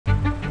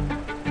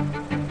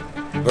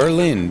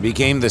Berlin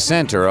became the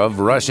center of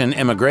Russian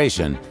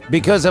immigration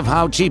because of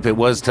how cheap it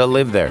was to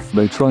live there.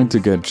 They tried to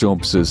get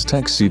jobs as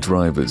taxi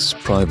drivers,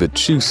 private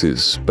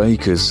tutors,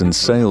 bakers and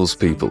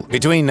salespeople.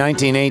 Between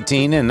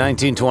 1918 and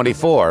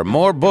 1924,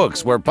 more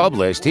books were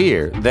published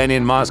here than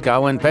in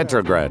Moscow and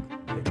Petrograd.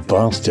 The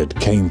bastard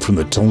came from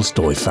the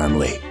Tolstoy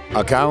family.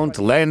 A count,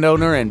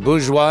 landowner and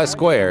bourgeois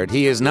squared,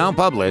 he is now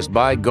published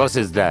by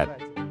Gossizdat.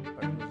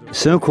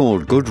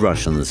 So-called good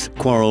Russians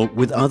quarrel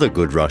with other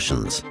good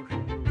Russians.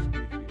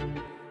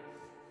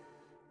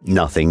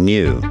 Nothing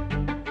new.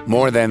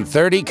 More than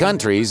 30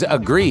 countries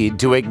agreed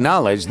to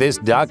acknowledge this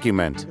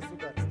document.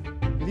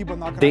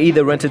 They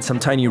either rented some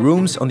tiny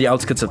rooms on the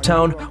outskirts of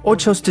town or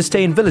chose to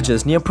stay in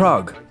villages near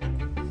Prague.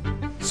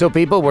 So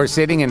people were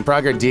sitting in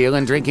Prager Deal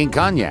and drinking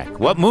cognac.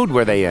 What mood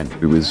were they in?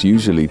 It was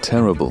usually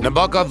terrible.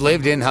 Nabokov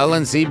lived in Hull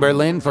and See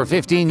Berlin for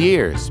 15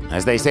 years.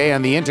 As they say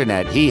on the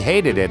internet, he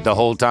hated it the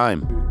whole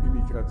time.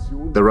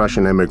 The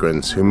Russian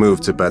immigrants who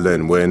moved to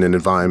Berlin were in an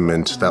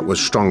environment that was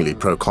strongly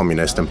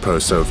pro-communist and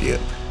pro-Soviet.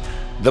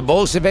 The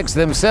Bolsheviks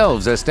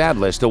themselves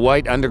established a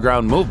white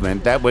underground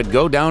movement that would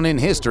go down in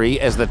history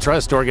as the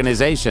Trust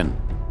Organization.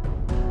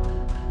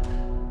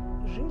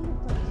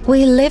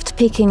 We lived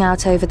peeking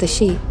out over the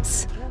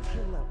sheets.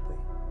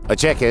 A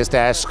Czechist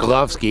asked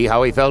Shklovsky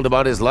how he felt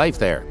about his life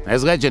there.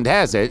 As legend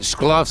has it,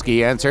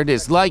 Shklovsky answered,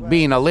 "It's like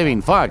being a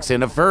living fox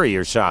in a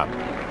furrier shop."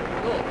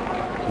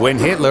 When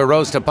Hitler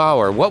rose to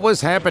power, what was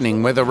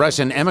happening with the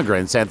Russian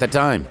immigrants at the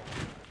time?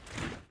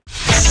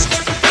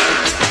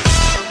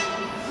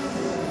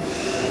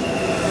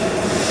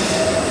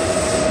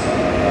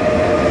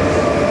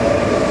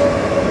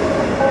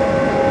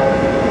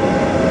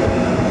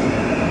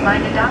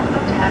 Meine Damen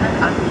und Herren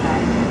an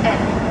Gleis N,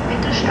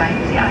 bitte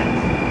steigen Sie ein.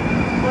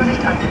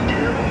 Vorsicht an den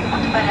Türen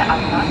und bei der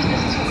Abfahrt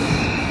des Zuges.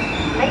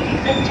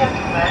 Ladies and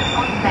gentlemen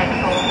on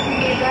platform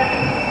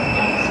 11,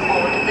 please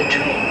board the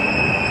train.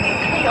 You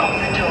clear off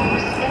the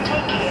doors and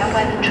take care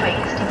while the train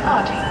is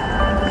departing.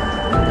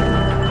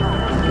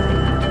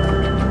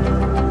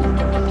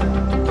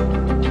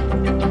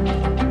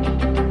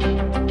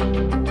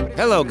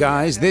 Hello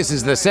guys, this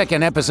is the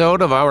second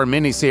episode of our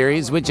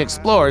mini-series which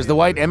explores the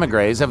white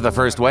émigrés of the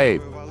first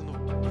wave.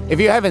 If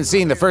you haven't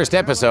seen the first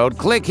episode,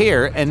 click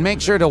here and make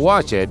sure to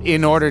watch it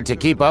in order to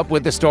keep up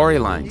with the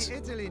storylines.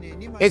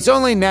 It's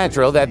only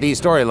natural that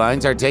these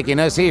storylines are taking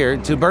us here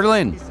to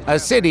Berlin, a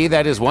city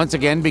that is once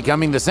again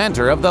becoming the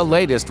center of the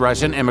latest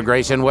Russian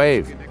immigration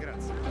wave.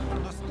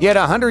 Yet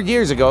 100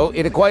 years ago,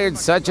 it acquired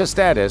such a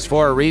status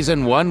for a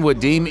reason one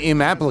would deem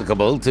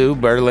inapplicable to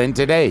Berlin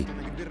today.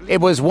 It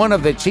was one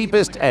of the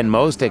cheapest and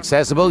most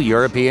accessible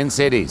European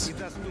cities.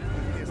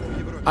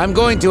 I'm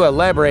going to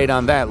elaborate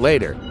on that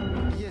later.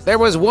 There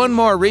was one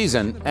more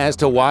reason as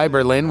to why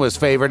Berlin was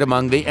favored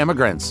among the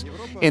immigrants.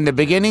 In the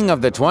beginning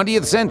of the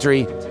 20th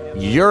century,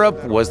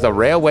 Europe was the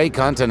railway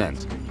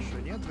continent.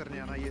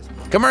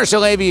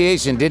 Commercial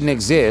aviation didn't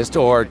exist,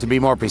 or to be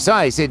more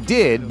precise, it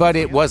did, but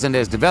it wasn't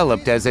as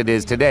developed as it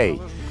is today.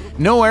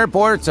 No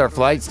airports or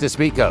flights to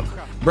speak of.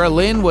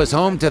 Berlin was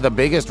home to the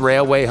biggest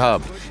railway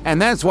hub,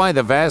 and that's why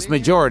the vast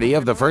majority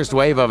of the first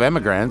wave of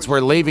immigrants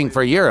were leaving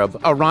for Europe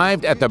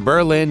arrived at the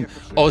Berlin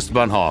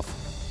Ostbahnhof.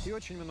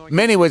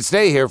 Many would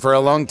stay here for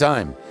a long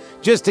time.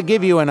 Just to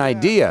give you an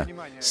idea,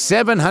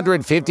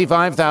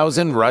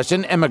 755,000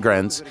 Russian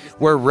immigrants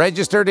were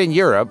registered in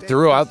Europe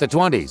throughout the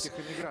 20s,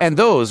 and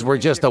those were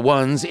just the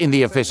ones in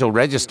the official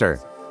register.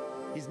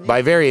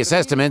 By various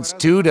estimates,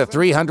 200,000 to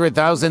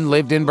 300,000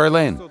 lived in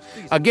Berlin.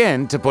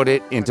 Again, to put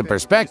it into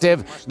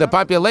perspective, the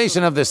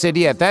population of the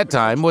city at that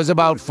time was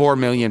about 4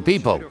 million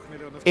people.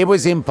 It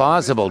was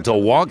impossible to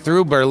walk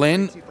through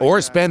Berlin or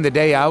spend the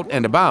day out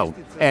and about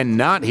and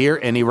not hear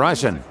any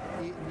Russian.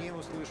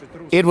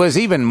 It was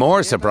even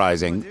more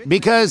surprising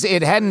because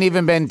it hadn't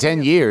even been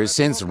 10 years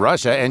since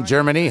Russia and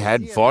Germany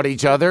had fought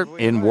each other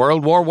in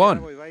World War I.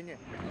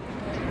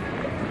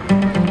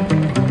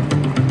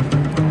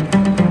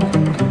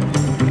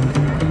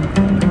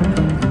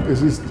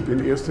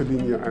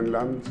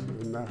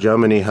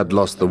 Germany had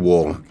lost the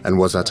war and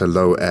was at a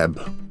low ebb.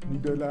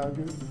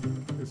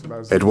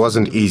 It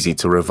wasn't easy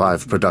to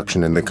revive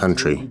production in the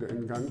country,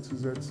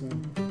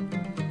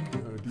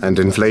 and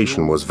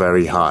inflation was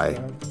very high.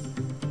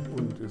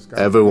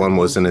 Everyone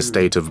was in a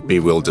state of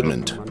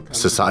bewilderment.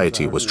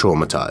 Society was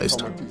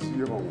traumatized.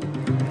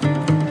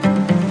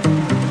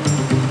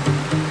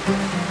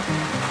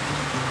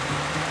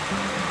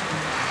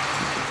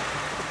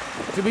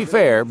 To be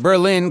fair,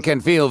 Berlin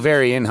can feel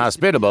very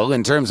inhospitable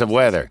in terms of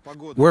weather.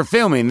 We're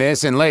filming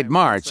this in late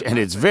March and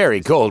it's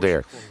very cold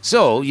here,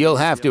 so you'll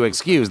have to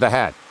excuse the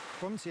hat.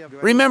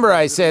 Remember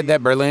I said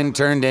that Berlin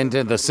turned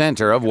into the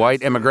center of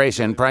white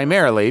immigration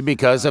primarily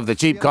because of the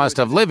cheap cost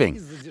of living.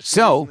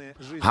 So,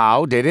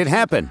 how did it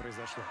happen?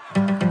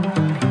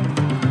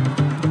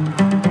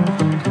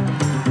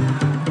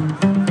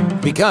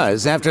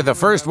 Because after the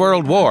First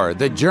World War,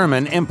 the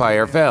German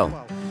Empire fell.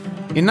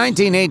 In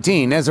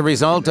 1918, as a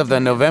result of the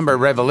November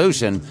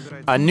Revolution,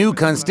 a new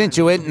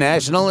Constituent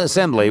National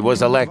Assembly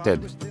was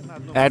elected.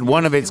 At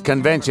one of its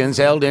conventions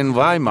held in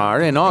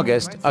Weimar in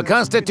August, a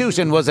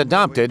constitution was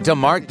adopted to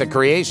mark the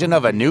creation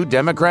of a new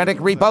democratic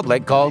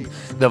republic called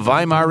the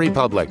Weimar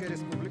Republic.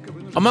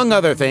 Among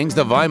other things,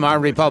 the Weimar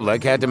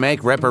Republic had to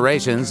make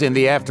reparations in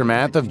the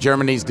aftermath of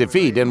Germany's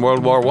defeat in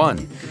World War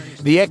I.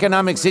 The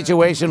economic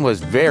situation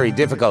was very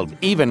difficult,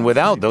 even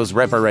without those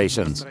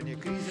reparations.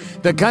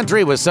 The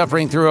country was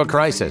suffering through a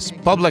crisis.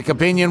 Public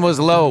opinion was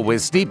low,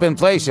 with steep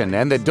inflation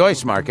and the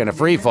Deutschmark in a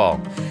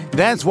freefall.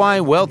 That's why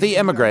wealthy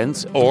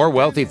immigrants, or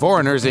wealthy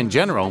foreigners in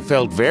general,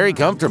 felt very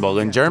comfortable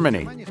in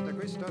Germany.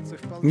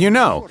 You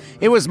know,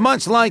 it was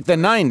much like the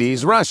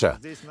 90s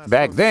Russia.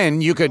 Back then,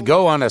 you could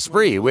go on a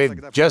spree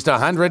with just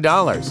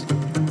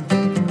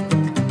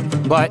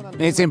 $100. But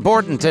it's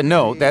important to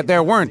note that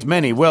there weren't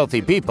many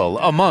wealthy people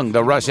among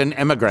the Russian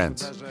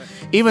immigrants.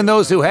 Even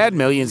those who had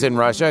millions in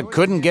Russia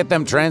couldn't get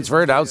them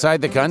transferred outside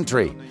the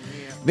country.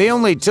 They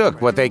only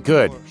took what they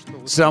could.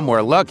 Some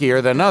were luckier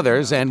than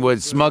others and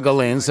would smuggle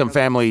in some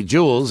family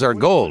jewels or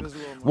gold,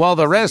 while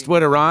the rest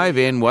would arrive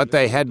in what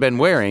they had been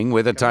wearing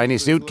with a tiny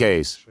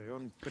suitcase.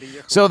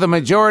 So the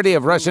majority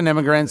of Russian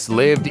immigrants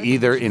lived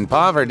either in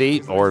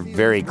poverty or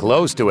very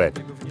close to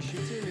it.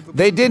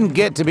 They didn't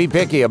get to be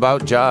picky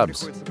about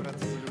jobs.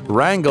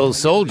 Wrangel's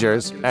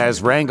soldiers,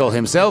 as Wrangel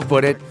himself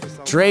put it,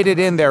 traded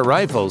in their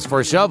rifles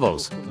for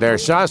shovels, their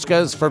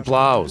shashkas for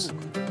plows.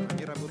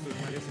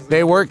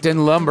 They worked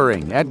in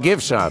lumbering, at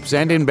gift shops,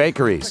 and in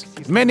bakeries.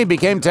 Many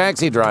became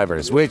taxi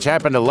drivers, which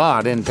happened a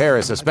lot in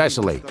Paris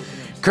especially.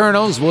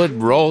 Colonels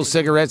would roll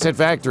cigarettes at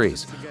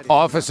factories.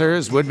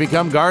 Officers would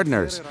become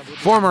gardeners.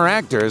 Former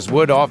actors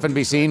would often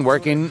be seen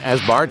working as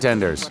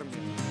bartenders.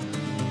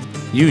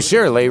 You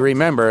surely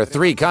remember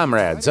Three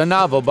Comrades, a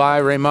novel by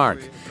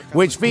Remarque,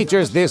 which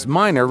features this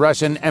minor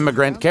Russian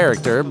emigrant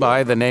character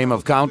by the name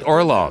of Count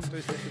Orlov.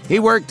 He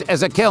worked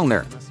as a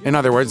kellner, in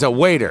other words, a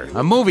waiter,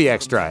 a movie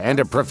extra, and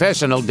a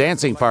professional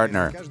dancing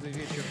partner.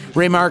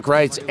 Remarque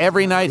writes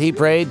every night he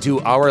prayed to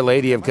Our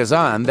Lady of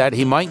Kazan that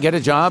he might get a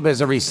job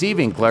as a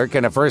receiving clerk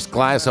in a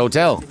first-class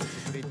hotel.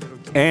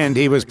 And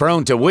he was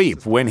prone to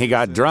weep when he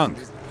got drunk.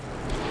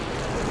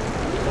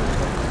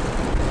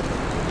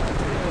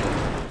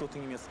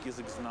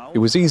 It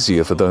was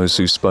easier for those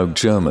who spoke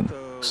German.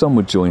 Some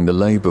would join the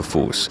labor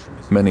force.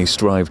 Many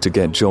strived to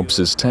get jobs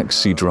as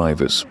taxi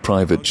drivers,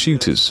 private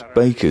tutors,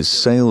 bakers,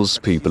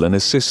 salespeople, and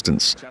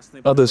assistants.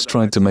 Others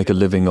tried to make a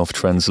living off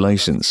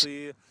translations.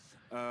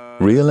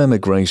 Real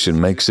emigration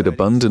makes it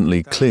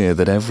abundantly clear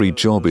that every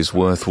job is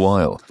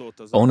worthwhile.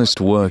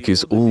 Honest work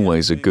is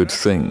always a good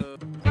thing.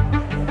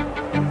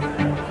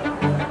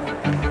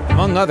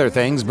 Among other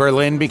things,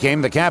 Berlin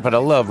became the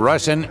capital of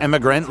Russian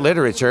immigrant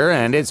literature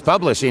and its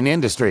publishing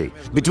industry.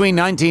 Between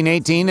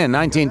 1918 and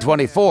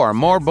 1924,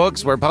 more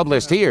books were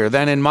published here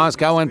than in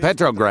Moscow and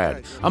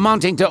Petrograd,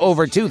 amounting to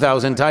over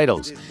 2,000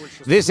 titles.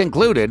 This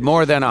included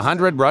more than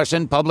 100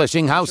 Russian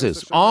publishing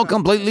houses, all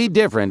completely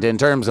different in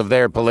terms of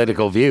their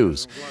political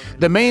views.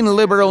 The main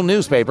liberal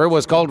newspaper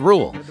was called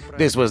Rule.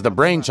 This was the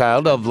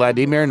brainchild of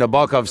Vladimir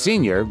Nabokov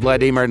Sr.,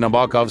 Vladimir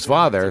Nabokov's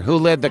father, who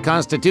led the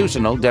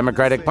Constitutional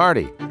Democratic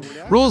Party.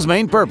 Rule's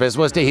main purpose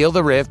was to heal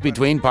the rift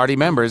between party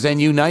members and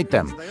unite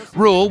them.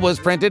 Rule was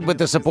printed with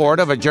the support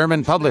of a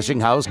German publishing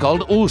house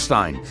called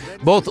Ullstein.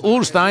 Both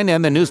Ullstein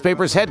and the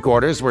newspaper's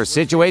headquarters were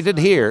situated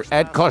here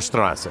at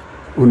Kochstrasse.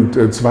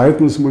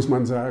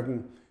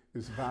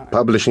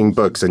 Publishing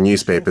books and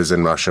newspapers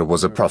in Russia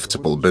was a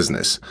profitable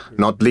business,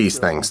 not least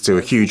thanks to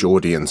a huge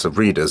audience of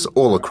readers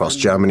all across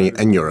Germany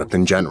and Europe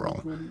in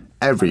general.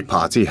 Every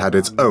party had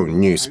its own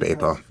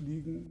newspaper.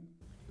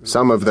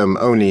 Some of them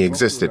only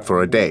existed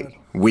for a day,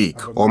 week,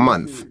 or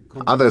month.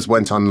 Others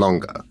went on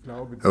longer.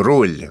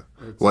 Rule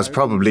was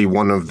probably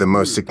one of the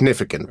most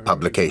significant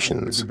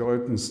publications.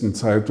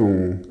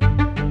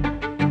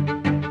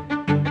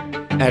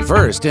 At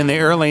first, in the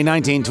early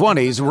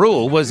 1920s,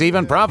 Rule was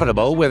even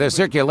profitable with a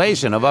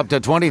circulation of up to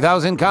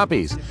 20,000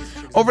 copies.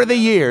 Over the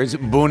years,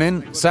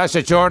 Bunin, Sasha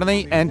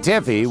Chorny, and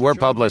Teffy were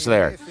published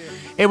there.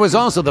 It was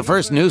also the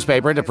first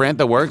newspaper to print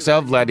the works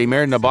of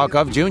Vladimir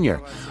Nabokov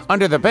Jr.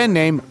 under the pen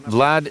name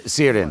Vlad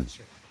Sirin.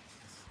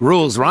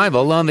 Rule's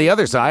rival on the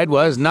other side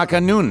was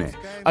Nakanune,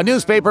 a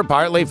newspaper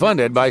partly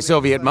funded by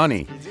Soviet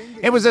money.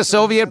 It was a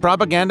Soviet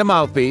propaganda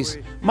mouthpiece,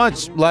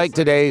 much like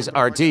today's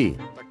RT.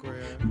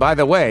 By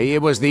the way,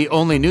 it was the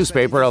only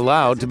newspaper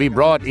allowed to be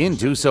brought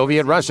into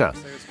Soviet Russia.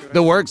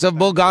 The works of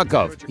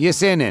Bulgakov,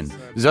 Yesenin,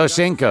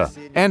 Zoshenko,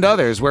 and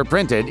others were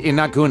printed in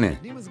Nakune.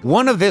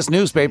 One of this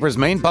newspaper's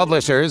main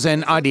publishers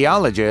and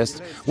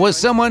ideologists was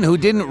someone who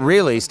didn't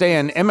really stay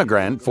an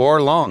immigrant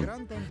for long.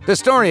 The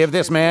story of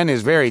this man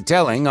is very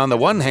telling on the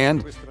one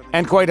hand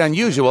and quite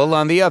unusual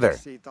on the other.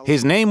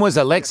 His name was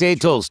Aleksey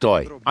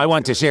Tolstoy. I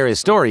want to share his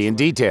story in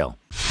detail.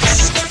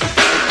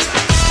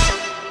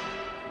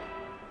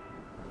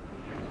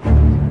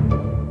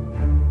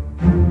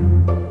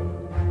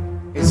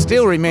 It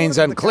still remains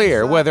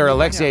unclear whether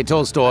Aleksey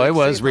Tolstoy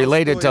was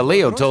related to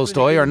Leo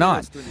Tolstoy or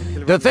not.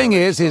 The thing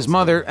is, his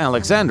mother,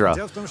 Alexandra,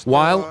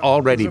 while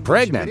already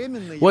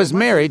pregnant, was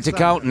married to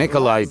Count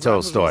Nikolai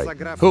Tolstoy,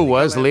 who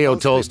was Leo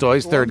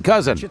Tolstoy's third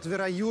cousin.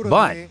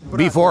 But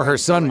before her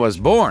son was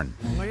born,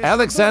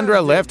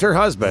 Alexandra left her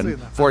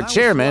husband for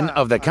chairman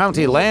of the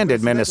county land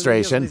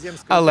administration,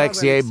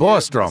 Aleksey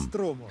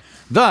Tolstoy.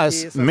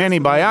 Thus, many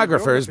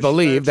biographers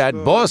believe that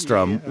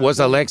Bostrom was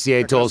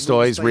Aleksey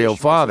Tolstoy's real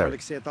father.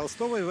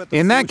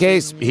 In that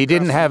case, he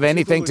didn't have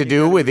anything to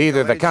do with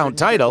either the Count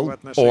title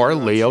or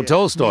Leo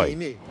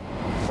Tolstoy.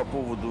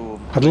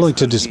 I'd like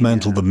to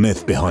dismantle the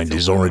myth behind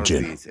his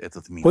origin.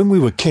 When we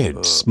were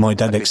kids, my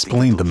dad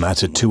explained the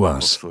matter to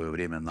us.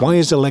 Why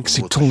is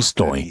Aleksey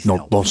Tolstoy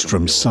not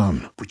Bostrom's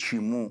son?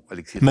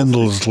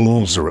 Mendel's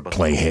laws are at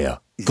play here,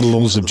 the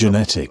laws of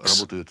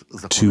genetics.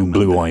 Two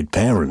blue-eyed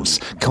parents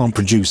can't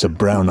produce a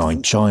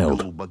brown-eyed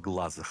child.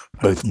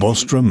 Both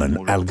Bostrom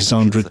and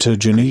Alexandra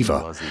Turgenev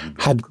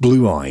had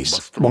blue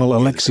eyes, while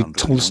Aleksey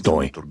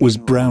Tolstoy was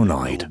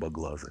brown-eyed.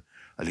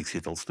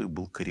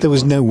 There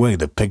was no way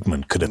the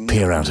pigment could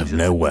appear out of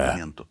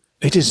nowhere.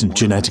 It isn't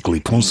genetically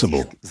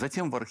possible.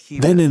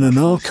 Then in an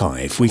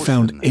archive we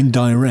found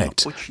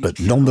indirect, but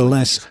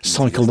nonetheless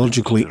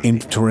psychologically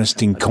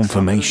interesting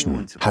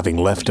confirmation. Having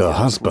left her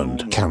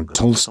husband, Count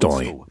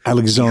Tolstoy,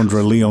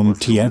 Alexandra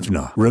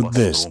Leontievna wrote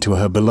this to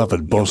her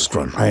beloved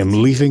Bostrom: "I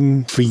am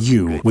leaving for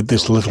you with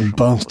this little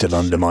bastard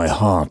under my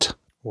heart.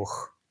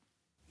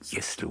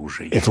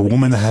 If a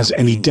woman has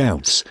any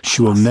doubts,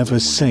 she will never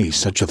say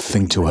such a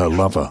thing to her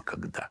lover."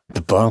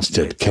 The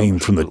bastard came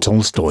from the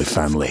Tolstoy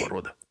family.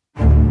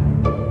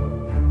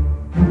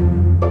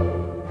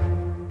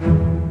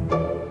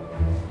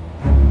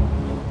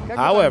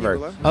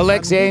 However,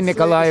 Alexei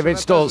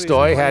Nikolaevich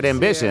Tolstoy had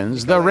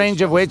ambitions, the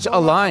range of which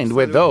aligned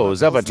with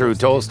those of a true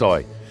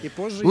Tolstoy.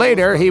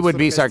 Later, he would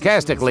be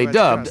sarcastically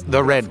dubbed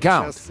the Red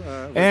Count,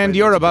 and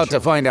you're about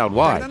to find out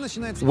why.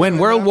 When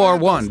World War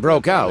I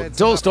broke out,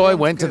 Tolstoy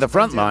went to the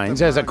front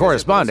lines as a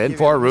correspondent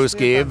for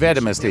Ruski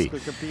Vedomosti.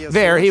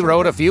 There, he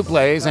wrote a few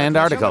plays and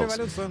articles.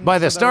 By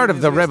the start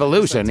of the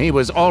revolution, he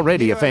was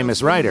already a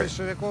famous writer.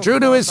 True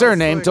to his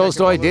surname,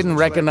 Tolstoy didn't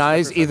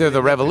recognize either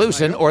the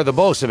revolution or the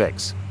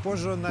Bolsheviks.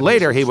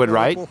 Later, he would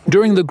write,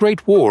 "During the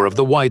Great War of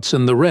the Whites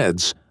and the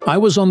Reds, I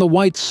was on the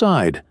white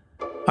side.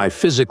 I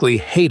physically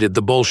hated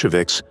the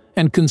Bolsheviks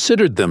and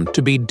considered them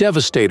to be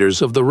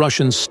devastators of the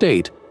Russian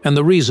state and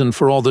the reason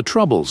for all the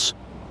troubles."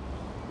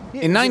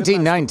 In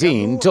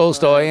 1919,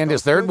 Tolstoy and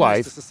his third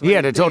wife, he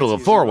had a total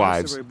of 4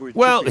 wives.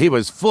 Well, he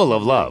was full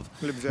of love.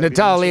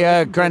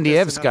 Natalia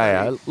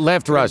Krandievskaya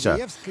left Russia.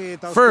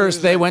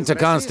 First, they went to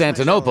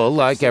Constantinople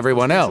like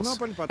everyone else,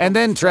 and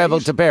then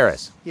traveled to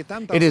Paris.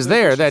 It is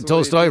there that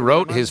Tolstoy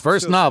wrote his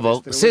first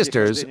novel,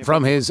 Sisters,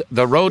 from his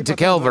The Road to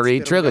Calvary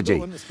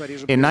trilogy.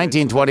 In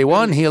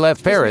 1921, he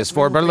left Paris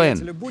for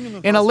Berlin.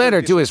 In a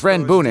letter to his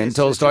friend Bunin,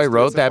 Tolstoy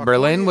wrote that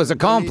Berlin was a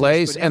calm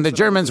place and the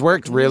Germans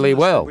worked really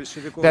well,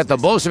 that the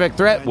Bolshevik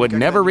threat would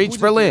never reach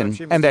Berlin,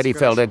 and that he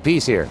felt at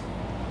peace here.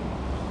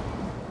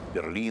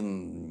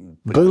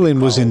 Berlin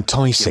was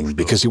enticing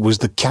because it was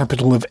the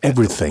capital of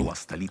everything: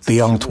 the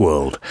art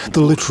world,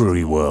 the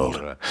literary world,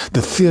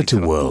 the theatre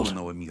world,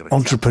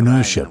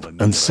 entrepreneurship,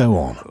 and so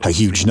on. A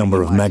huge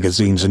number of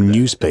magazines and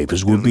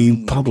newspapers were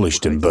being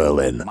published in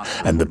Berlin,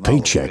 and the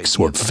paychecks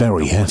were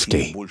very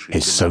hefty.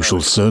 His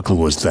social circle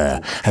was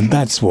there, and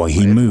that's why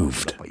he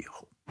moved.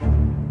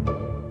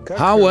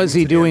 How was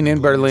he doing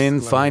in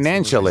Berlin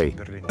financially?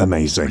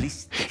 Amazing.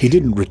 He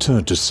didn't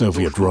return to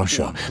Soviet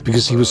Russia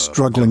because he was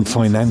struggling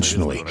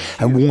financially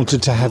and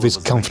wanted to have his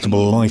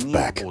comfortable life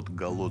back.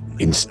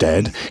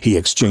 Instead, he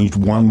exchanged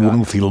one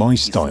wealthy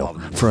lifestyle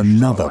for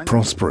another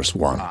prosperous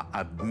one.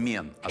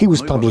 He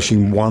was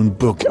publishing one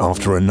book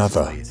after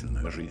another.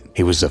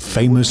 He was a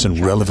famous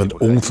and relevant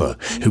author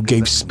who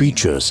gave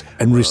speeches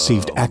and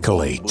received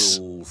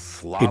accolades.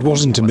 It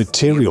wasn't a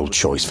material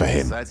choice for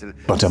him,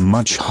 but a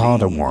much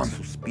harder one.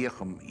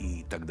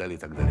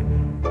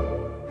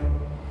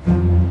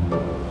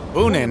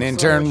 Bunin, in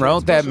turn,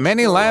 wrote that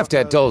many laughed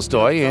at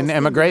Tolstoy in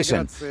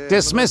Emigration,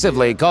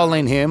 dismissively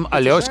calling him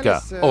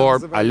Alyoshka, or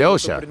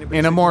Alyosha,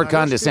 in a more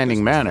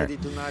condescending manner.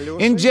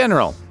 In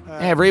general,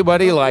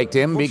 everybody liked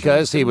him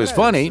because he was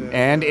funny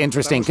and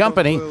interesting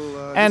company,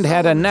 and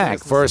had a knack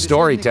for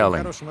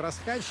storytelling.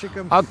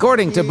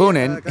 According to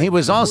Bunin, he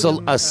was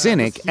also a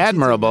cynic,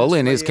 admirable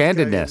in his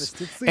candidness,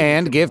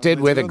 and gifted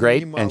with a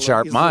great and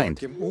sharp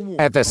mind.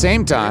 At the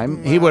same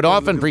time, he would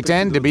often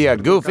pretend to be a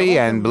goofy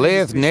and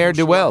blithe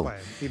ne'er-do-well.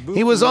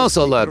 He was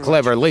also a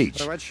clever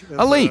leech.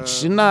 A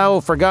leech, now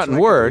forgotten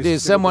word,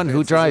 is someone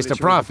who tries to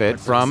profit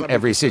from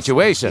every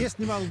situation.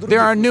 There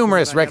are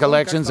numerous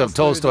recollections of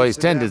Tolstoy's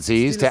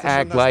tendencies to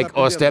act like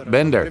Ostap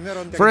Bender.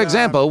 For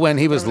example, when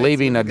he was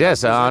leaving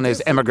Odessa on his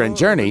his emigrant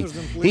journey,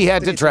 he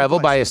had to travel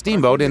by a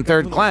steamboat in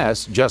third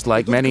class, just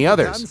like many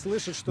others.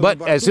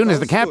 But as soon as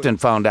the captain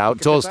found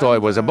out Tolstoy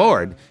was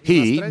aboard,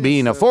 he,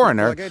 being a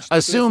foreigner,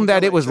 assumed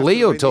that it was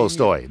Leo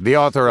Tolstoy, the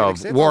author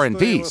of War and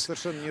Peace.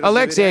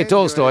 Aleksey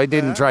Tolstoy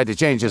didn't try to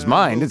change his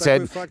mind and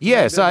said,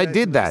 "Yes, I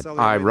did that.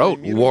 I wrote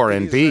War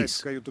and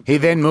Peace." He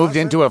then moved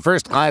into a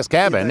first-class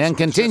cabin and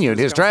continued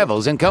his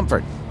travels in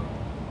comfort.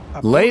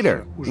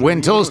 Later,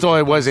 when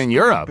Tolstoy was in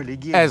Europe,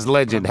 as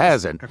legend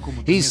has it,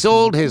 he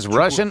sold his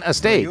Russian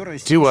estate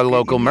to a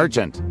local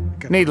merchant.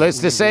 Needless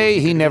to say,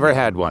 he never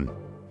had one.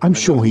 I'm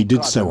sure he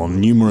did so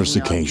on numerous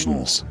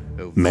occasions.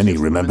 Many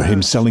remember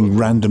him selling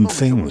random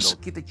things.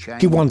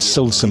 He once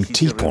sold some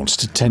teapots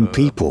to 10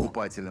 people.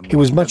 He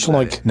was much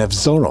like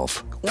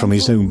Nevzorov from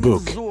his own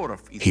book.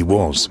 He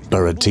was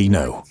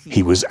Buratino.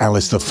 He was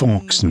Alice the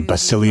Fox and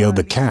Basilio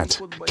the Cat,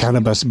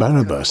 Carabas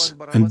Barabas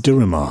and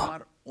Durimar.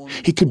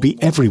 He could be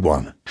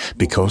everyone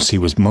because he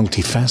was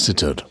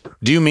multifaceted.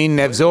 Do you mean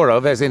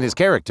Nevzorov as in his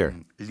character?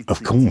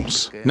 Of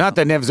course. Not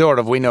the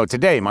Nevzorov we know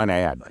today, might I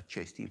add.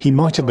 He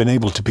might have been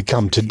able to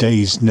become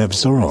today's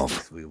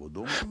Nevzorov.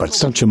 But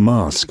such a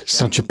mask,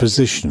 such a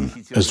position,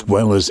 as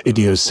well as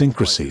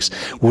idiosyncrasies,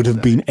 would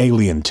have been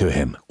alien to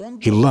him.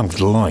 He loved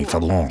life a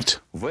lot.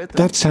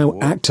 That's how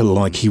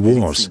actor-like he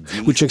was,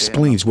 which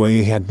explains why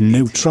he had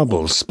no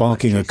trouble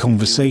sparking a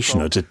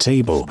conversation at a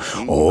table,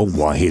 or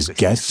why his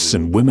guests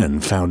and women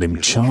found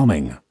him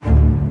charming.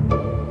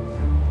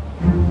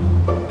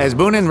 As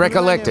Bunin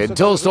recollected,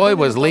 Tolstoy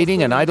was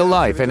leading an idle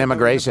life in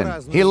emigration.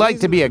 He liked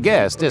to be a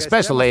guest,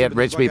 especially at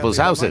rich people's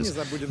houses.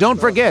 Don't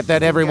forget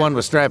that everyone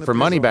was strapped for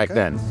money back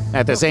then.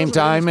 At the same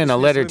time, in a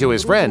letter to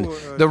his friend,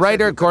 the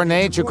writer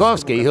Kornei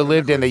Chukovsky, who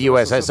lived in the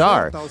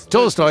USSR,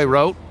 Tolstoy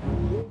wrote,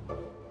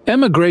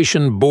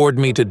 "Emigration bored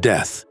me to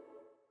death.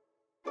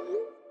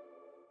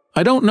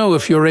 I don't know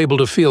if you're able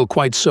to feel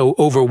quite so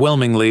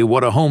overwhelmingly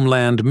what a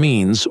homeland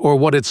means or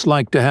what it's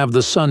like to have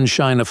the sun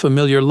shine a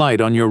familiar light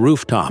on your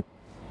rooftop.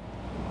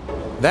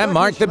 That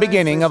marked the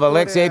beginning of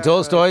Aleksey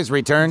Tolstoy's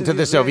return to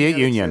the Soviet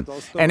Union.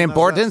 An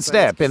important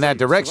step in that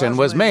direction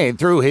was made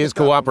through his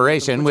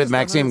cooperation with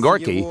Maxim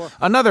Gorky,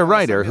 another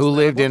writer who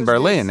lived in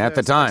Berlin at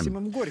the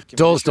time.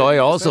 Tolstoy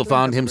also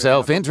found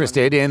himself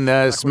interested in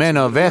the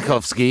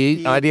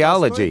Smeno-Vekhovsky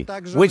ideology,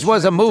 which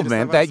was a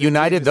movement that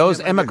united those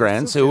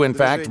emigrants who in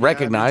fact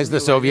recognized the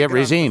Soviet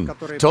regime.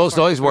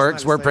 Tolstoy's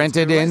works were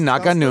printed in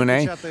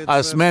Nakanune, a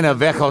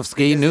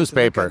Smeno-Vekhovsky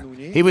newspaper.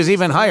 He was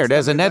even hired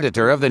as an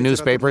editor of the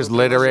newspaper's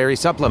literary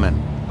supplement.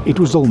 It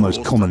was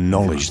almost common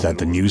knowledge that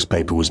the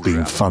newspaper was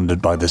being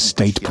funded by the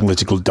state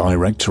political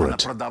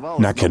directorate.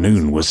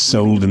 Nakanun was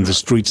sold in the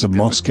streets of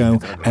Moscow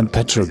and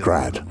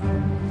Petrograd.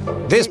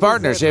 This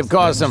partnership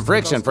caused some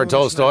friction for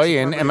Tolstoy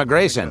in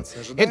emigration.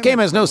 It came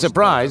as no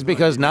surprise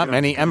because not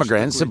many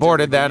emigrants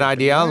supported that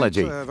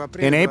ideology.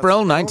 In April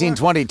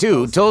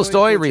 1922,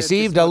 Tolstoy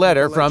received a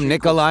letter from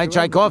Nikolai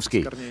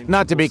Tchaikovsky,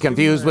 not to be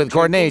confused with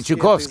Kornei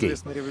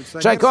Chukovsky.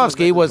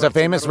 Tchaikovsky was a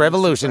famous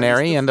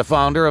revolutionary and the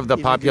founder of the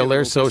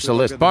Popular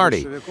Socialist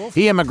Party.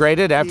 He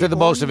emigrated after the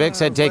Bolsheviks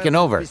had taken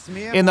over.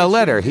 In the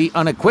letter, he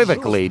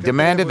unequivocally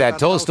demanded that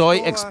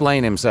Tolstoy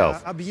explain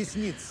himself.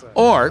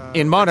 Or,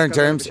 in modern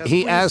terms,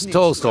 he asked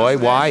Tolstoy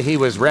why he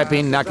was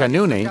repping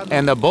Nakanune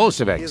and the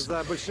Bolsheviks.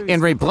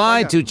 In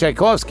reply to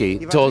Tchaikovsky,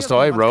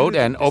 Tolstoy wrote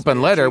an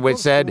open letter which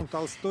said,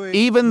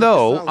 "Even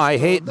though I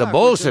hate the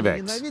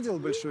Bolsheviks,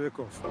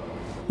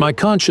 my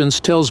conscience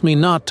tells me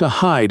not to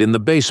hide in the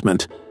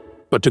basement,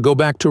 but to go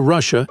back to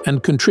Russia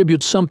and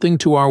contribute something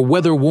to our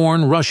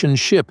weather-worn Russian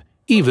ship,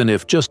 even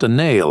if just a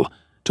nail,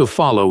 to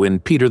follow in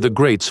Peter the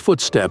Great's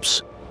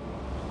footsteps."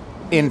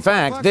 In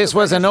fact, this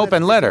was an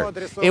open letter.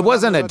 It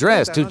wasn't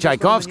addressed to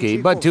Tchaikovsky,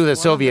 but to the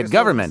Soviet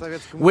government,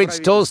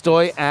 which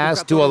Tolstoy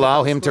asked to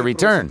allow him to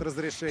return.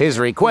 His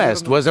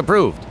request was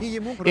approved.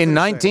 In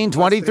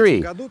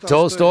 1923,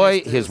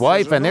 Tolstoy, his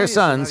wife, and their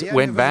sons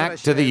went back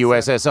to the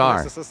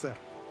USSR.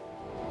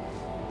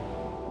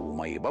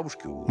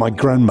 My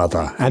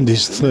grandmother and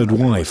his third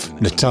wife,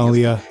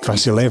 Natalia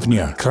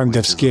Vasilievna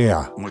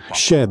Kragdevskaya,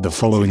 shared the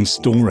following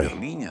story.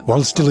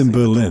 While still in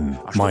Berlin,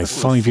 my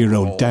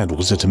 5-year-old dad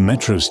was at a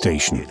metro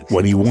station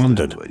when he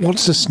wondered,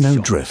 "What's a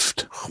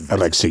snowdrift?"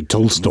 Aleksey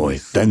Tolstoy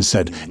then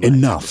said,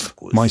 "Enough!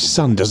 My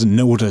son doesn't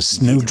know what a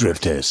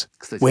snowdrift is.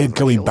 We're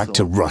going back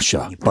to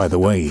Russia." By the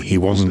way, he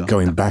wasn't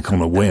going back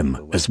on a whim,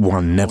 as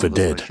one never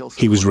did.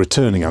 He was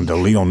returning under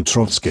Leon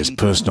Trotsky's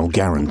personal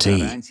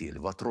guarantee.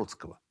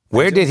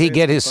 Where did he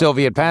get his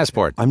Soviet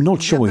passport? I'm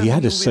not sure he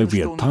had a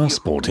Soviet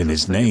passport in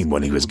his name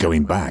when he was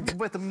going back.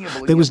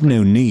 There was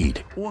no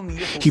need.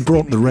 He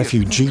brought the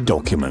refugee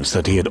documents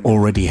that he had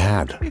already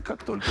had.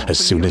 As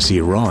soon as he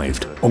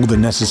arrived, all the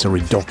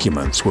necessary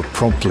documents were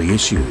promptly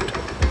issued.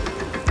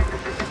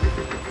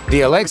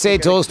 The Aleksey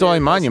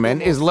Tolstoy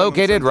Monument is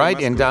located right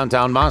in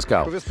downtown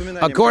Moscow.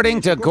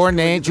 According to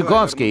Kornei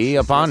Chukovsky,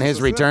 upon his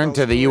return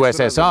to the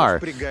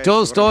USSR,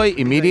 Tolstoy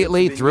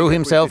immediately threw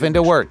himself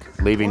into work,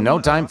 leaving no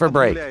time for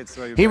break.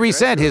 He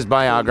reset his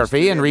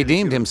biography and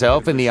redeemed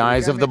himself in the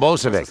eyes of the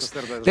Bolsheviks.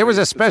 There was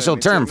a special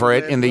term for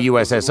it in the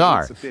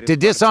USSR, to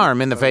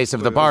disarm in the face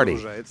of the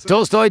party.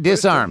 Tolstoy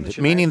disarmed,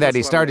 meaning that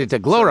he started to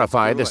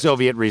glorify the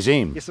Soviet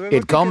regime.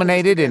 It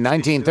culminated in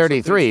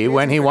 1933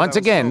 when he once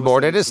again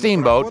boarded a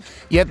steamboat,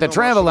 yet the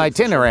travel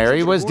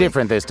itinerary was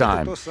different this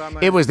time.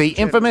 It was the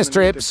infamous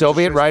trip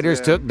Soviet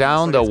writers took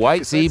down the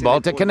White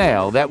Sea-Baltic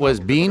Canal that was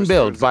being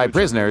built by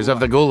prisoners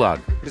of the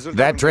Gulag.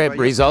 That trip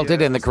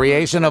resulted in the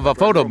creation of a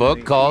photo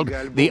book called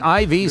The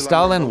I.V.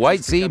 Stalin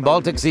White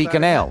Sea-Baltic Sea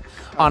Canal,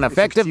 on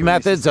effective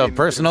methods of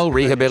personal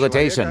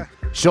rehabilitation.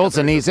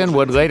 Solzhenitsyn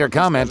would later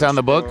comment on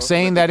the book,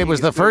 saying that it was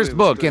the first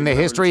book in the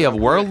history of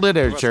world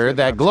literature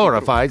that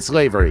glorified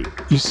slavery.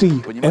 You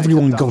see,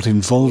 everyone got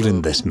involved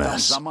in this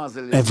mess.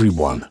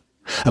 Everyone.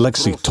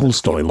 Aleksey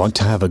Tolstoy liked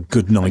to have a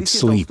good night's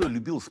sleep.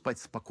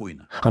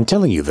 I'm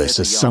telling you this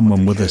as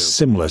someone with a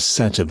similar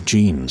set of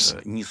genes.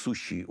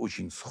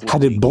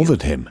 Had it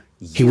bothered him,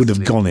 he would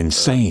have gone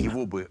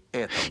insane.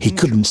 He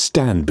couldn't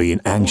stand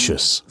being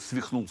anxious.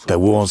 There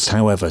was,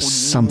 however,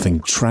 something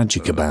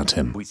tragic about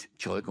him.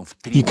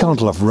 You can't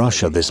love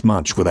Russia this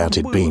much without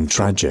it being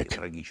tragic.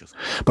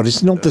 But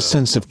it's not the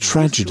sense of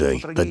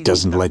tragedy that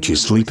doesn't let you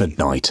sleep at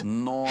night.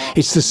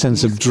 It's the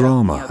sense of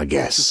drama, I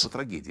guess.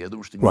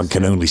 One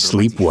can only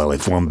sleep well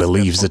if one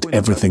believes that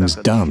everything's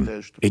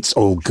done. It's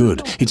all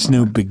good. It's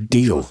no big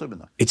deal.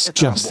 It's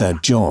just their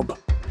job.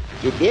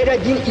 Теперь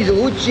один из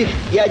лучших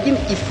и один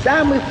из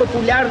самых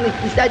популярных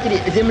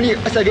писателей земли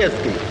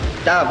советской.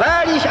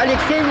 Товарищ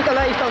Алексей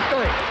Николаевич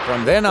Толстой.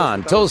 From then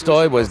on,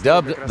 Tolstoy was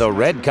dubbed the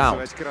Red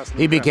Count.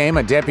 He became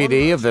a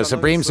deputy of the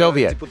Supreme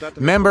Soviet,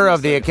 member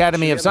of the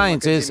Academy of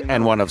Sciences,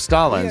 and one of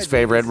Stalin's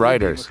favorite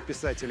writers.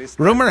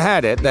 Rumor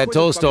had it that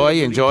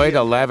Tolstoy enjoyed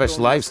a lavish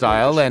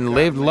lifestyle and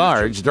lived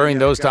large during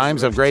those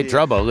times of great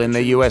trouble in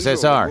the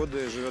USSR.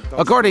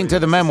 According to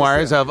the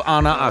memoirs of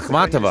Anna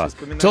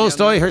Akhmatova,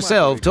 Tolstoy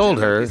herself told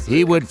her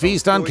he would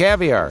feast on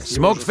caviar,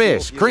 smoked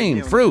fish,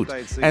 cream, fruit,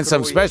 and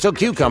some special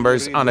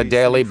cucumbers on a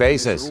daily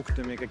basis.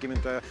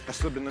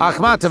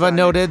 Akhmatova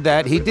noted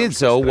that he did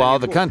so while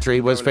the country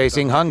was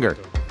facing hunger.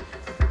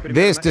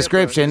 This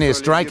description is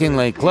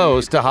strikingly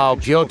close to how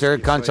Pyotr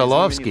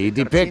Konchalovsky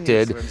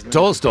depicted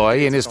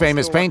Tolstoy in his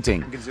famous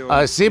painting,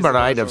 a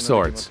Sibirite of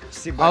sorts,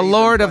 a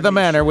lord of the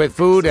manor with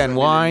food and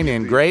wine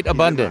in great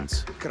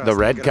abundance, the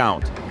Red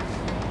Count.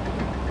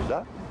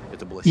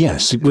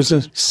 Yes, it was a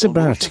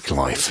Sybaritic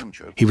life.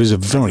 He was a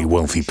very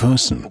wealthy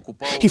person.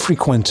 He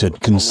frequented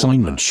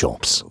consignment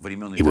shops.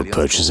 He would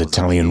purchase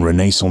Italian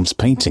Renaissance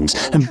paintings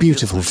and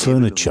beautiful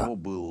furniture.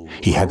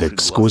 He had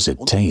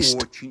exquisite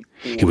taste.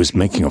 He was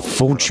making a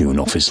fortune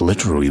off his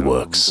literary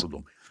works.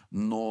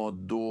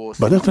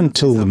 But up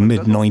until the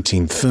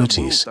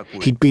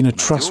mid-1930s, he'd been a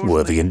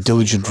trustworthy and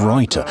diligent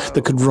writer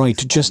that could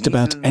write just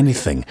about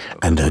anything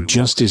and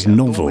adjust his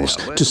novels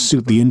to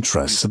suit the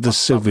interests of the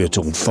Soviet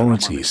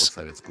authorities.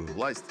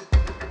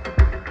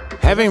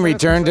 Having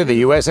returned to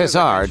the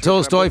USSR,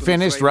 Tolstoy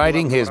finished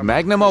writing his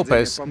magnum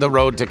opus, The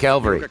Road to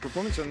Calvary.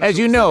 As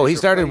you know, he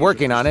started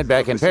working on it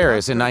back in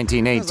Paris in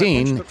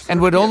 1918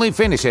 and would only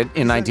finish it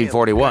in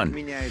 1941.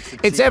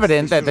 It's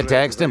evident that the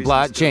text and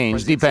plot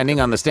changed depending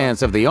on the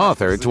stance of the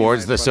author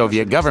towards the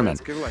Soviet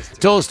government.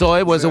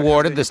 Tolstoy was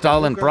awarded the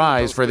Stalin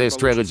Prize for this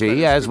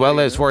trilogy, as well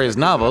as for his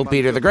novel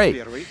Peter the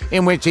Great,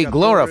 in which he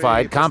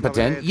glorified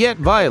competent yet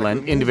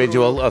violent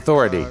individual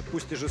authority.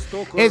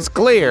 It's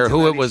clear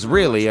who it was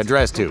really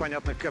addressed to.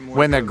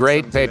 When the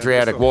Great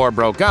Patriotic War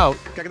broke out,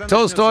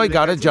 Tolstoy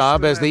got a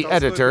job as the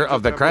editor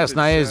of the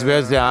Krasnaya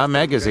Zvezda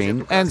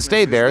magazine and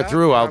stayed there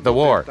throughout the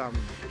war.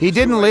 He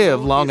didn't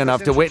live long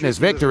enough to witness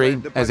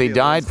victory, as he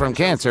died from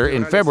cancer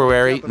in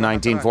February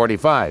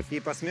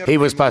 1945. He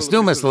was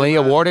posthumously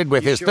awarded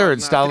with his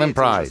third Stalin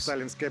Prize.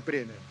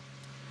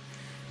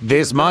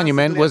 This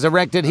monument was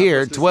erected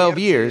here 12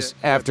 years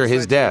after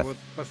his death.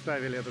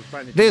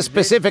 This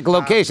specific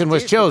location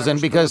was chosen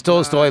because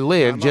Tolstoy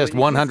lived just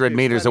 100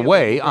 meters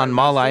away on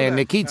Malaya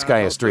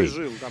Nikitskaya Street.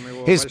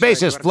 His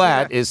spacious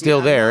flat is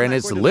still there, and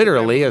it's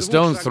literally a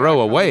stone's throw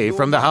away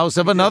from the house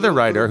of another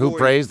writer who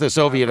praised the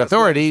Soviet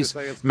authorities,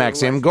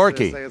 Maxim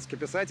Gorky.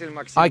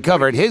 I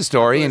covered his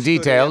story in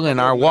detail in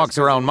our Walks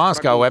Around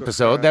Moscow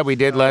episode that we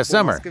did last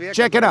summer.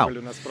 Check it out.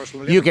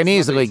 You can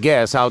easily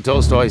guess how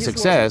Tolstoy's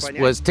success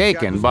was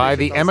taken by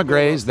the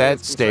emigres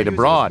that stayed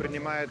abroad.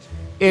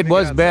 It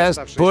was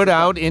best put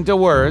out into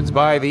words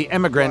by the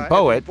emigrant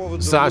poet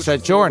Sasha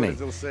Chorny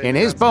in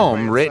his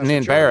poem written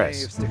in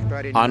Paris.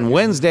 On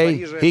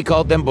Wednesday, he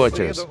called them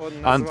butchers.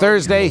 On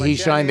Thursday, he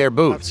shined their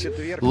boots,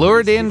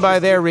 lured in by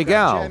their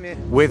regale,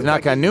 with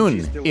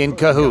Nakanun in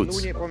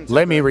cahoots.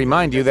 Let me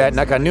remind you that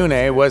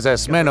Nakanune was a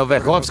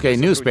Smeno-Vekhovsky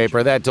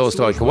newspaper that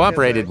Tolstoy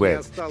cooperated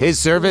with. His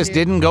service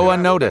didn't go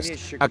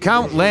unnoticed.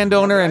 Account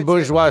Landowner and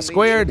Bourgeois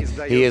Squared,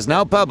 he is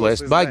now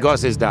published by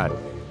Gosizdat.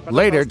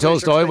 Later,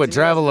 Tolstoy would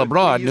travel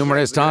abroad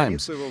numerous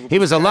times. He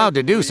was allowed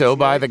to do so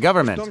by the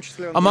government.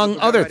 Among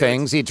other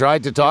things, he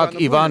tried to talk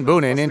Ivan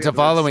Bunin into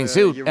following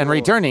suit and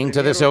returning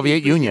to the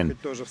Soviet Union.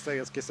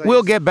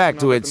 We'll get back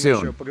to it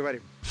soon.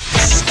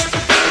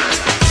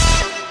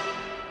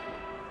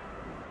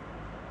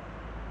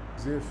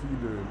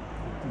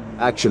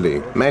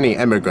 Actually, many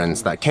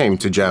immigrants that came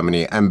to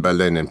Germany and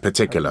Berlin in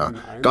particular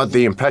got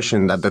the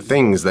impression that the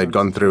things they'd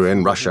gone through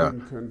in Russia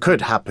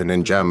could happen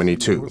in Germany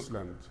too.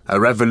 A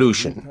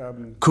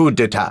revolution, coup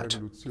d'etat,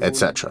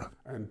 etc.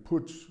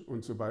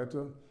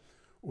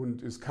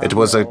 It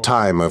was a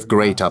time of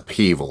great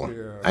upheaval,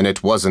 and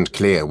it wasn't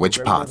clear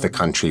which path the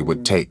country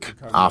would take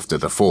after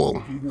the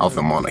fall of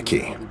the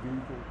monarchy.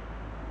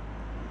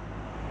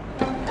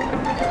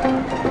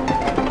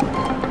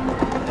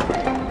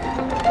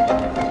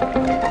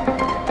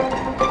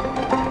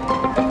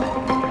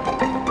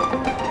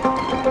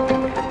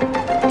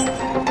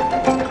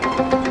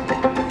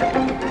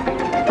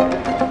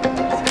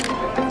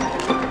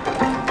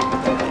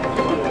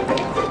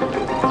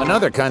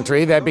 Another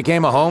country that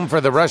became a home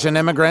for the Russian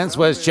immigrants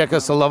was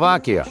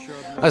Czechoslovakia,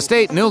 a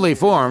state newly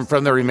formed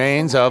from the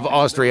remains of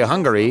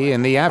Austria-Hungary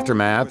in the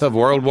aftermath of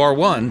World War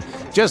I,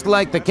 just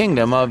like the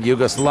Kingdom of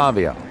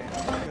Yugoslavia.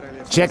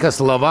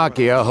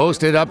 Czechoslovakia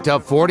hosted up to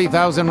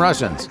 40,000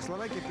 Russians.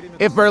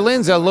 If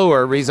Berlin's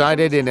allure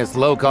resided in its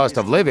low cost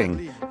of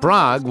living,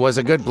 Prague was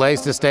a good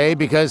place to stay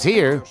because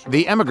here,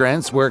 the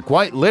immigrants were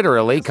quite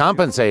literally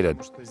compensated.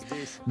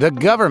 The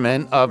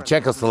government of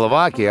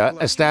Czechoslovakia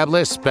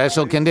established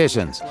special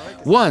conditions,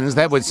 ones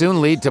that would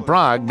soon lead to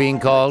Prague being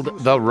called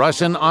the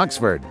Russian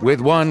Oxford,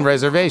 with one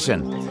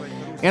reservation.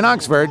 In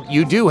Oxford,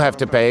 you do have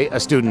to pay a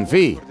student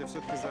fee.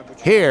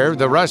 Here,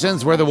 the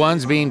Russians were the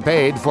ones being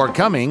paid for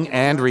coming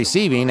and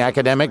receiving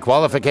academic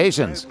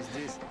qualifications.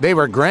 They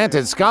were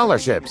granted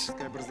scholarships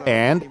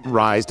and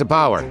rise to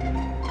power.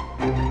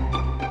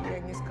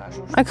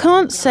 I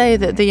can't say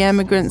that the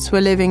emigrants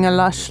were living a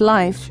lush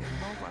life.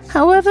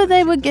 However,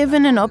 they were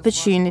given an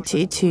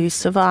opportunity to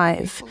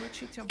survive,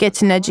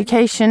 get an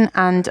education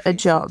and a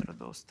job.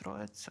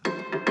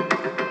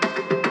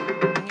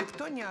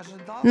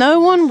 No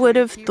one would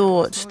have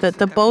thought that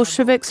the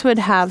Bolsheviks would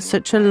have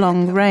such a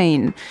long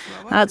reign.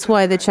 That's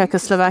why the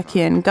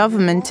Czechoslovakian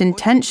government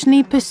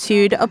intentionally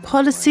pursued a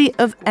policy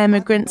of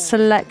emigrant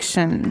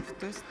selection.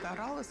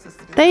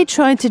 They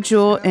tried to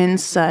draw in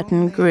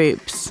certain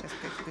groups.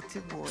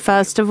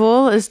 First of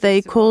all, as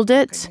they called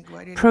it,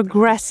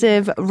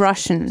 progressive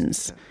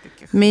Russians,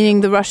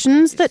 meaning the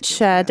Russians that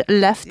shared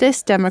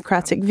leftist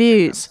democratic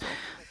views.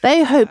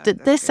 They hoped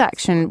that this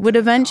action would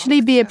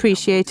eventually be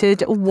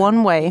appreciated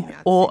one way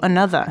or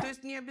another.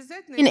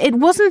 And it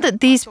wasn't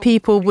that these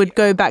people would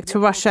go back to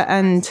Russia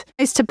and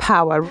rise to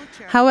power.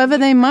 However,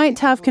 they might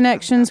have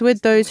connections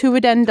with those who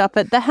would end up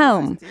at the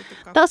helm,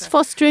 thus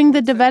fostering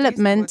the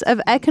development of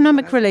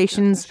economic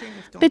relations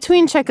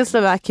between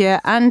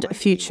Czechoslovakia and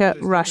future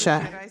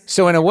Russia.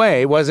 So in a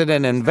way, was it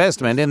an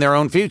investment in their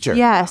own future?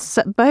 Yes,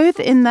 both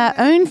in their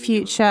own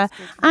future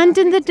and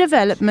in the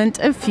development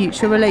of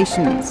future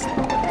relations.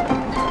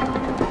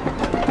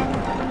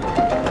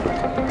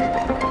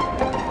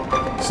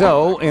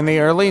 So, in the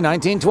early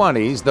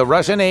 1920s, the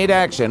Russian Aid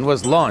Action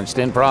was launched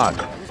in Prague.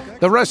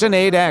 The Russian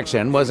Aid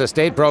Action was a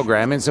state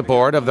program in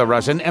support of the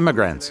Russian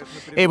immigrants.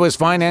 It was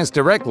financed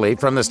directly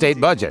from the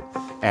state budget.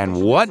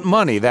 And what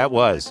money that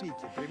was!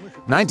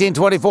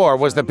 1924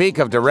 was the peak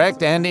of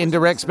direct and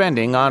indirect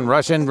spending on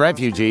Russian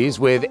refugees,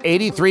 with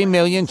 83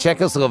 million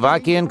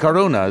Czechoslovakian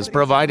korunas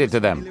provided to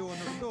them.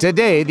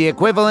 Today, the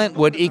equivalent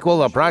would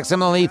equal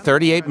approximately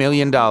 $38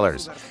 million.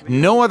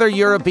 No other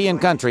European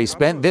country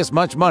spent this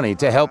much money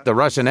to help the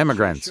Russian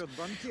immigrants.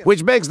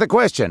 Which begs the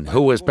question,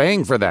 who was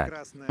paying for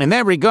that? In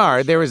that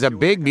regard, there is a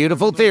big,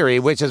 beautiful theory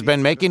which has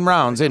been making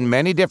rounds in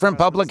many different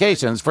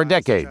publications for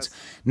decades.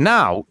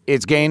 Now,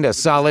 it's gained a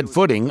solid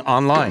footing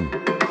online.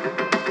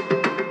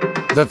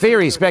 The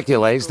theory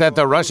speculates that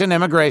the Russian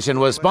immigration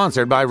was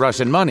sponsored by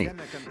Russian money,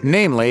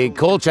 namely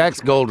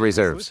Kolchak's gold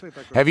reserves.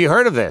 Have you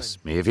heard of this?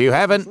 If you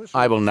haven't,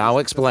 I will now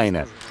explain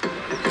it.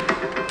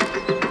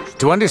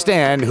 To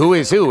understand who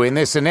is who in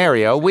this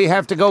scenario, we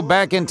have to go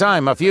back in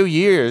time a few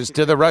years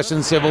to the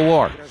Russian Civil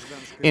War.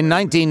 In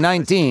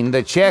 1919,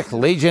 the Czech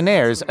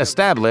legionnaires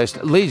established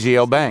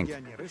Legio Bank.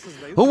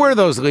 Who were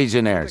those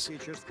legionnaires?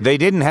 They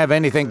didn't have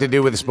anything to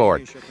do with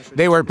sport.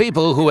 They were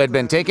people who had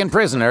been taken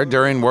prisoner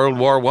during World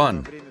War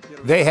I.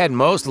 They had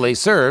mostly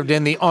served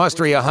in the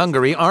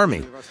Austria-Hungary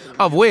army,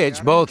 of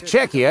which both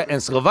Czechia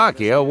and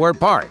Slovakia were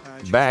part,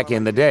 back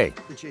in the day.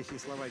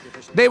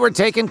 They were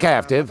taken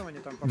captive,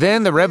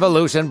 then the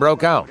revolution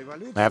broke out.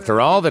 After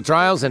all the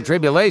trials and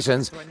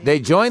tribulations, they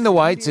joined the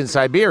Whites in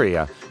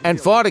Siberia and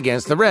fought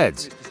against the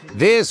Reds.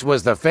 This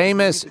was the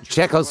famous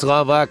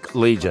Czechoslovak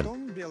Legion.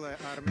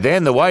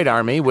 Then the White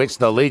Army, which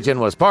the Legion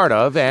was part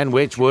of, and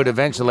which would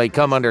eventually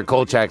come under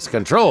Kolchak's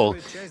control,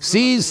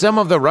 seized some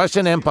of the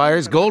Russian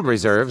Empire's gold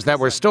reserves that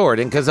were stored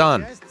in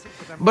Kazan.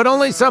 But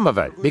only some of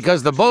it,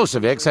 because the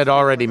Bolsheviks had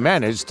already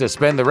managed to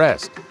spend the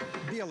rest.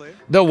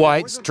 The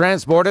Whites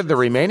transported the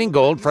remaining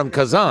gold from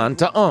Kazan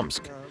to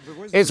Omsk.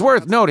 It's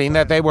worth noting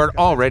that they were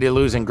already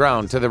losing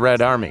ground to the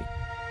Red Army.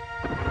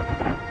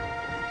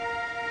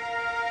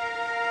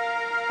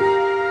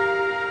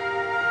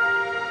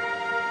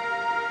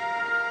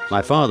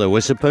 My father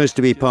was supposed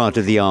to be part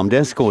of the armed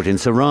escort in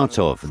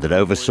Saratov that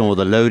oversaw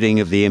the loading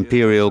of the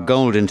imperial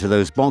gold into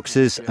those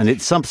boxes and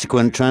its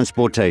subsequent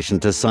transportation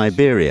to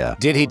Siberia.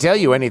 Did he tell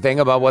you anything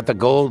about what the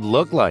gold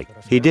looked like?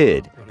 He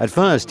did. At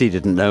first, he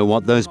didn't know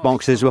what those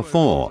boxes were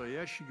for.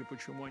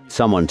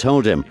 Someone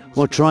told him,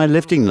 well, try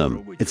lifting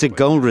them. It's a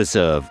gold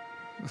reserve.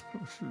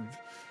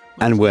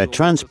 And we're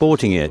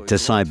transporting it to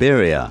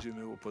Siberia,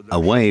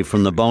 away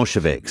from the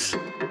Bolsheviks.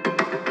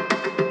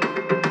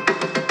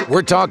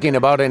 We're talking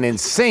about an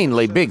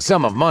insanely big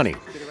sum of money.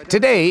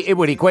 Today, it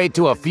would equate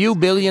to a few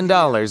 $billion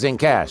in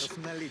cash.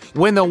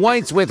 When the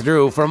Whites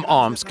withdrew from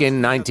Omsk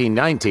in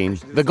 1919,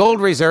 the gold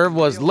reserve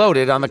was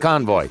loaded on the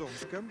convoy.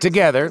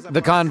 Together,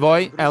 the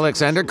convoy,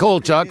 Alexander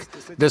Kolchak,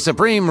 the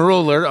supreme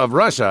ruler of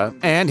Russia,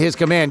 and his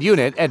command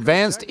unit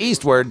advanced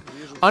eastward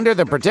under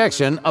the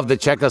protection of the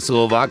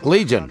Czechoslovak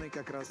Legion.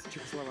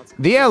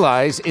 The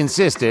Allies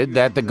insisted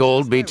that the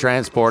gold be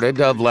transported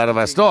to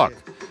Vladivostok,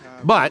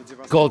 but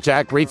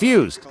Kolchak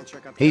refused.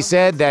 He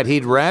said that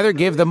he'd rather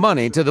give the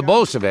money to the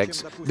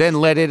Bolsheviks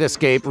than let it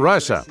escape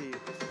Russia.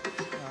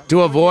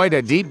 To avoid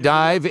a deep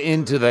dive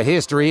into the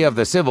history of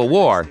the Civil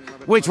War,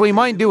 which we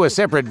might do a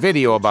separate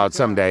video about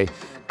someday,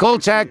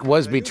 Kolchak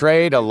was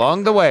betrayed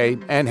along the way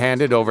and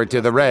handed over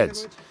to the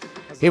Reds.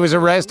 He was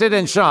arrested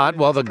and shot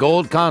while the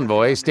gold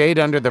convoy stayed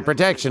under the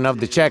protection of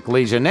the Czech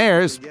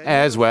legionnaires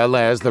as well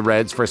as the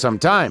Reds for some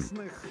time.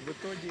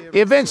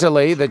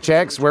 Eventually, the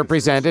Czechs were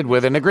presented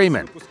with an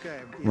agreement.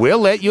 We'll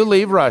let you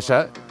leave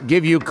Russia,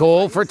 give you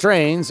coal for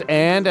trains,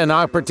 and an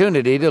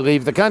opportunity to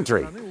leave the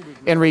country.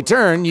 In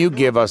return, you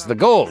give us the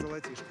gold.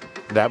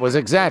 That was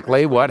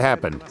exactly what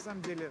happened.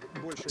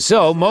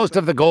 So, most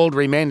of the gold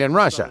remained in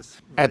Russia,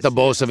 at the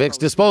Bolsheviks'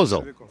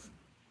 disposal.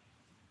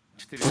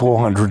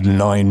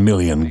 409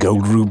 million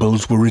gold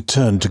rubles were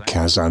returned to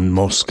Kazan,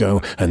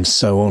 Moscow, and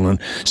so on, and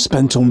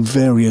spent on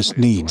various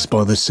needs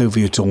by the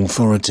Soviet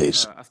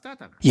authorities.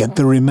 Yet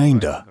the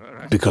remainder,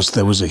 because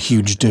there was a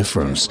huge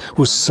difference,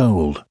 was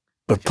sold,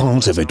 but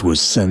part of it was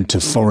sent to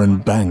foreign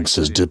banks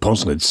as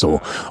deposits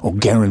or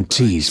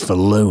guarantees for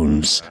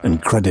loans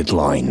and credit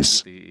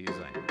lines.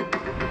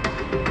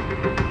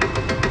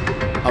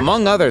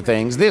 Among other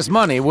things, this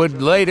money would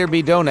later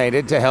be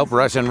donated to help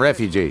Russian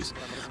refugees.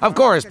 Of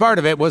course, part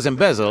of it was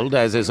embezzled,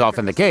 as is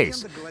often the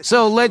case,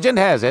 so legend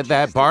has it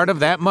that part of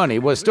that money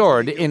was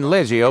stored in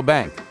Leo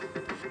Bank.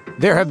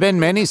 There have been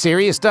many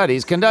serious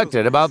studies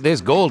conducted about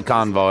this gold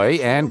convoy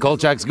and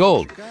Kolchak's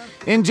gold.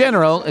 In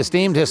general,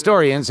 esteemed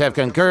historians have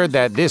concurred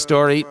that this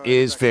story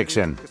is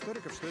fiction.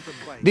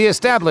 The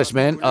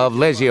establishment of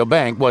Leo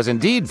Bank was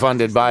indeed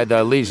funded by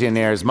the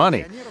legionnaires'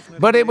 money,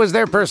 but it was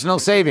their personal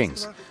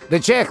savings. The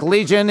Czech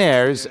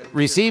legionnaires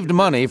received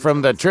money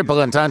from the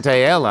Triple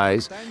Entente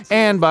allies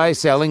and by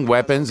selling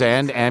weapons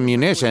and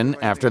ammunition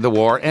after the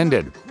war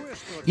ended.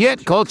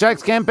 Yet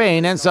Kolchak's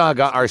campaign and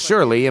saga are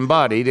surely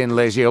embodied in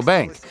Leo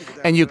Bank,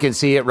 and you can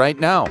see it right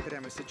now.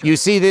 You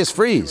see this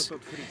frieze.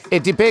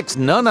 It depicts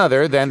none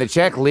other than the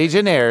Czech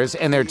legionnaires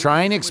and their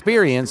trying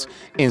experience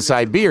in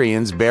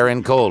Siberian's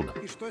barren cold.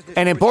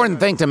 An important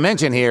thing to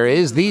mention here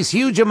is these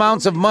huge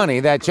amounts of money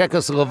that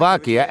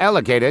Czechoslovakia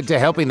allocated to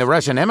helping the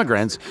Russian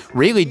emigrants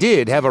really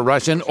did have a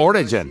Russian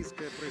origin.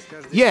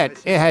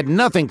 Yet, it had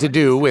nothing to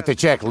do with the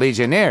Czech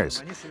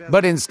legionnaires,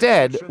 but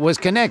instead was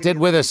connected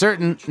with a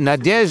certain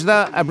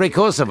Nadezhda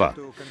Abrikosova.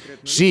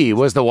 She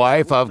was the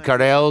wife of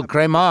Karel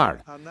Kramar,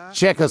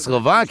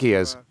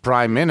 Czechoslovakia's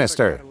prime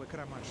minister.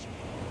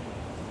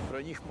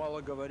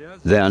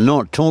 They are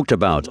not talked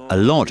about a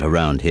lot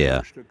around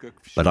here,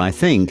 but I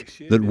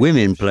think that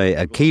women play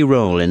a key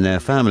role in their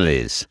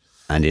families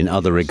and in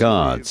other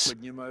regards.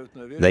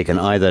 They can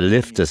either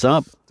lift us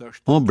up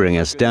or bring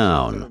us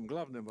down.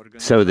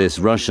 So this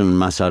Russian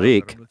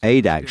Masaryk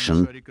aid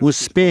action was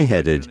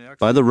spearheaded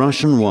by the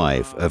Russian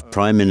wife of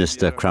Prime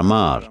Minister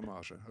Kramar.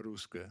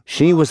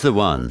 She was the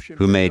one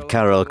who made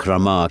Karel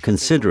Kramar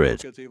consider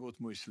it.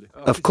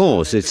 Of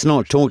course, it's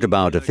not talked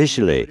about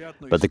officially,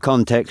 but the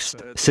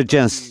context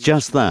suggests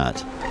just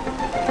that.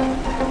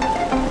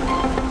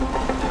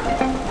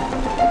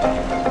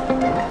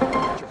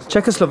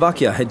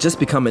 Czechoslovakia had just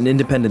become an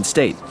independent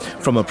state.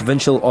 From a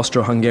provincial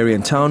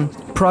Austro-Hungarian town,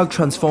 Prague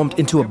transformed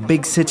into a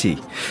big city.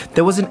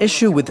 There was an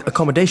issue with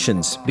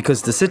accommodations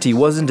because the city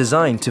wasn't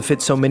designed to fit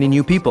so many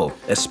new people,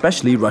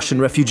 especially Russian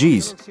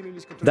refugees.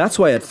 That's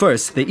why at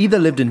first they either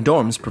lived in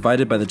dorms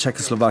provided by the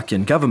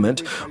Czechoslovakian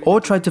government or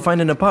tried to find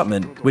an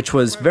apartment, which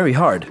was very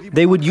hard.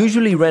 They would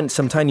usually rent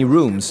some tiny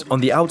rooms on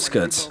the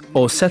outskirts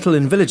or settle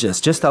in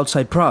villages just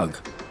outside Prague.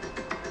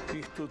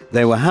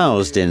 They were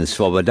housed in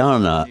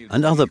Svobodarna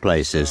and other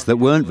places that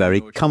weren't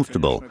very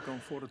comfortable,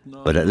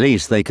 but at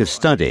least they could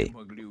study.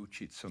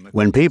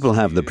 When people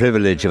have the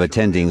privilege of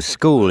attending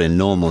school in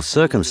normal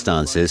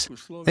circumstances,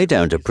 they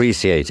don't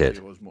appreciate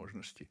it.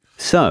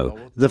 So,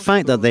 the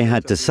fact that they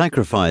had to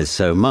sacrifice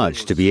so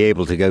much to be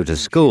able to go to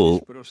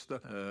school,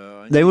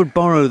 they would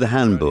borrow the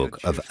handbook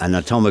of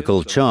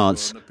anatomical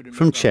charts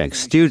from Czech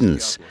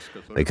students,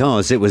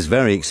 because it was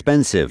very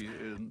expensive,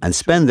 and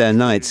spend their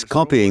nights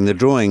copying the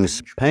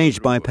drawings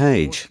page by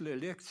page.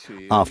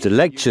 After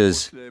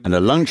lectures and a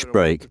lunch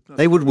break,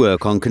 they would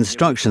work on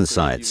construction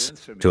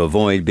sites to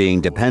avoid being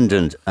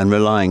dependent and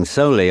relying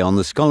solely on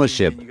the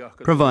scholarship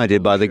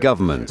provided by the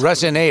government.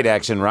 Russian aid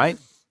action, right?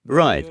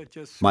 Right.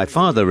 My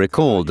father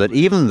recalled that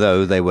even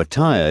though they were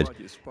tired,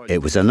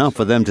 it was enough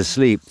for them to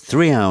sleep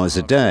 3 hours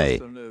a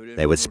day.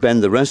 They would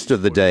spend the rest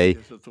of the day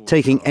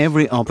taking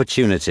every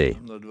opportunity.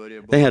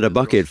 They had a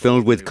bucket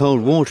filled with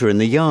cold water in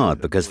the yard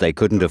because they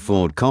couldn't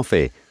afford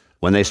coffee.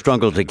 When they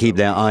struggled to keep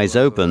their eyes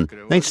open,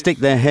 they'd stick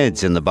their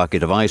heads in the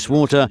bucket of ice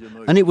water,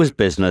 and it was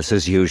business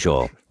as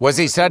usual. Was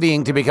he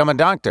studying to become a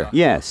doctor?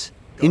 Yes,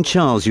 in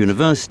Charles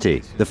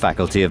University, the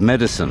Faculty of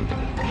Medicine.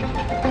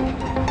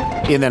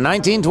 In the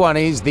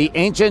 1920s, the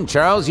ancient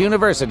Charles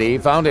University,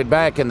 founded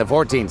back in the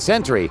 14th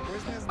century,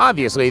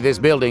 obviously this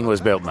building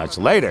was built much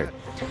later,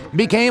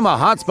 became a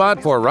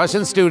hotspot for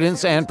Russian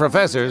students and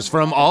professors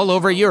from all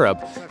over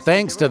Europe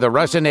thanks to the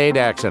Russian aid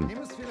action.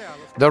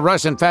 The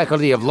Russian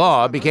Faculty of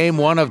Law became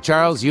one of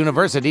Charles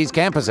University's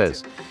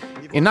campuses.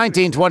 In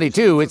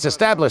 1922, its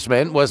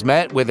establishment was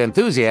met with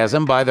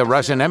enthusiasm by the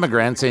Russian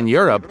emigrants in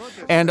Europe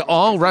and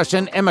all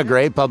Russian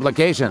emigre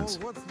publications.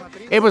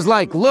 It was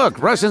like, look,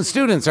 Russian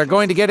students are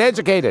going to get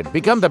educated,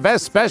 become the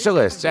best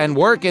specialists, and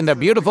work in the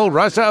beautiful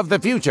Russia of the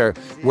future,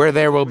 where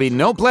there will be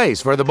no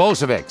place for the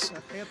Bolsheviks.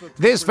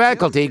 This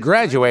faculty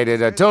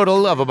graduated a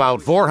total of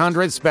about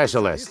 400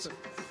 specialists.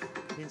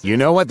 You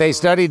know what they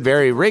studied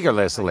very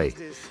rigorously?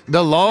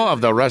 The law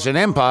of the Russian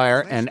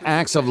Empire and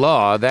acts of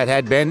law that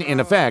had been in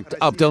effect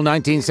up till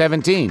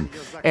 1917,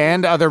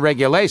 and other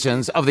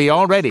regulations of the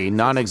already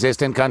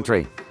non-existent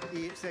country.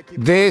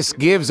 This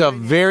gives a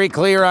very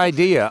clear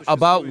idea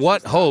about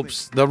what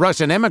hopes the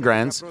Russian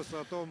immigrants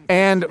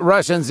and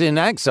Russians in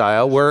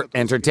exile were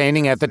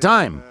entertaining at the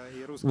time,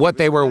 what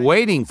they were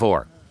waiting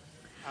for,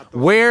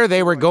 where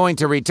they were going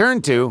to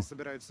return to,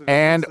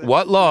 and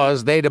what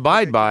laws they'd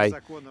abide by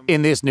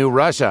in this new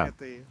Russia.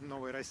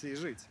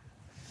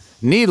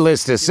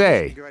 Needless to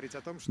say,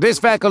 this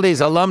faculty's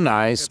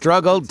alumni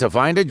struggled to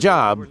find a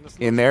job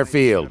in their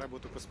field.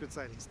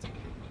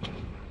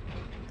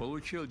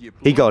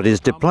 He got his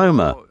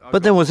diploma,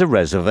 but there was a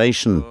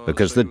reservation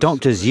because the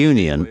doctors'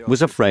 union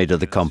was afraid of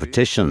the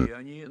competition.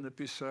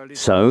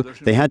 So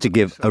they had to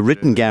give a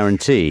written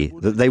guarantee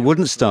that they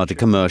wouldn't start a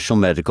commercial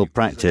medical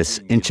practice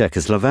in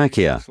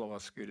Czechoslovakia.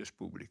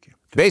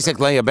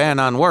 Basically, a ban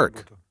on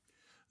work.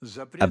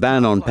 A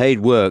ban on paid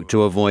work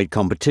to avoid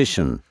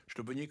competition.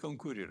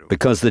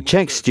 Because the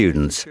Czech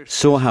students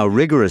saw how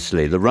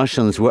rigorously the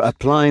Russians were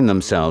applying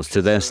themselves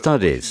to their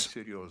studies.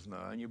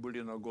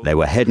 They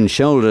were head and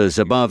shoulders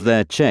above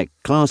their Czech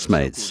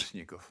classmates.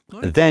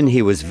 Then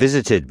he was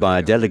visited by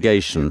a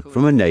delegation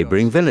from a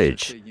neighboring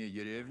village.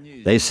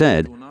 They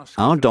said,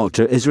 "Our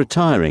doctor is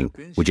retiring.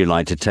 Would you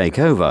like to take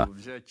over?"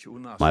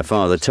 My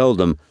father told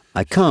them,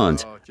 "I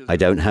can't. I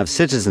don't have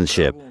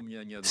citizenship,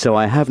 so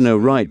I have no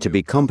right to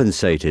be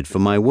compensated for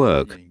my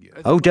work."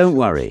 "Oh, don't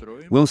worry.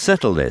 We'll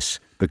settle this,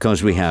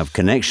 because we have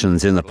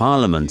connections in the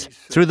parliament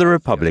through the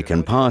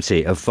Republican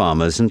Party of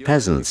farmers and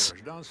peasants.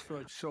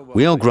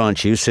 We'll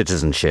grant you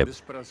citizenship,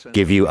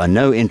 give you a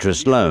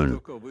no-interest loan.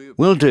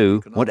 We'll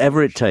do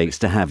whatever it takes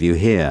to have you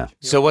here."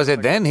 So was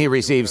it then he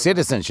received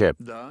citizenship?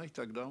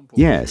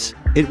 Yes,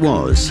 it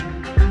was.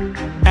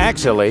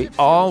 Actually,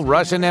 all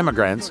Russian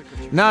immigrants,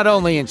 not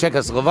only in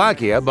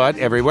Czechoslovakia but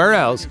everywhere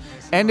else,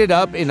 ended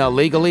up in a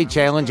legally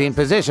challenging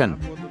position.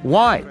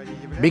 Why?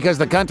 Because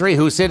the country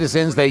whose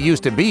citizens they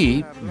used to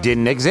be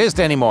didn't exist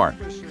anymore.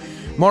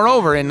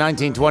 Moreover, in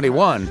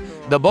 1921,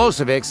 the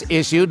Bolsheviks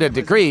issued a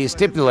decree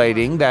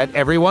stipulating that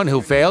everyone who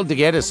failed to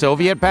get a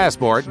Soviet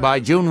passport by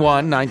June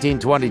 1,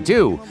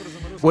 1922,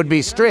 would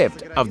be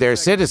stripped of their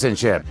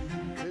citizenship.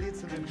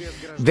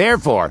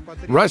 Therefore,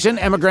 Russian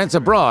immigrants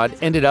abroad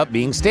ended up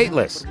being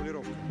stateless.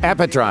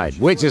 Apatride,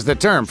 which is the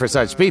term for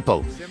such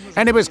people.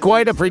 And it was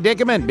quite a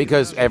predicament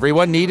because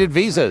everyone needed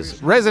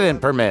visas,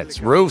 resident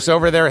permits, roofs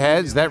over their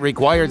heads that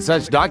required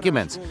such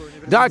documents,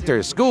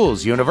 doctors,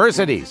 schools,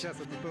 universities.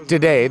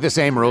 Today, the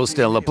same rules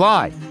still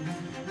apply.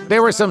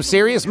 There were some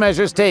serious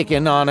measures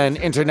taken on an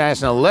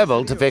international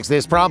level to fix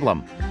this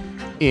problem.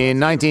 In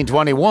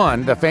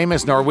 1921, the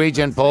famous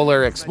Norwegian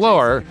polar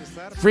explorer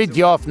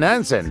Fridtjof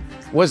Nansen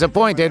was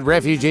appointed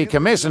refugee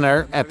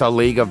commissioner at the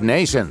League of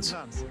Nations.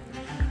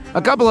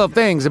 A couple of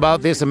things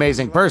about this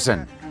amazing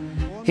person.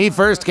 He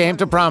first came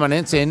to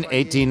prominence in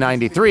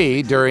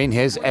 1893 during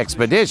his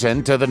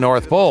expedition to the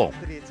North Pole.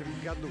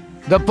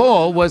 The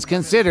pole was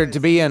considered to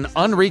be an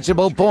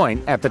unreachable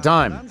point at the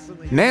time.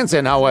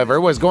 Nansen, however,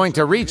 was going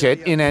to reach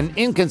it in an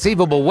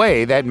inconceivable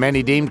way that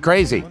many deemed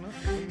crazy.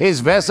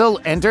 His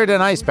vessel entered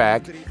an ice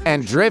pack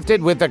and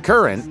drifted with the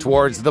current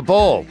towards the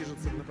pole.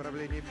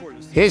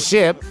 His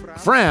ship,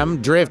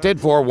 Fram, drifted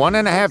for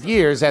 1.5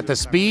 years at the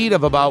speed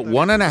of about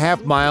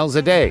 1.5 miles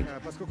a day.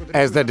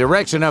 As the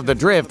direction of the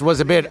drift was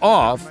a bit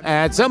off,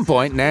 at some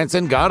point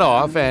Nansen got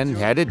off and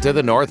headed to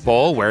the North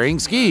Pole wearing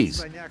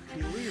skis.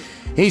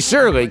 He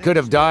surely could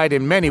have died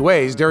in many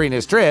ways during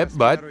his trip,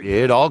 but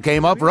it all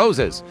came up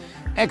roses.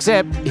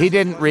 Except he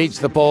didn't reach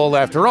the pole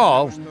after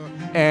all,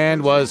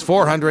 and was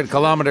 400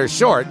 kilometers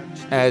short,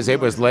 as it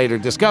was later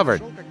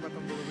discovered.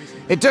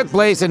 It took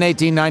place in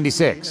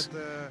 1896.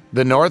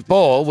 The North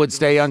Pole would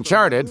stay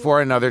uncharted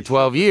for another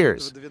 12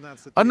 years.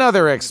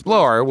 Another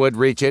explorer would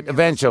reach it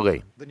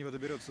eventually.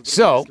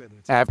 So,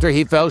 after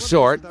he fell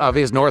short of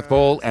his North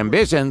Pole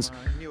ambitions,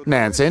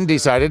 Nansen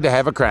decided to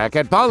have a crack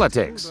at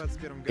politics.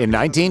 In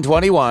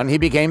 1921, he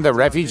became the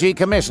Refugee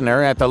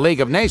Commissioner at the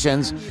League of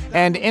Nations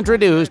and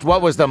introduced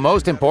what was the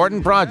most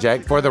important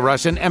project for the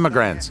Russian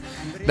emigrants,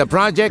 the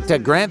project to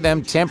grant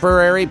them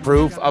temporary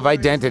proof of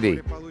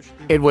identity.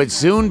 It would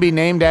soon be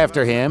named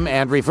after him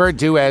and referred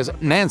to as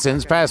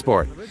Nansen's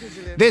passport.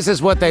 This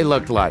is what they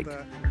looked like.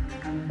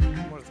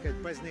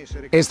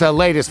 It's the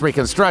latest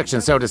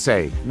reconstruction, so to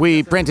say.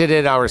 We printed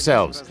it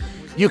ourselves.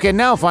 You can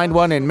now find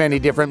one in many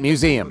different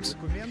museums.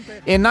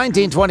 In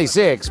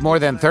 1926, more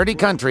than 30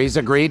 countries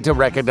agreed to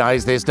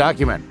recognize this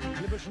document.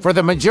 For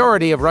the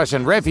majority of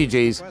Russian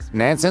refugees,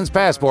 Nansen's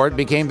passport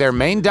became their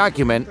main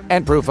document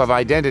and proof of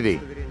identity.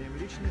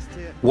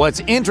 What's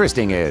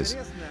interesting is,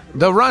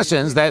 the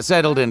Russians that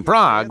settled in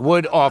Prague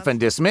would often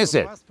dismiss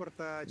it.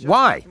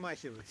 Why?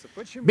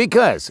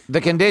 Because the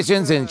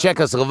conditions in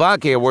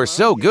Czechoslovakia were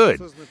so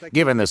good,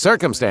 given the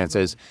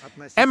circumstances,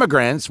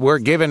 emigrants were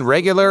given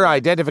regular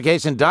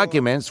identification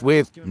documents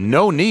with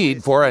no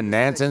need for a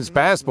Nansen's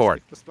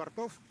passport.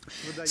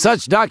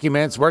 Such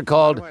documents were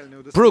called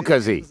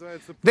průkazy.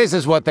 This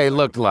is what they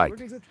looked like.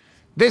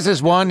 This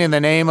is one in the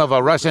name of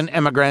a Russian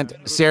emigrant,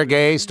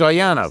 Sergei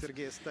Stoyanov.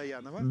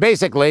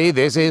 Basically,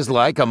 this is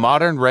like a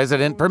modern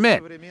resident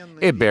permit.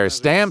 It bears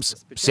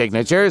stamps,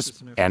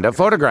 signatures, and a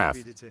photograph.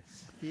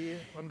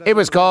 It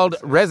was called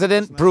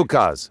resident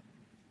průkaz.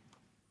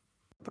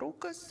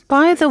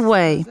 By the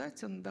way,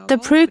 the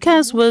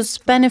průkaz was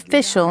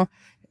beneficial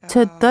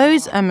to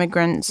those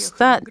emigrants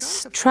that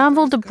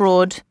traveled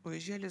abroad,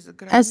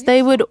 as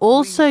they would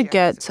also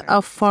get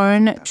a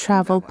foreign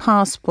travel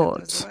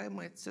passport.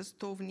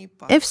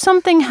 If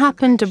something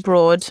happened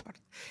abroad,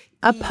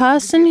 a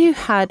person who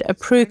had a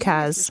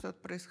průkaz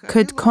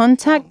could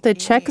contact the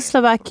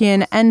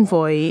Czechoslovakian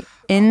envoy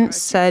in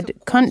said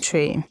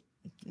country,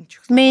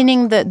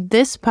 meaning that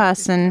this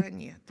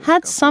person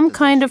had some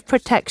kind of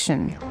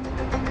protection.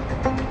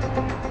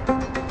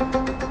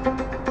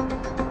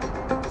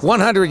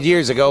 100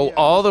 years ago,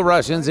 all the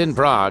Russians in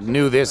Prague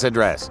knew this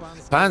address.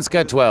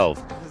 Panska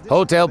 12.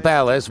 Hotel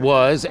Palace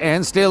was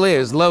and still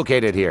is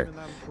located here.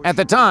 At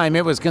the time,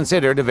 it was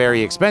considered a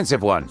very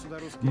expensive one.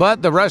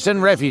 But the Russian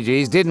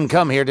refugees didn't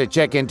come here to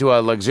check into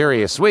a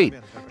luxurious suite.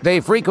 They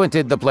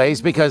frequented the place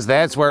because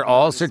that's where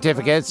all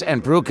certificates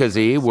and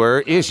průkazy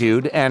were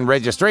issued and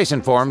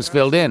registration forms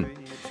filled in.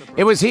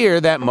 It was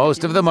here that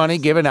most of the money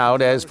given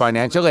out as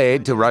financial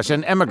aid to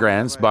Russian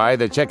emigrants by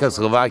the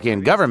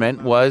Czechoslovakian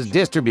government was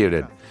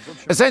distributed.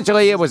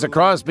 Essentially, it was a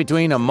cross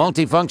between a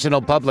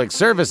multifunctional public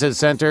services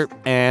center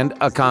and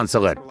a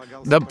consulate.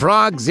 The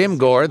Prague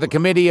Zimgor, the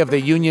Committee of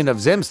the Union of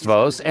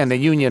Zemstvos and the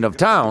Union of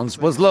Towns,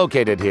 was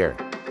located here.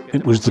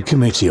 It was the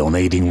Committee on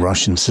Aiding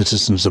Russian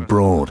Citizens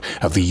Abroad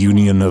of the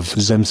Union of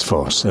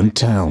Zemstvos and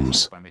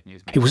Towns.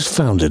 It was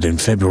founded in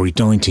February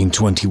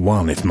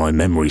 1921, if my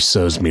memory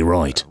serves me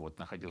right.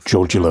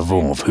 Georgy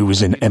Lvov, who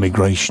was in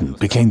emigration,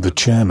 became the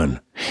chairman.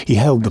 He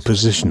held the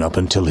position up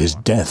until his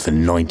death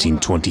in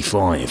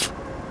 1925.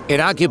 It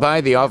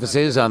occupied the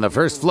offices on the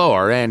first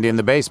floor and in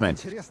the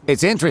basement.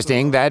 It's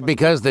interesting that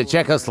because the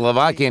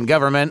Czechoslovakian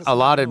government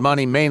allotted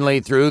money mainly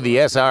through the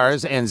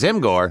SRs and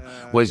Zimgor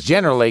was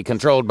generally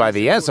controlled by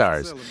the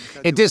SRs,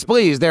 it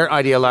displeased their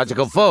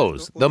ideological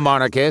foes, the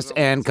monarchists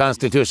and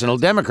constitutional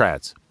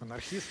Democrats.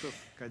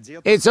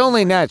 It's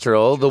only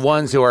natural the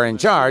ones who are in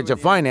charge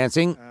of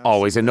financing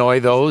always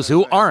annoy those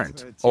who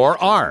aren't,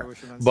 or are,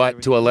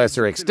 but to a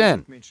lesser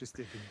extent.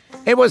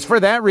 It was for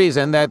that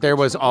reason that there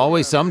was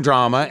always some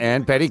drama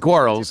and petty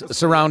quarrels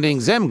surrounding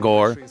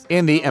Zemgor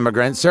in the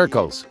immigrant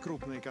circles.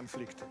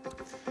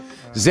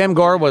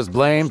 Zemgor was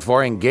blamed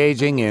for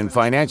engaging in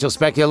financial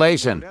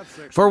speculation,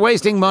 for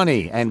wasting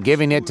money and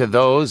giving it to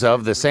those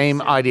of the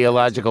same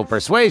ideological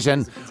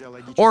persuasion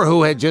or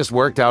who had just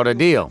worked out a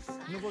deal.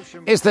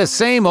 It's the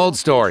same old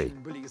story.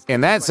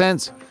 In that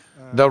sense,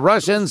 the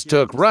Russians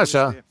took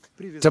Russia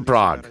to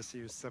Prague.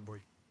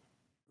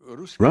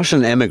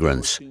 Russian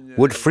emigrants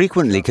would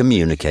frequently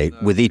communicate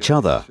with each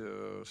other.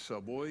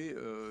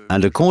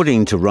 And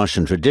according to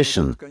Russian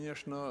tradition,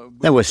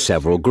 there were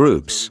several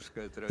groups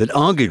that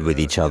argued with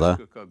each other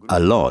a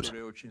lot.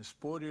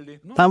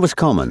 That was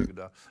common,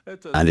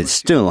 and it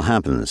still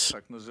happens.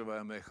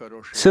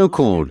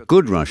 So-called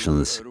good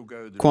Russians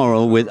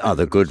quarrel with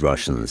other good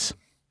Russians.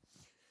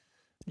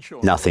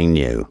 Nothing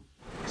new.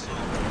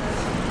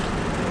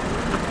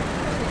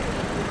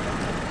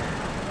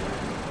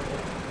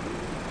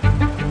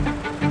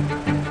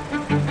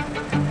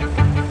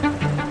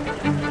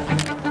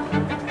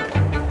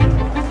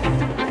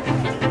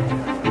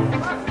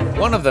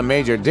 One of the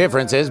major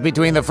differences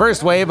between the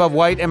first wave of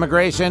white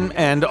immigration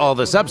and all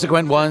the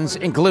subsequent ones,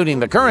 including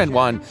the current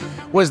one,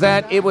 was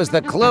that it was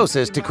the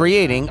closest to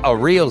creating a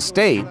real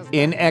state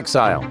in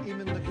exile.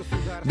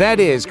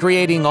 That is,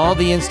 creating all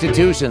the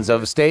institutions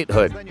of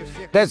statehood.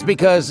 That's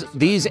because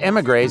these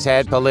émigrés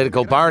had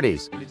political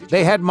parties.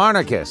 They had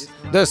monarchists,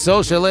 the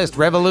Socialist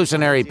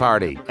Revolutionary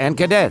Party, and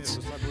cadets.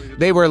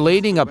 They were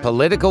leading a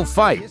political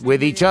fight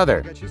with each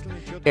other.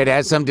 It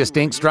had some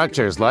distinct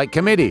structures like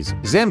committees,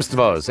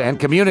 zemstvos, and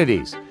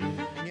communities.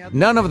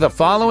 None of the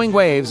following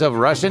waves of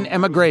Russian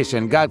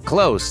emigration got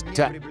close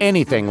to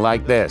anything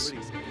like this.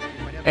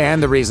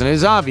 And the reason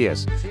is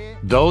obvious.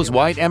 Those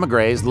white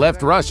émigrés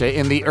left Russia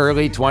in the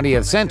early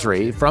 20th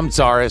century from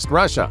Tsarist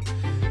Russia.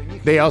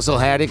 They also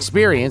had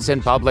experience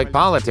in public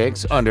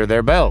politics under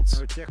their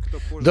belts.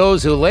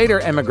 Those who later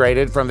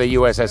emigrated from the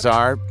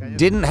USSR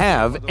didn't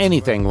have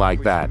anything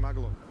like that.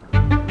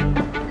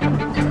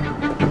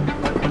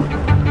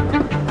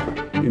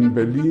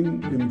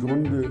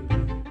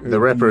 The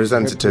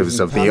representatives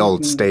of the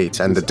old state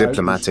and the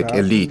diplomatic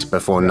elite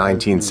before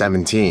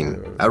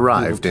 1917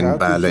 arrived in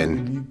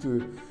Berlin.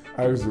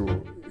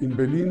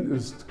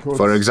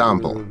 For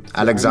example,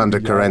 Alexander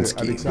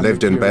Kerensky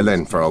lived in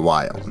Berlin for a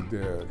while.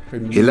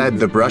 He led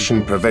the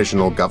Russian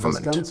provisional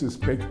government.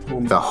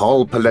 The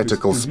whole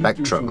political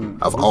spectrum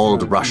of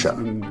old Russia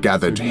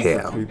gathered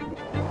here.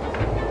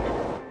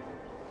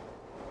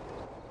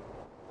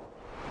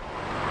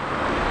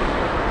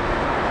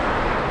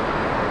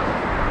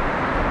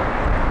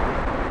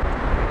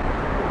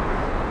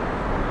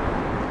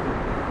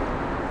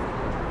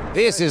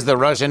 This is the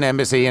Russian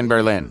embassy in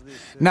Berlin.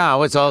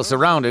 Now it's all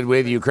surrounded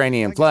with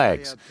Ukrainian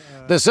flags.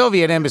 The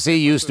Soviet embassy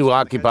used to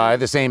occupy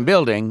the same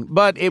building,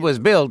 but it was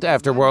built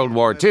after World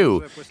War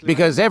II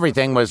because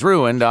everything was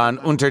ruined on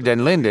Unter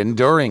den Linden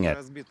during it.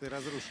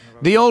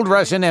 The old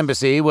Russian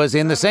embassy was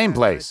in the same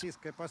place.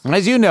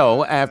 As you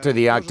know, after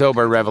the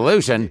October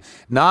Revolution,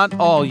 not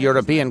all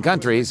European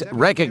countries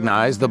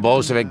recognized the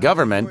Bolshevik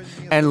government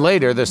and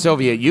later the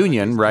Soviet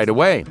Union right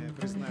away.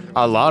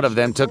 A lot of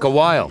them took a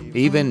while,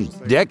 even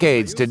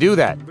decades, to do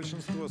that.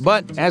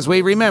 But as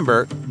we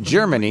remember,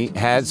 Germany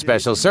had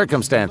special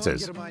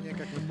circumstances.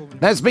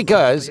 That's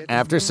because,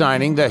 after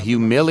signing the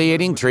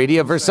humiliating Treaty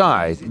of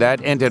Versailles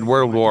that ended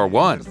World War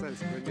I,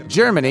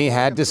 Germany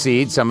had to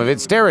cede some of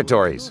its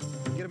territories.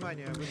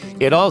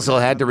 It also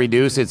had to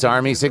reduce its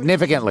army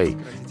significantly,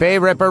 pay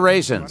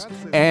reparations,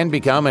 and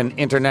become an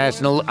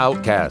international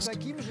outcast.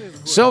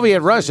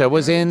 Soviet Russia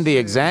was in the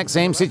exact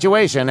same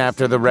situation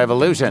after the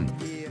revolution.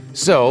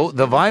 So,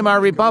 the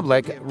Weimar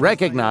Republic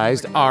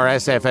recognized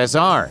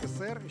RSFSR.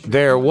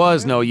 There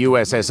was no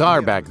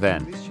USSR back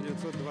then.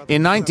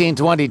 In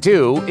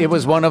 1922, it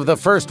was one of the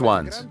first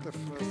ones.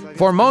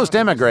 For most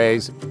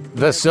émigrés,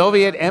 the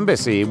Soviet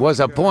embassy was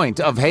a point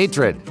of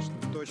hatred,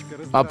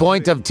 a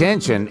point of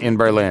tension in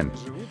Berlin.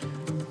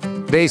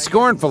 They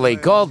scornfully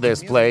called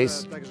this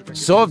place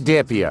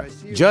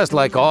Sovdepia, just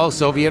like all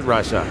Soviet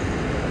Russia.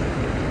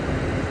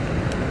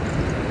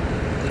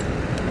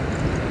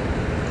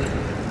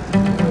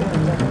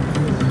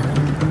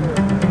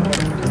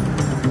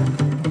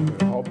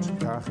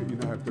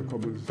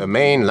 The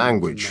main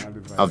language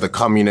of the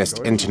Communist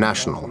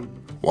International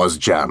was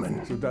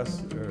German.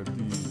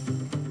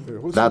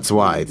 That's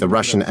why the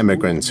Russian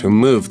immigrants who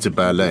moved to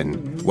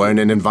Berlin were in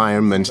an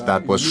environment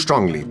that was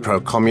strongly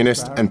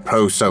pro-communist and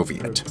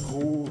pro-Soviet.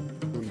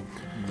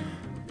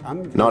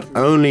 Not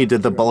only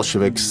did the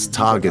Bolsheviks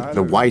target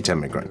the white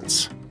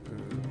immigrants,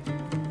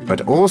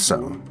 but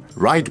also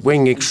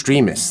right-wing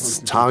extremists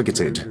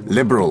targeted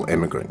liberal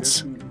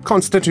immigrants,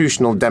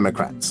 constitutional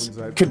Democrats,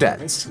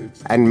 cadets,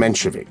 and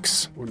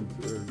Mensheviks.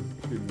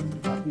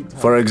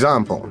 For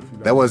example,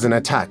 there was an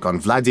attack on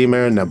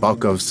Vladimir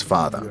Nabokov's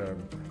father,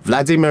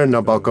 Vladimir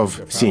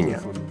Nabokov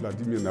Sr.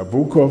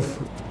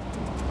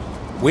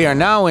 We are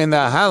now in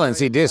the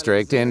Halensee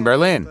district in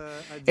Berlin.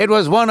 It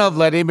was one of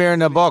Vladimir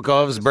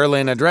Nabokov's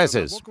Berlin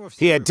addresses.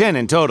 He had 10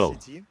 in total.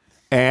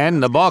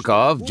 And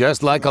Nabokov,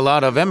 just like a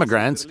lot of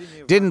immigrants,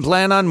 didn't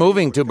plan on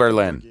moving to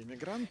Berlin.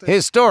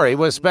 His story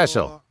was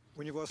special.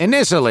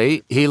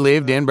 Initially, he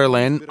lived in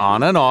Berlin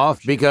on and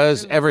off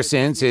because ever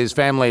since his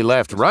family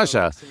left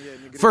Russia,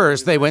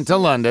 first they went to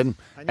London,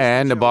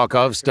 and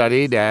Nabokov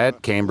studied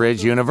at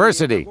Cambridge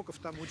University.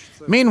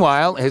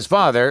 Meanwhile, his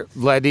father,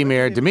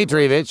 Vladimir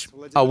Dmitrievich,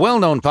 a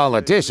well-known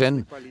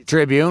politician,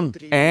 tribune,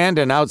 and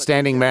an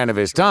outstanding man of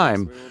his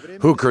time,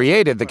 who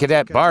created the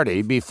Cadet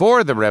Party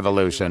before the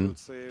revolution,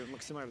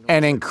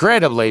 an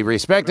incredibly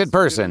respected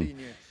person,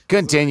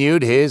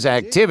 continued his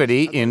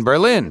activity in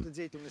Berlin.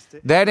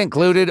 That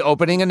included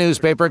opening a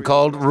newspaper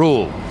called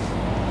Rule.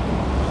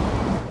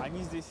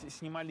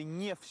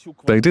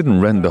 They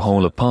didn't rent the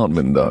whole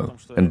apartment, though,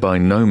 and by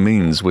no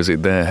means was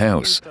it their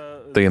house.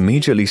 They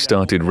immediately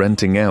started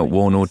renting out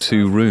 1 or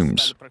 2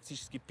 rooms.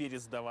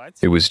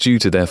 It was due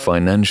to their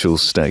financial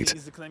state.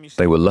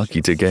 They were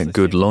lucky to get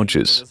good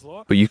lodgers,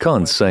 but you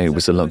can't say it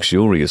was a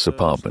luxurious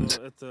apartment.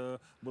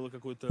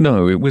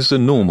 No, it was a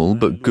normal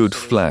but good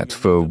flat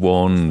for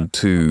 1,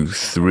 2,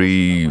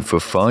 3, for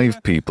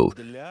 5 people.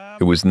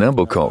 It was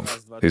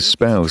Nabokov, his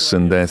spouse,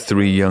 and their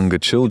 3 younger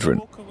children.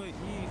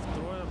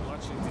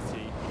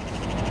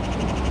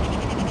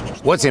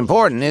 What's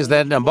important is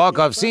that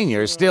Nabokov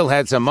Sr. still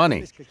had some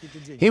money.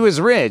 He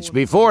was rich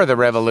before the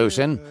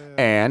revolution,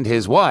 and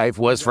his wife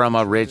was from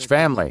a rich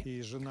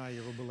family.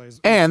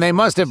 And they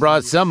must have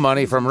brought some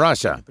money from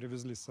Russia.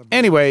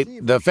 Anyway,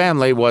 the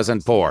family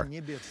wasn't poor.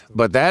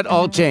 But that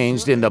all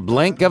changed in the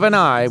blink of an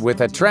eye with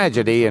a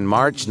tragedy in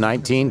March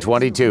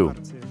 1922.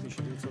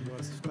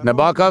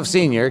 Nabokov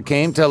Sr.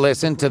 came to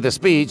listen to the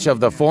speech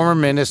of the former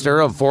Minister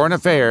of Foreign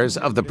Affairs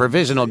of the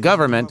Provisional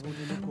Government,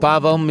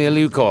 Pavel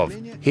Milyukov,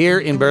 here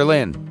in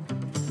Berlin.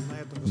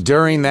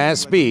 During that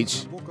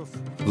speech,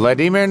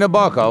 Vladimir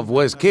Nabokov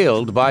was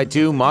killed by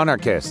 2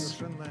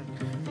 monarchists.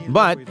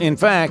 But, in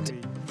fact,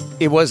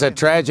 it was a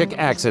tragic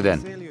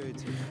accident.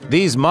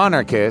 These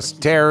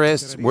monarchist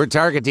terrorists were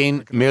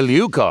targeting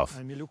Milyukov,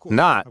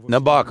 not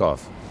Nabokov.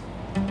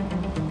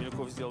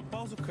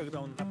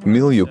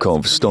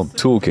 Milyukov stopped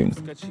talking.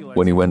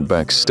 When he went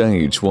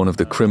backstage, one of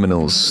the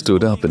criminals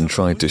stood up and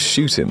tried to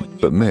shoot him,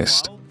 but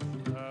missed.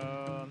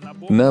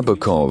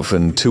 Nabokov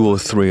and 2 or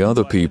 3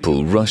 other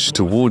people rushed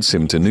towards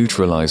him to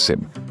neutralize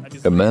him.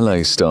 A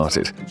melee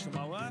started.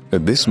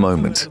 At this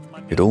moment,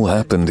 it all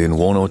happened in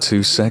 1 or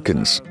 2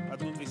 seconds.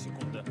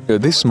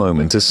 At this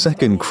moment, a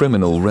second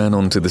criminal ran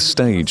onto the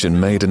stage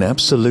and made an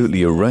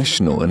absolutely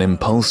irrational and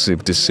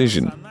impulsive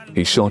decision.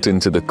 He shot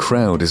into the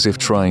crowd as if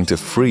trying to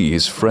free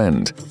his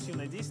friend.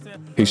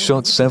 He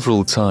shot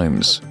several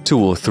times, 2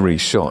 or 3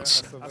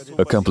 shots.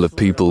 A couple of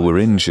people were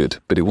injured,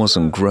 but it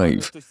wasn't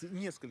grave.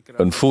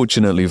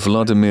 Unfortunately,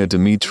 Vladimir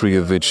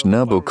Dmitrievich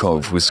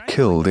Nabokov was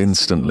killed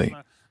instantly.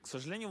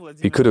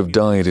 He could have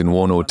died in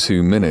 1 or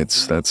 2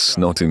 minutes, that's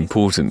not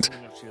important.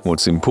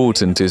 What's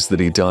important is that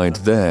he died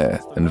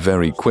there, and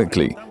very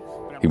quickly.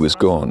 He was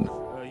gone.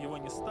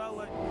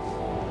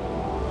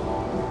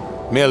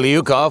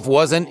 Milyukov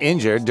wasn't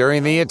injured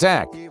during the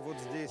attack.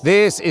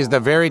 This is the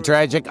very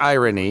tragic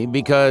irony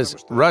because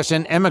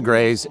Russian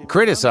émigrés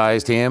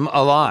criticized him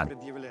a lot.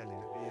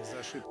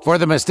 For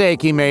the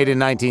mistake he made in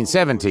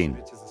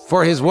 1917,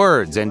 for his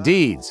words and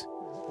deeds.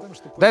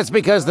 That's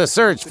because the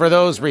search for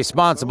those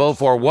responsible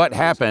for what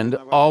happened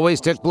always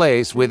took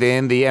place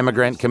within the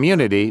immigrant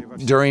community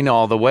during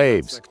all the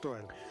waves.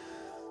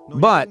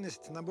 But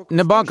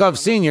Nabokov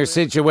Sr.'s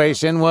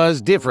situation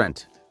was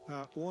different.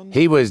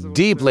 He was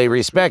deeply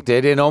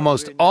respected in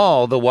almost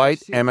all the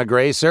white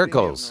émigré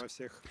circles.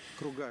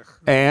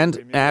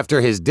 And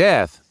after his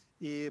death,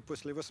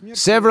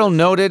 several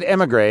noted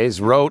émigrés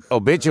wrote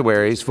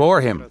obituaries for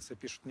him.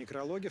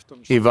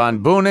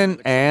 Ivan Bunin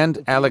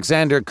and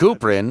Alexander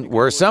Kuprin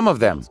were some of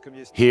them.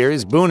 Here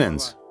is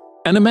Bunin's.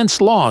 An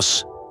immense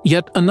loss,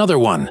 yet another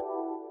one.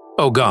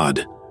 Oh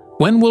God,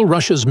 when will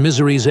Russia's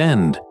miseries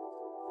end?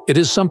 It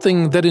is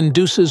something that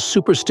induces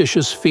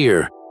superstitious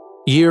fear.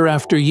 Year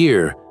after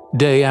year,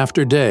 day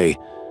after day,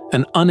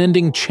 an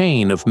unending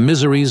chain of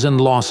miseries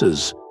and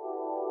losses.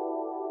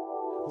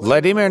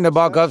 Vladimir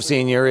Nabokov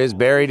Sr. is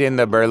buried in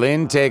the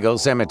Berlin Tegel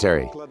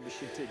Cemetery.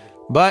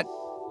 But,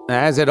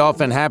 as it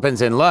often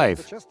happens in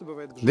life,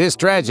 this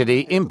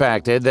tragedy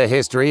impacted the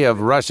history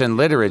of Russian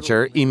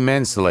literature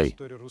immensely.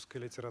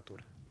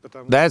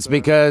 That's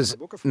because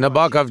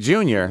Nabokov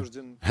Jr.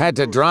 had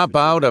to drop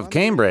out of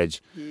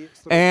Cambridge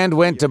and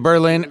went to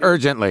Berlin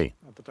urgently,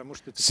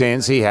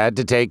 since he had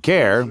to take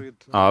care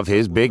of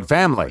his big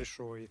family.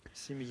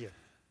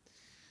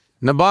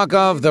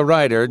 Nabokov, the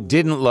writer,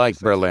 didn't like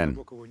Berlin.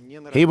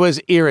 He was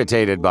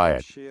irritated by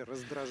it.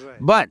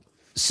 But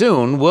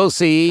soon we'll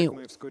see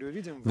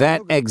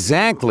that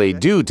exactly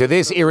due to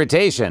this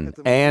irritation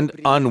and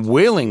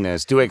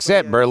unwillingness to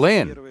accept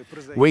Berlin,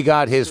 we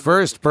got his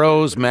first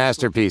prose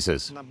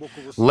masterpieces.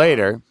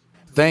 Later,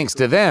 thanks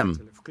to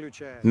them,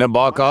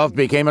 Nabokov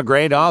became a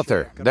great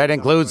author that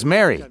includes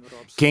Mary,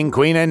 King,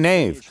 Queen, and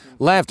Knave,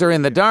 Laughter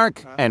in the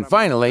Dark, and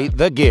finally,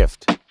 The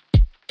Gift.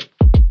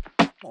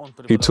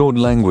 He taught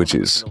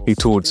languages, he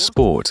taught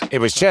sport. It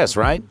was chess,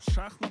 right?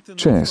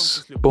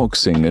 Chess,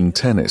 boxing, and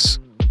tennis.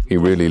 He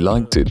really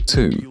liked it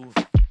too.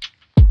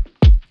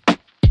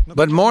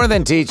 But more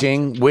than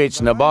teaching, which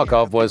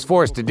Nabokov was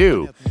forced to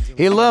do,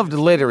 he loved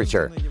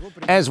literature,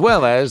 as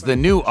well as the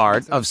new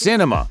art of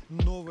cinema.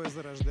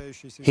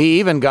 He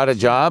even got a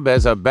job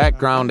as a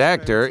background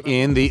actor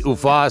in the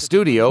UFA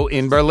studio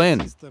in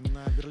Berlin.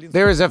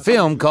 There is a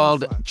film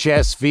called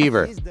Chess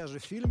Fever.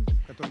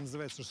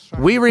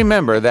 We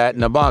remember that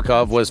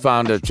Nabokov was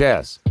fond of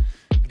chess,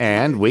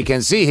 and we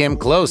can see him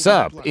close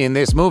up in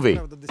this movie.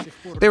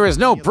 There is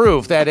no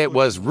proof that it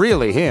was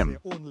really him,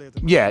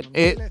 yet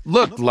it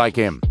looked like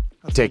him.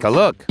 Take a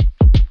look.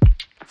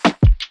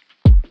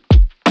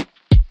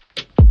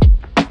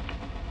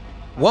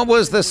 What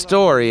was the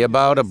story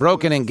about a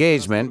broken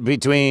engagement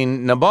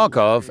between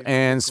Nabokov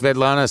and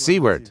Svetlana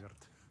Sivert?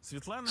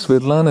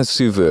 Svetlana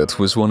Sivert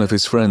was one of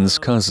his friend's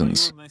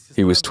cousins.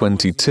 He was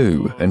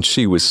 22 and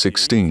she was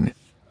 16.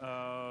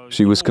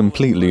 She was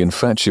completely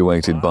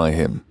infatuated by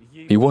him.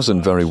 He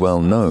wasn't very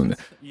well known,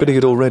 but he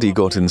had already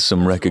gotten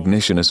some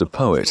recognition as a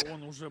poet,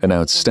 an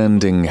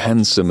outstanding,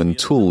 handsome and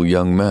tall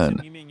young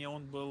man.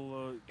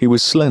 He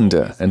was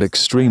slender and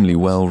extremely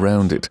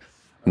well-rounded.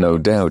 No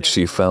doubt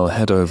she fell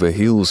head over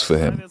heels for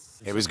him.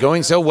 It was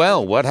going so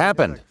well. What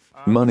happened?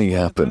 Money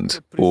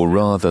happened, or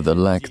rather the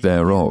lack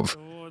thereof.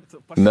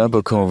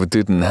 Nabokov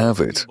didn't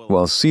have it,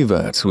 while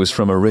Sivat was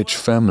from a rich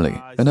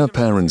family, and her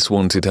parents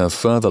wanted her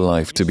further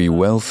life to be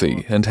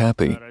wealthy and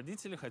happy.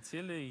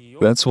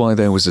 That's why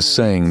there was a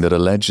saying that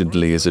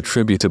allegedly is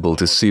attributable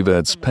to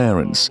Sivat's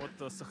parents.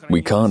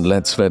 We can't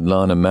let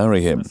Svetlana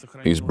marry him.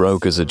 He's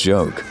broke as a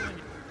joke.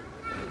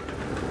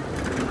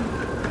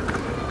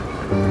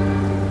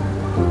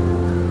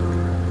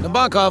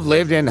 Nabokov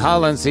lived in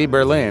Halensee,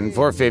 Berlin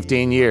for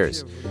 15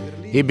 years.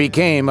 He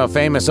became a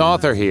famous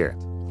author here.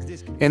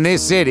 In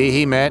this city,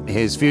 he met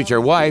his future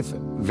wife,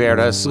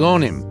 Vera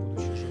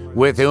Slonim,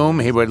 with whom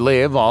he would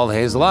live all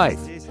his life.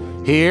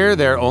 Here,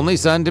 their only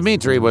son,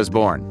 Dmitry, was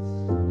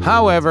born.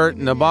 However,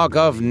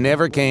 Nabokov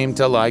never came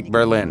to like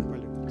Berlin.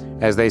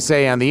 As they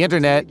say on the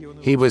internet,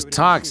 he was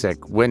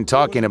toxic when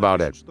talking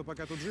about it.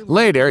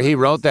 Later, he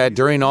wrote that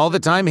during all the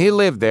time he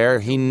lived there,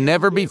 he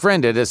never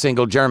befriended a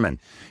single German,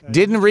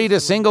 didn't read a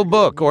single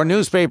book or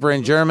newspaper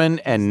in German,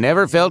 and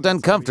never felt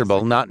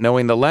uncomfortable not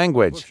knowing the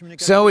language.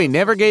 So he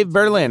never gave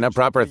Berlin a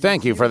proper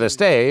thank you for the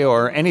stay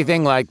or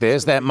anything like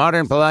this that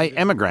modern polite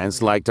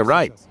immigrants like to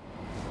write.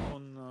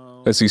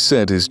 As he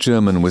said, his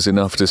German was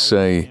enough to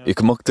say, "Ich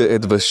möchte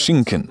etwas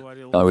Schinken,"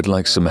 I would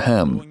like some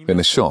ham, in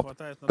a shop.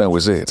 That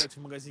was it.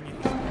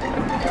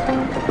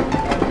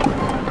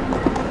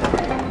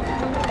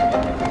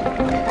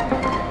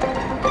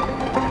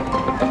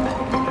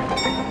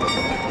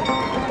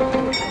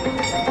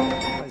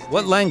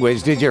 What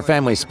language did your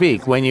family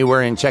speak when you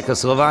were in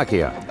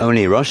Czechoslovakia?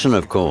 Only Russian,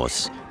 of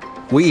course.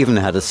 We even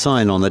had a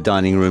sign on the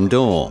dining room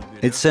door.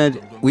 It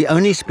said, "We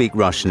only speak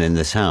Russian in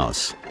this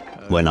house."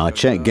 When our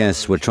Czech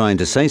guests were trying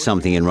to say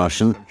something in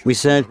Russian, we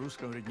said,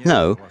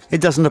 "No,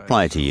 it doesn't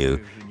apply to you.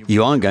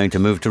 You aren't going to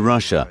move to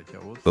Russia,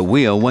 but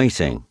we are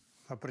waiting."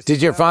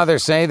 Did your father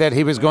say that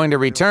he was going to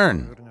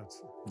return?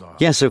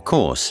 Yes, of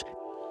course.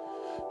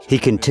 He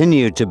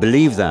continued to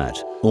believe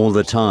that all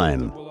the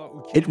time.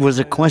 It was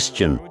a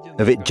question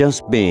of it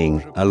just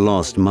being a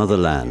lost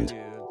motherland.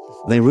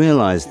 They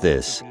realized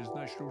this,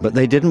 but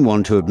they didn't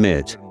want to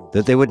admit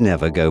that they would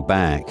never go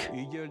back.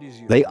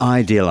 They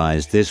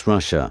idealized this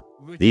Russia.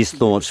 These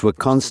thoughts were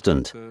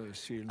constant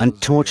and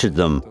tortured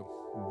them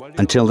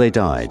until they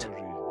died.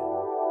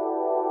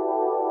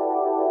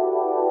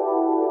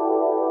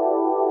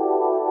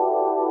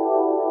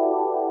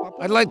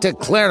 I'd like to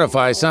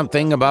clarify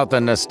something about the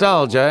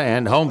nostalgia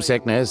and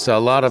homesickness a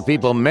lot of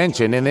people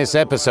mention in this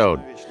episode.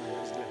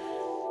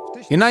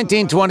 In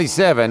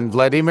 1927,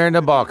 Vladimir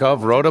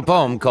Nabokov wrote a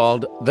poem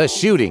called The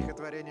Shooting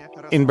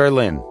in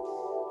Berlin.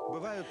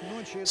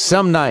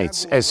 Some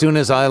nights, as soon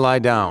as I lie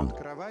down,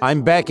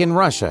 I'm back in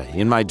Russia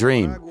in my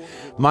dream.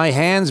 My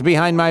hands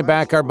behind my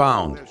back are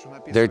bound.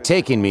 They're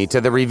taking me to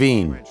the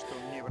ravine.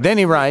 Then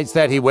he writes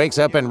that he wakes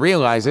up and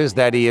realizes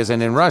that he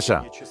isn't in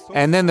Russia.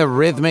 And then the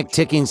rhythmic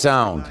ticking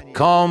sound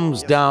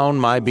calms down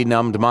my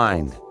benumbed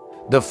mind.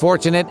 The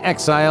fortunate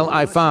exile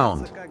I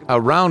found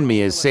around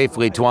me is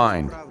safely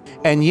twined.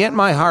 And yet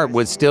my heart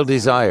would still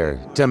desire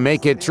to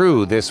make it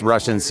true, this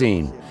Russian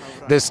scene.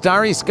 The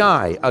starry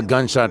sky, a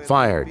gunshot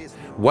fired.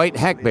 White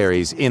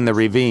hackberries in the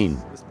ravine.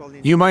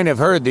 You might have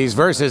heard these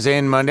verses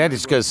in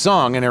Monetishka's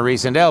song in a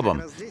recent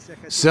album.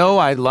 So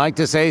I'd like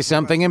to say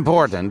something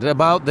important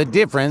about the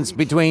difference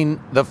between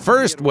the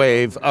first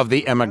wave of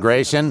the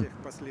emigration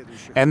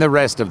and the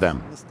rest of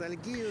them.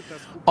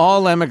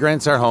 All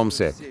emigrants are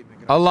homesick.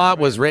 A lot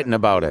was written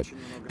about it.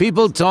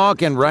 People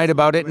talk and write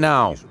about it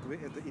now.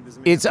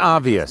 It's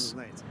obvious.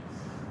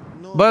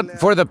 But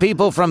for the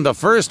people from the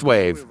first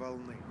wave,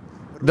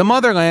 the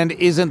motherland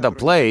isn't the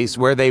place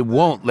where they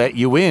won't let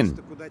you in.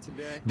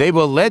 They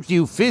will let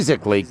you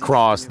physically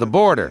cross the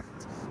border.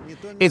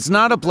 It's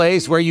not a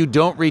place where you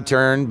don't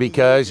return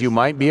because you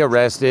might be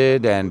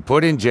arrested and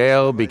put in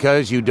jail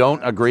because you don't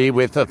agree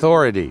with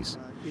authorities.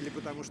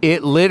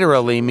 It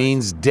literally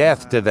means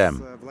death to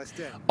them.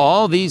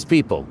 All these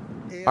people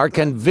are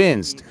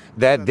convinced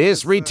that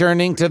this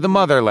returning to the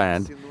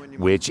motherland,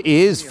 which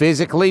is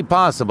physically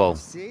possible,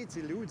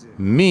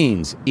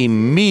 means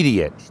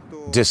immediate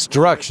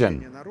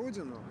destruction.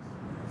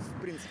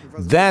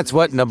 That's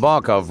what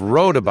Nabokov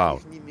wrote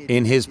about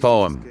in his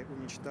poem.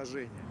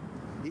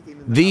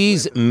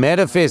 These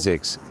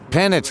metaphysics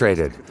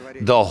penetrated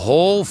the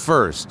whole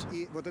first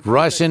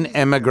Russian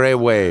émigré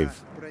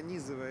wave.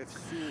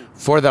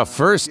 For the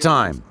first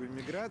time,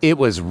 it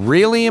was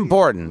really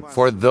important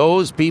for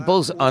those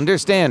people's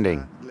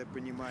understanding.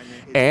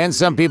 And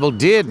some people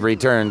did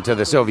return to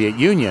the Soviet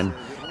Union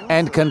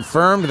and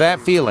confirmed that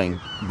feeling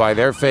by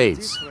their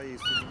fates.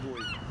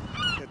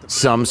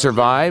 Some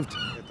survived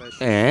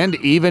and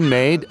even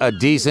made a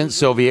decent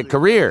Soviet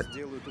career,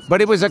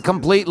 but it was a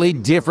completely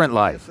different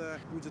life.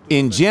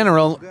 In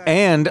general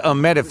and a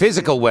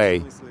metaphysical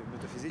way,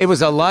 it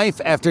was a life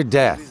after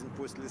death,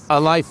 a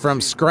life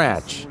from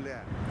scratch,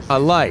 a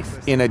life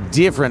in a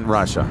different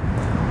Russia.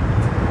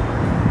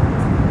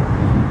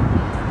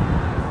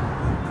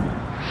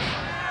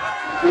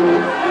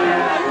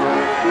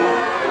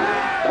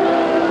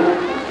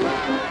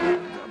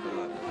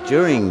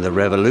 During the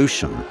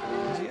revolution,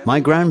 my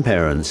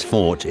grandparents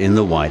fought in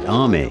the White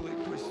Army.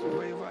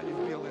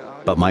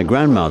 But my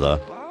grandmother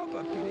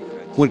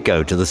would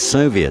go to the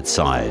Soviet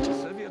side.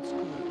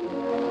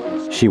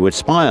 She would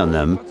spy on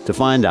them to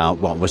find out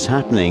what was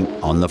happening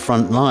on the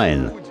front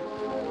line.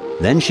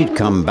 Then she'd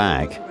come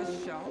back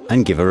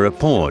and give a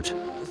report.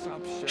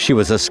 She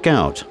was a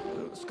scout.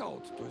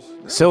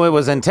 So it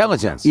was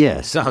intelligence?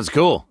 Yes. Sounds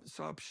cool.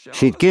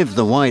 She'd give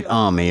the White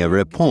Army a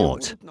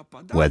report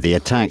where the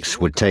attacks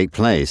would take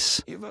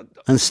place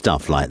and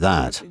stuff like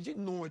that.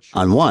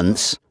 And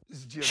once,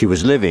 she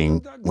was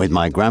living with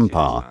my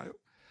grandpa.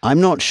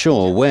 I'm not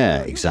sure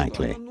where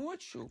exactly.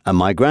 And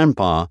my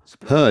grandpa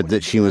heard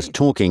that she was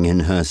talking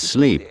in her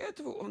sleep.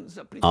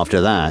 After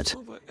that,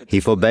 he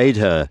forbade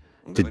her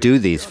to do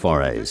these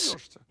forays.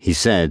 He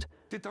said,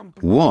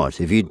 "What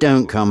if you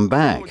don't come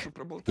back?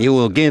 You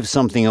will give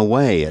something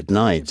away at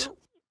night,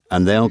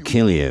 and they'll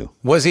kill you."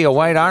 Was he a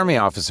White Army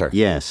officer?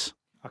 Yes.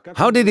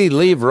 How did he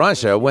leave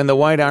Russia when the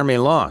White Army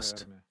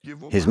lost?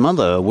 His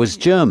mother was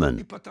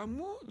German.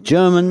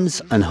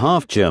 Germans and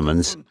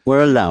half-Germans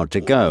were allowed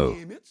to go.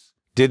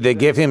 Did they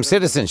give him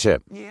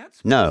citizenship?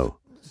 No.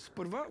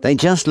 They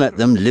just let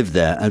them live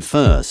there at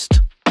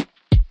first.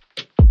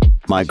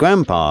 My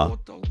grandpa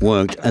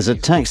worked as a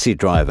taxi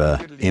driver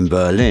in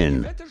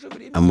Berlin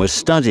and was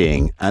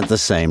studying at the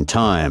same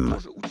time.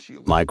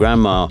 My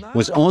grandma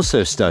was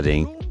also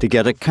studying to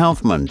get a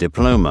Kaufmann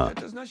diploma.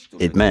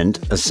 It meant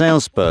a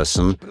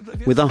salesperson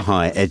with a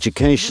high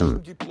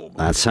education.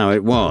 That's how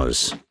it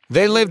was.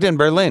 They lived in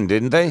Berlin,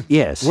 didn't they?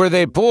 Yes. Were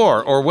they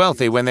poor or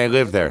wealthy when they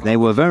lived there? They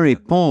were very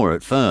poor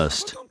at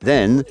first.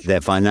 Then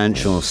their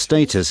financial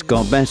status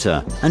got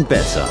better and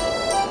better.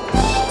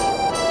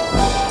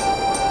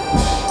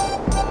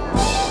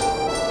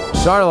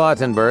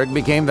 Charlottenburg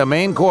became the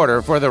main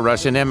quarter for the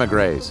Russian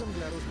émigrés.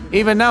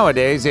 Even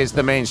nowadays, it's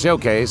the main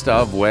showcase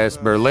of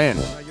West Berlin.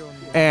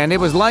 And it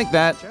was like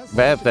that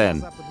back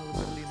then.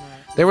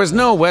 There was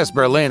no West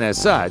Berlin as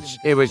such,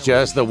 it was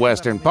just the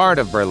western part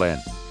of Berlin.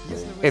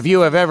 If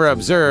you have ever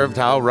observed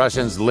how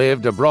Russians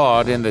lived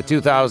abroad in the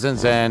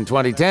 2000s and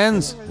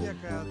 2010s,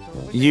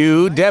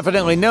 you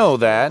definitely know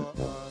that.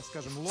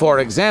 For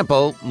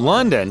example,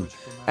 London,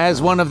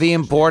 as one of the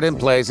important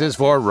places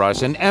for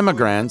Russian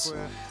emigrants,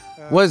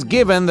 was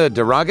given the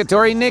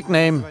derogatory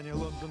nickname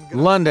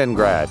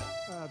Londongrad.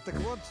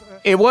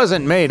 It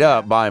wasn't made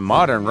up by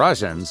modern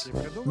Russians,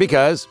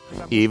 because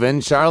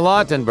even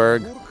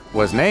Charlottenburg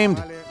was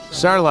named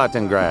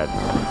Charlottengrad.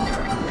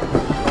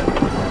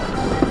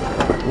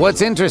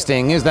 What's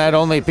interesting is that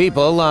only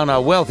people on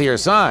a wealthier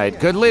side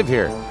could live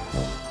here,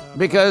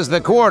 because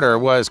the quarter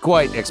was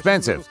quite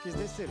expensive.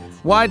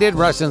 Why did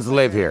Russians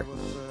live here?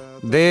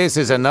 This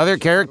is another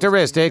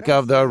characteristic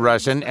of the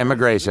Russian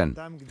emigration.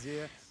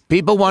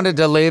 People wanted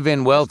to live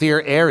in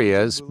wealthier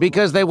areas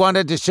because they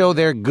wanted to show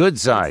their good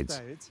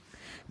sides.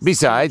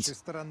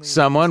 Besides,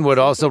 someone would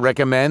also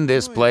recommend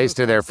this place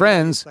to their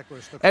friends,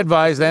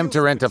 advise them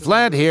to rent a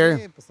flat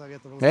here,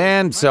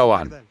 and so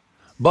on.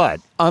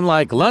 But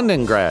unlike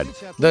Londongrad,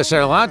 the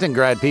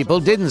Charlottengrad people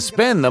didn't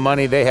spend the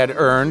money they had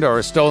earned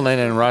or stolen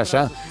in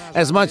Russia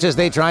as much as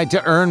they tried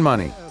to earn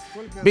money,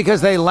 because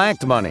they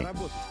lacked money.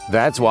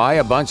 That's why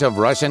a bunch of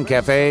Russian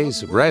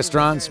cafes,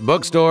 restaurants,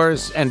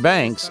 bookstores, and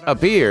banks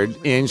appeared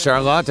in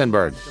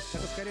Charlottenburg.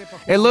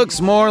 It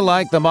looks more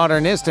like the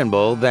modern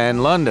Istanbul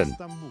than London.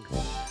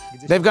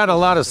 They've got a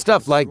lot of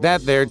stuff like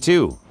that there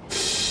too.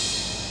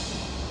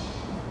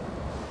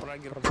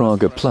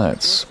 Prager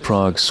Platz,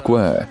 Prague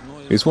Square,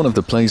 is one of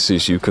the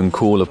places you can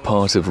call a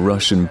part of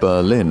Russian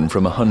Berlin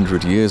from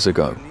 100 years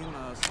ago.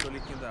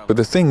 But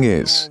the thing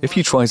is, if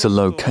you try to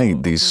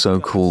locate these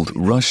so-called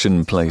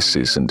Russian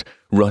places and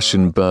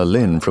Russian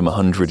Berlin from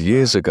 100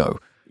 years ago,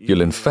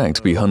 you'll in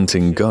fact be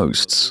hunting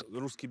ghosts.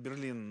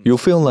 You'll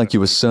feel like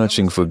you were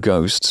searching for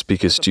ghosts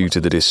because due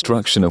to the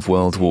destruction of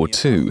World War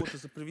II,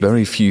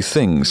 very few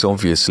things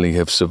obviously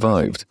have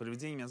survived.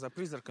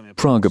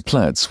 Prager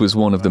Platz was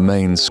one of the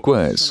main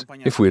squares,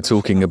 if we're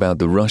talking about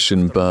the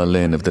Russian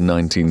Berlin of the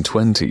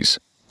 1920s.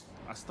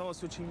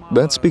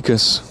 That's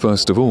because,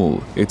 first of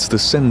all, it's the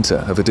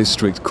center of a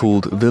district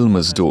called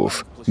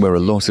Wilmersdorf, where a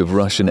lot of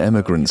Russian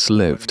emigrants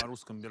lived.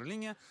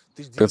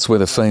 That's where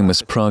the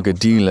famous Prager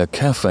Dealer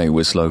cafe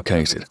was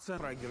located.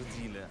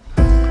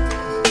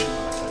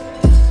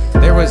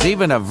 There was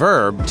even a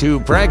verb to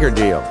Prager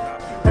deal.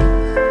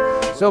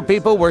 So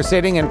people were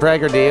sitting in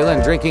Prager deal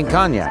and drinking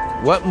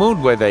cognac. What mood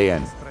were they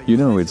in? You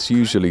know, it's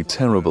usually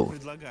terrible.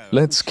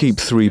 Let's keep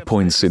 3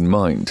 points in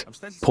mind.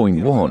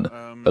 Point 1.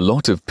 A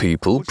lot of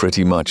people,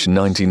 pretty much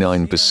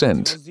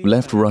 99%,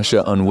 left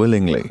Russia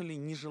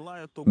unwillingly.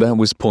 That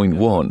was point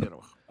 1.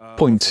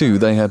 Point 2,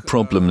 they had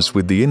problems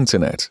with the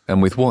internet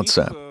and with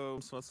WhatsApp.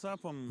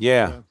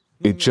 Yeah.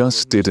 It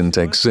just didn't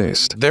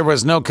exist. There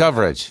was no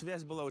coverage.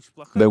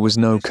 There was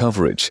no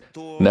coverage.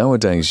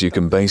 Nowadays you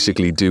can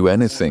basically do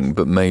anything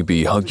but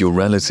maybe hug your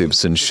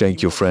relatives and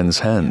shake your friends'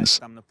 hands.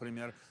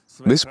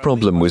 This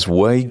problem was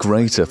way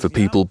greater for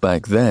people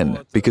back then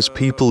because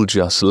people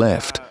just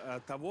left.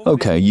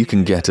 Okay, you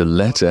can get a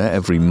letter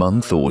every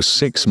month or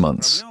 6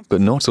 months,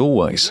 but not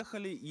always.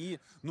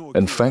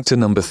 And factor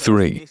number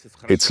 3,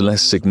 it's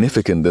less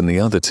significant than the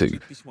other two.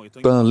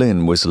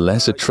 Berlin was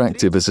less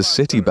attractive as a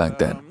city back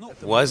then.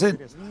 Was it?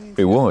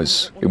 It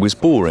was. It was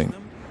boring.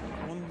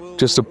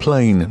 Just a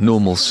plain,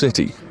 normal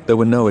city. There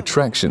were no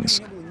attractions.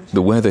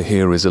 The weather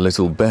here is a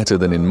little better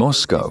than in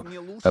Moscow.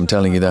 I'm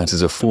telling you that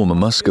as a former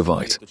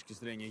Muscovite.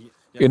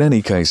 In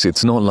any case,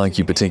 it's not like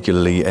you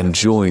particularly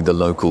enjoy the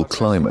local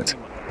climate.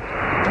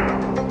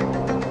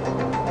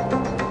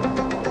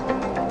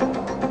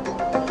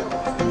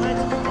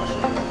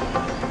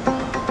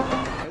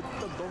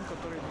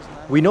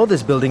 We know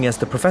this building as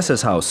the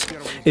Professor's House.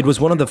 It was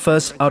one of the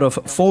first out of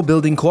 4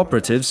 building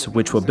cooperatives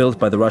which were built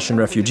by the Russian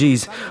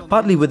refugees,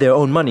 partly with their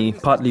own money,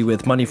 partly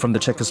with money from the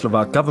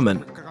Czechoslovak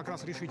government.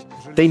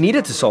 They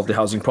needed to solve the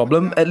housing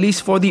problem, at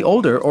least for the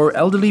older or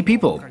elderly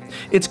people.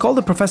 It's called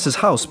the Professor's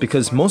House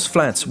because most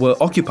flats were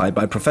occupied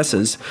by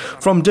professors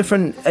from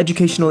different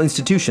educational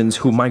institutions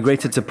who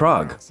migrated to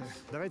Prague.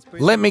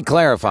 Let me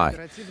clarify.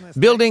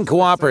 Building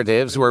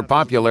cooperatives were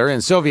popular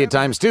in Soviet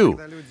times too.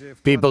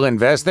 People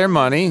invest their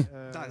money.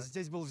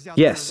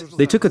 Yes,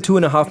 they took a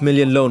 2.5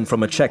 million loan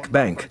from a Czech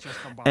bank,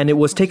 and it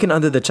was taken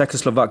under the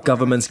Czechoslovak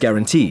government's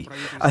guarantee.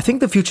 I think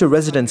the future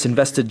residents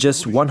invested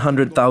just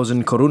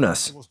 100,000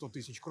 korunas.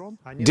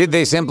 Did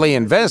they simply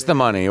invest the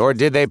money, or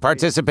did they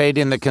participate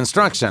in the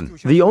construction?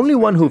 The only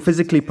one who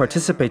physically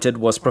participated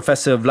was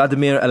Professor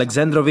Vladimir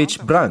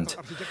Alexandrovich Brandt.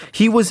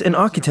 He was an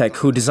architect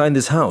who designed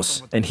this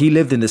house, and he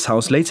lived in this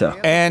house later.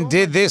 And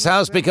did this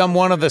house become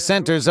one of the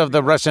centers of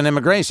the Russian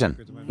immigration?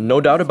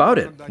 No doubt about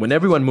it. When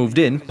everyone moved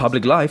in,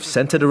 public life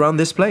centered around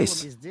this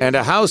place. And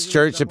a house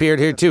church appeared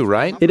here too,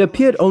 right? It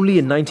appeared only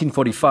in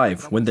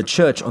 1945, when the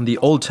church on the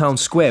Old Town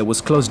Square was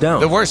closed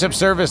down. The worship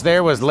service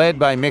there was led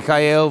by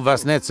Mikhail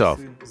Vasnetsov,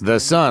 the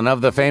son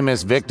of the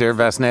famous Victor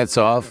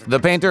Vasnetsov, the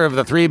painter of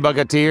the Three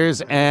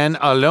Bogatyrs and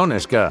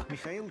Alonishka.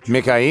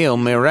 Mikhail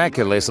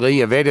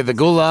miraculously evaded the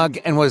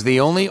Gulag and was the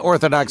only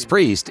Orthodox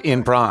priest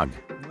in Prague.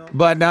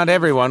 But not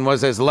everyone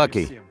was as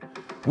lucky.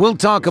 We'll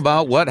talk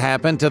about what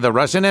happened to the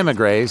Russian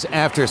émigrés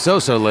after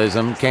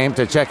socialism came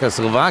to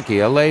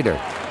Czechoslovakia later.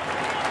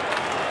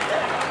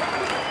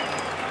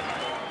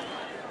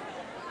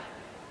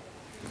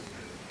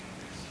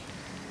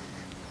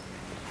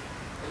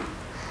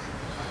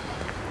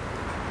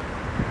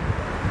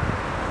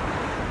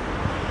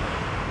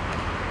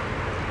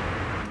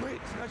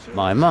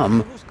 My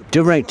mum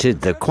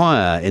directed the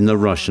choir in the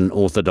Russian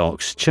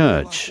Orthodox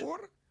Church.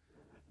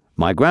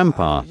 My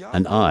grandpa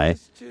and I,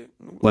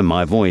 when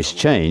my voice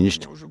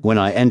changed, when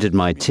I entered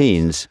my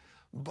teens,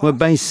 were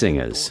bass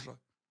singers.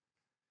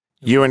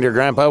 You and your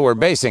grandpa were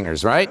bass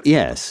singers, right?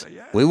 Yes.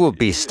 We would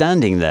be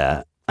standing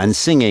there and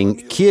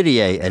singing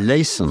Kyrie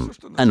eleison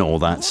and all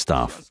that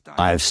stuff.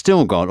 I have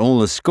still got all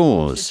the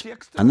scores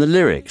and the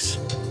lyrics.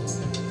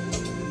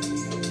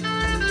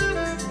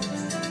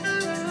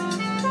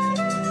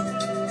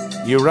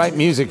 You write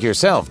music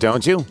yourself,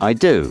 don't you? I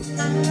do.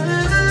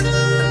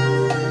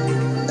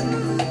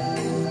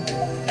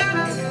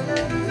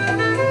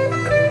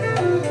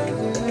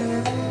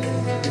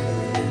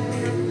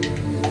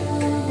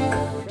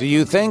 Do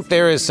you think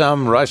there is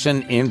some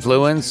Russian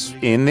influence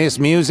in this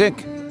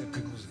music?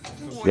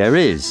 There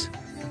is.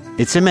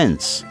 It's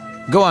immense.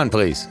 Go on,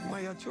 please.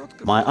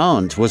 My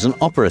aunt was an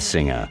opera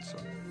singer.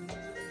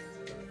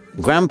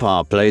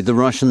 Grandpa played the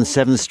Russian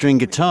 7-string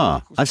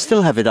guitar. I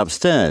still have it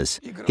upstairs.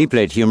 He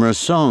played humorous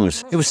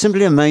songs. It was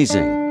simply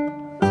amazing.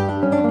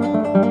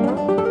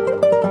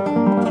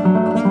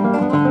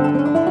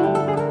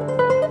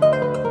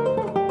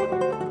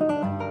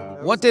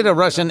 What did a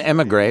Russian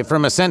émigré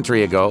from a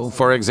century ago,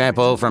 for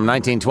example from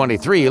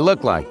 1923,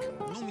 look like?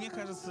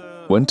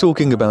 When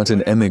talking about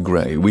an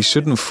émigré, we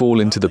shouldn't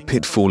fall into the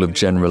pitfall of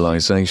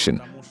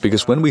generalization,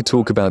 because when we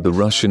talk about the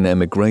Russian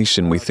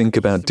emigration, we think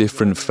about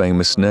different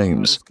famous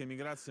names.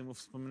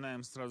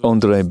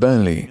 Andrei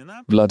Bely,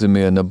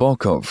 Vladimir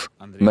Nabokov,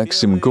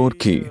 Maxim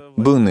Gorky,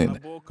 Bunin,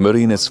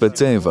 Marina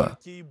Tsveteva.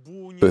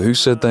 But who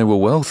said they were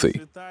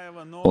wealthy?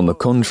 On the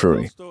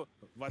contrary.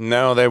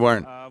 No, they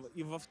weren't.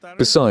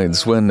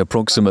 Besides, when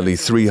approximately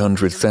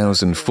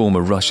 300,000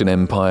 former Russian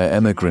Empire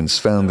emigrants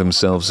found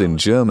themselves in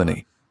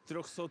Germany,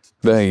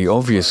 they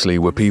obviously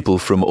were people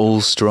from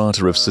all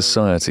strata of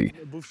society.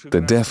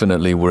 There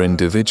definitely were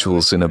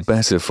individuals in a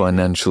better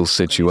financial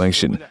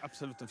situation.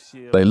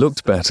 They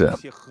looked better.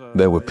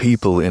 There were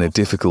people in a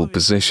difficult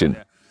position.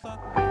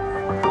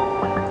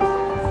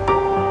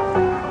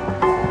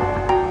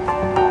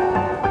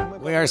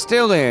 We are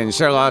still in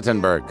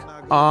Charlottenburg,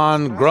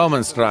 on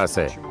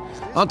Gromenstrasse.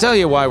 I'll tell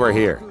you why we're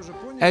here.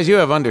 As you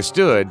have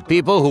understood,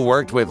 people who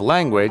worked with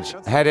language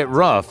had it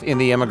rough in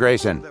the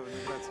immigration.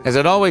 As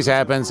it always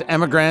happens,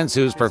 emigrants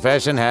whose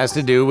profession has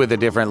to do with a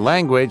different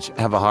language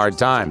have a hard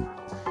time.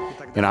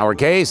 In our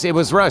case, it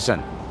was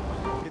Russian.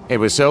 It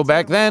was so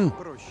back then,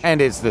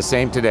 and it's the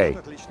same today.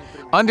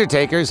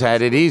 Undertakers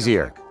had it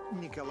easier.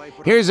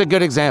 Here's a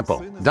good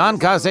example. Don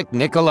Cossack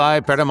Nikolai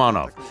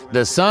Peremonov,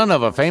 the son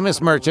of a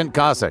famous merchant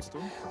Cossack.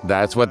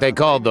 That's what they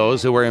called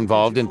those who were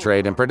involved in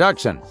trade and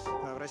production.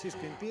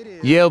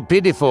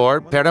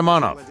 Pivovarov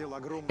Paramonov.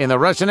 In the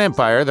Russian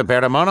Empire, the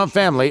Paramonov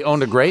family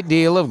owned a great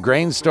deal of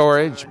grain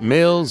storage,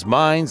 mills,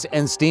 mines,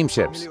 and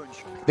steamships.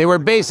 They were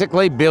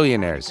basically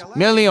billionaires,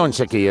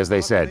 millionchiki as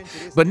they said.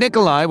 But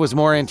Nikolai was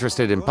more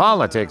interested in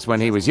politics when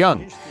he was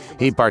young.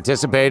 He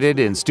participated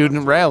in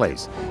student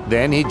rallies.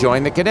 Then he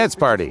joined the Cadets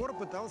Party.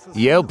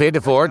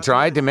 Pivovarov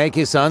tried to make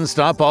his son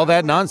stop all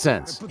that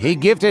nonsense. He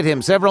gifted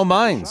him several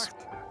mines.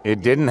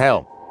 It didn't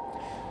help.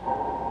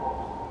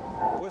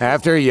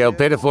 After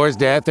Pivovarov's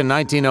death in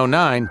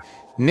 1909,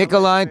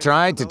 Nikolai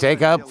tried to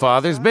take up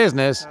father's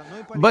business,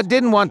 but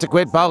didn't want to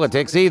quit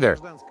politics either.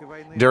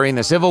 During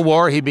the Civil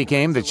War, he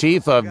became the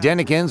chief of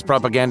Denikin's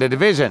propaganda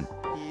division.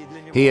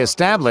 He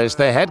established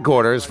the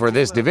headquarters for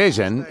this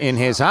division in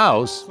his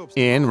house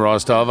in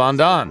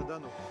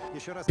Rostov-on-Don.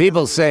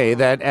 People say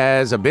that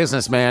as a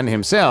businessman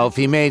himself,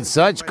 he made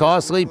such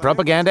costly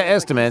propaganda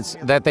estimates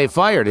that they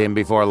fired him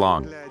before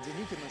long.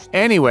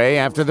 Anyway,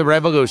 after the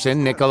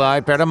revolution, Nikolai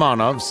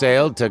Paramonov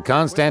sailed to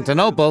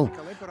Constantinople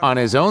on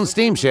his own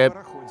steamship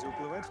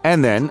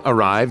and then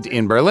arrived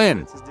in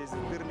Berlin.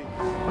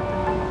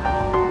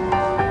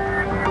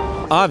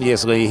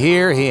 Obviously,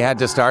 here he had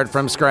to start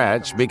from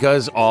scratch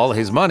because all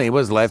his money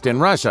was left in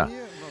Russia.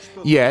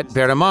 Yet,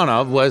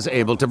 Paramonov was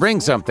able to bring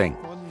something.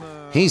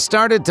 He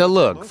started to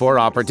look for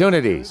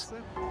opportunities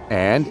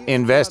and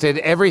invested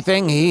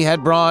everything he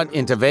had brought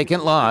into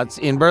vacant lots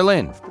in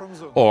Berlin,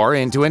 or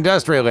into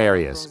industrial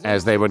areas,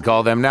 as they would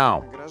call them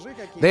now.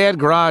 They had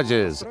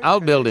garages,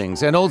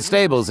 outbuildings, and old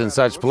stables in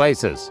such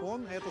places.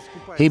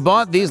 He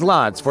bought these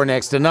lots for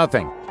next to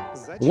nothing.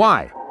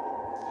 Why?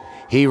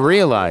 He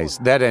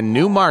realized that a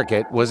new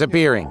market was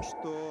appearing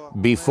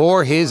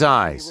before his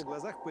eyes.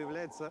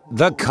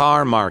 The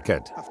car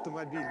market.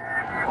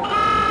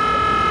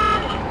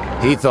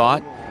 He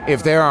thought,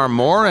 if there are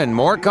more and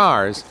more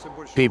cars,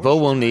 people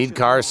will need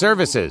car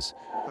services,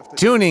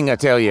 tuning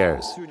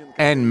ateliers,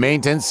 and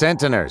maintenance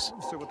centers.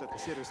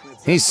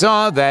 He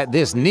saw that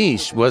this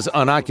niche was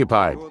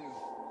unoccupied.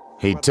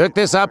 He took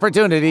this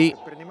opportunity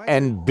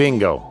and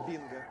bingo.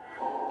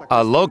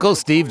 A local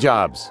Steve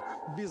Jobs.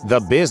 The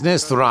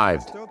business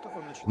thrived.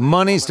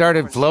 Money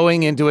started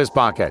flowing into his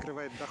pocket.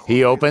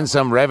 He opened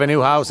some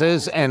revenue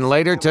houses and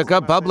later took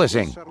up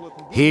publishing.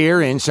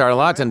 Here in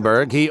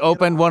Charlottenburg, he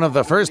opened one of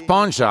the first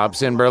pawn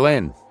shops in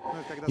Berlin.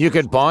 You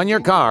could pawn your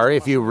car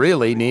if you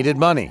really needed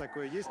money.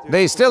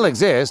 They still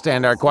exist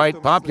and are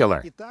quite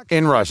popular.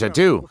 In Russia,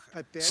 too.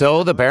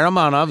 So the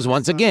Paramonovs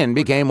once again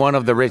became one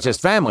of the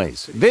richest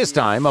families, this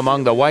time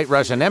among the white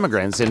Russian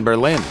immigrants in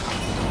Berlin.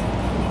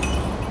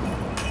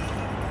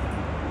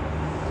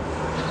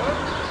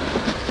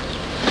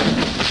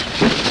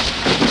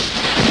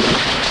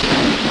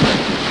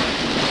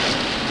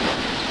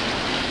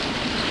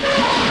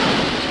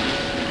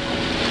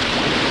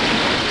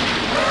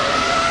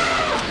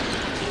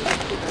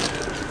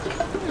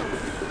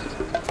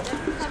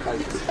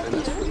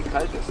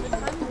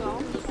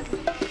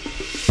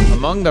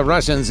 Among the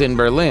Russians in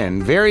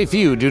Berlin, very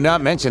few do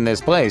not mention this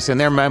place in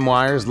their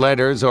memoirs,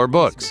 letters, or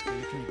books.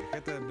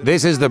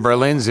 This is the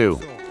Berlin Zoo.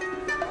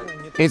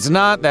 It's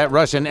not that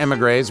Russian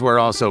émigrés were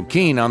also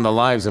keen on the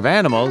lives of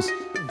animals.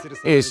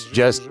 It's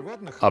just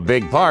a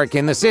big park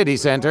in the city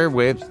center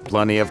with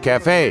plenty of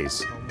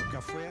cafes.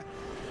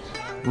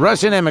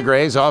 Russian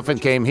émigrés often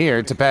came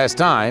here to pass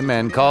time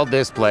and called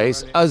this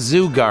place a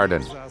zoo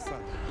garden.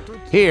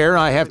 Here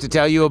I have to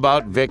tell you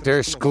about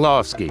Viktor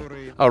Shklovsky,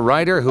 a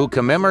writer who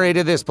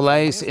commemorated this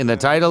place in the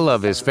title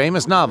of his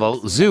famous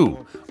novel,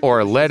 Zoo,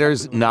 or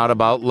Letters Not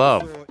About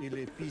Love.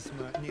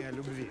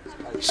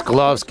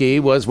 Shklovsky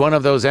was one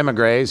of those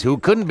émigrés who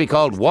couldn't be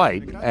called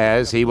white,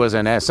 as he was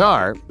an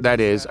SR, that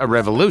is, a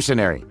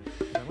revolutionary.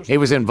 He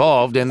was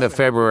involved in the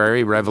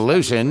February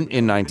Revolution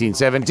in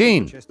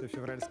 1917.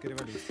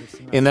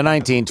 In the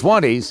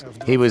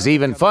 1920s, he was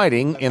even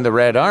fighting in the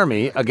Red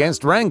Army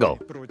against Wrangel.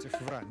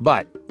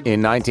 But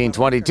in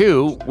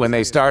 1922, when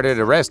they started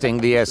arresting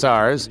the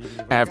SRs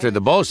after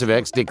the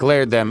Bolsheviks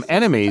declared them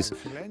enemies,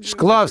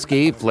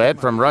 Shklovsky fled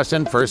from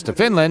Russia first to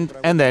Finland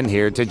and then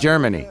here to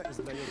Germany.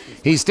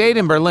 He stayed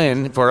in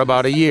Berlin for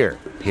about a year.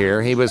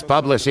 Here he was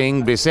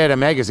publishing Beseda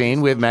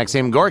magazine with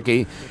Maxim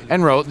Gorky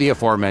and wrote the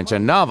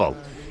aforementioned novel.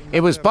 It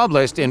was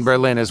published in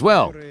Berlin as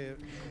well.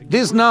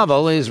 This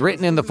novel is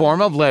written in the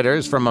form of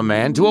letters from a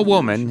man to a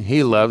woman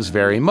he loves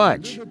very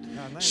much.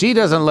 She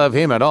doesn't love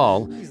him at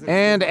all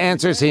and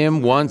answers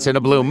him once in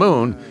a blue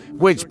moon,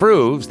 which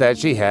proves that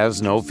she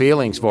has no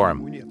feelings for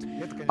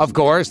him. Of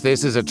course,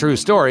 this is a true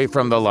story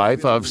from the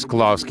life of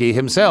Shklovsky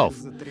himself.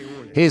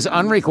 His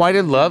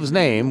unrequited love's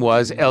name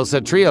was Elsa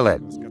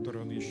Triolet.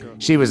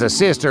 She was a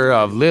sister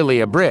of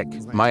Lilia Brick,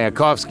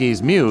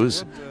 Mayakovsky's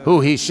muse,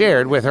 who he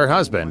shared with her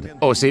husband,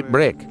 Osip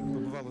Brick.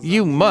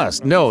 You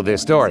must know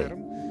this story.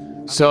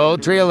 So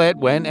Triolet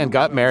went and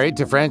got married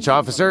to French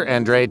officer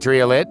André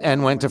Triolet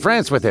and went to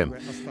France with him.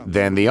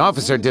 Then the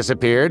officer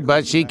disappeared,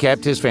 but she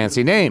kept his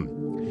fancy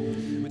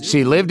name.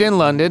 She lived in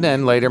London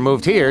and later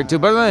moved here to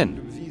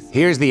Berlin.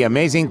 Here's the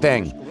amazing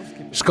thing.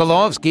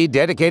 Shklovsky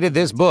dedicated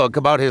this book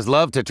about his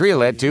love to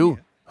Triolet to,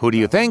 who do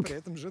you think?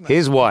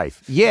 His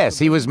wife. Yes,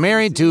 he was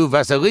married to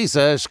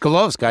Vasilisa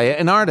Shklovskaya,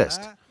 an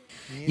artist.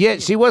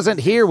 Yet she wasn't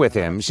here with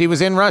him, she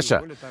was in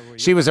Russia.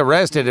 She was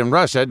arrested in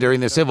Russia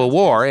during the Civil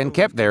War and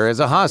kept there as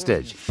a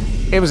hostage.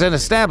 It was an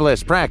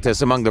established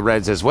practice among the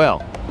Reds as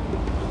well.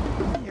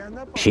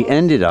 She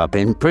ended up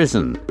in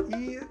prison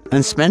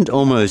and spent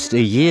almost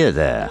a year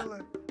there.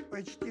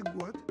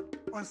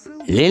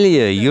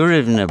 Lilia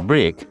Yurievna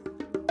Brick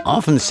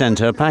often sent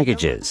her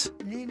packages.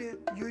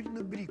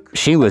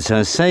 She was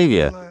her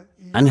savior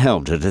and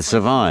helped her to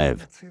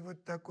survive.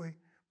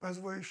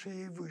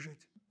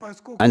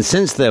 And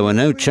since there were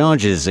no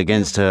charges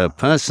against her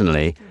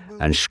personally,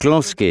 and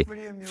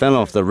Shklovsky fell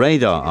off the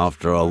radar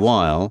after a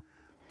while,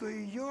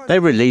 they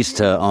released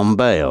her on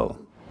bail.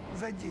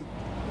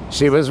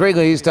 She was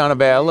released on a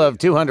bail of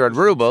 200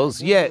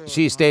 rubles, yet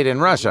she stayed in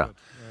Russia.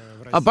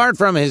 Apart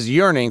from his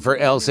yearning for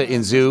Elsa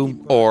in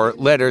Zoo, or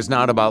Letters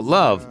Not About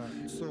Love,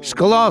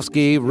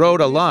 Shklovsky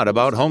wrote a lot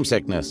about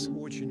homesickness.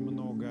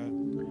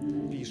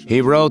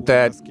 He wrote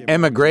that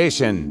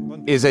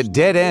emigration is a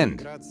dead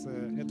end.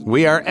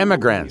 We are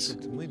emigrants.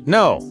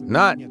 No,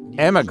 not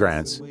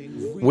emigrants.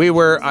 We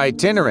were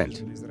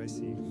itinerant.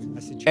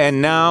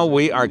 And now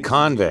we are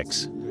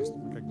convicts.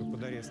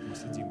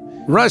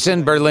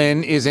 Russian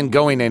Berlin isn't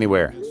going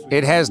anywhere.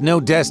 It has no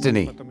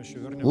destiny.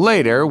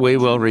 Later, we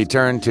will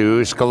return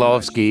to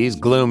Shklovsky's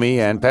gloomy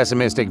and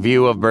pessimistic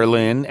view of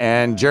Berlin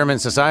and German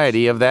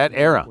society of that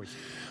era.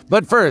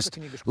 But first,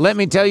 let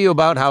me tell you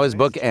about how his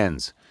book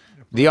ends.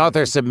 The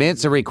author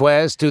submits a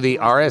request to the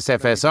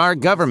RSFSR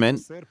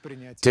government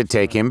to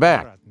take him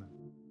back.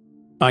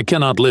 I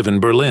cannot live in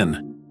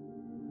Berlin.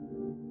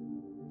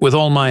 With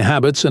all my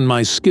habits and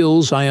my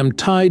skills, I am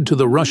tied to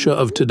the Russia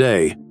of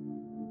today.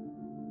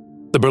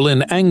 The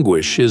Berlin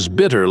anguish is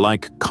bitter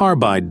like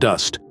carbide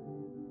dust.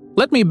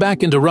 Let me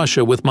back into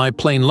Russia with my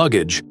plain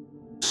luggage.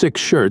 6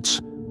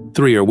 shirts,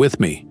 3 are with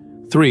me,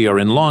 3 are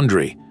in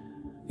laundry.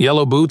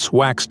 Yellow boots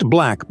waxed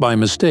black by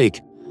mistake.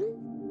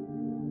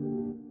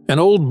 And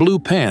old blue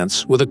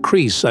pants with a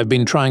crease I've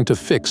been trying to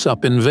fix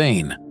up in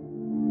vain.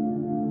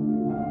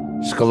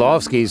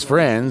 Shklovsky's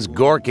friends,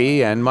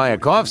 Gorky and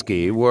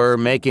Mayakovsky, were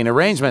making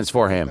arrangements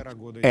for him.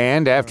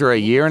 And after a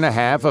year and a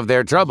half of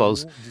their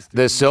troubles,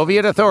 the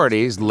Soviet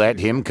authorities let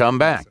him come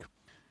back.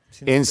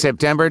 In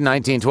September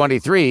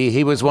 1923,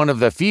 he was one of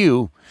the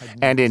few,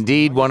 and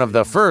indeed one of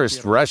the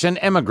first Russian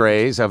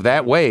émigrés of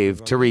that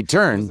wave to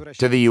return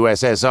to the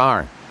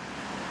USSR.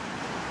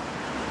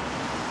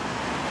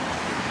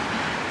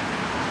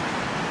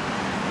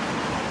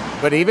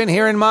 But even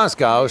here in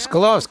Moscow,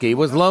 Shklovsky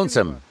was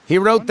lonesome. He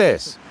wrote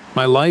this.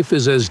 My life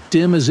is as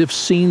dim as if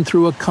seen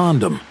through a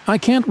condom. I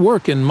can't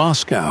work in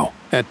Moscow.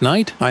 At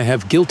night, I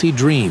have guilty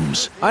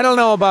dreams. I don't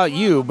know about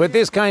you, but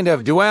this kind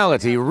of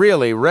duality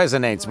really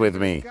resonates with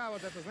me.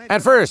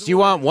 At first, you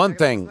want one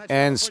thing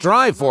and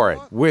strive for it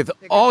with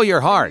all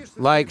your heart,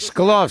 like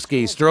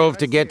Shklovsky strove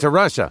to get to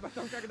Russia.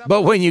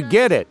 But when you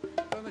get it,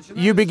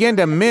 you begin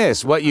to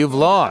miss what you've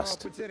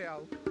lost.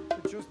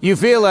 You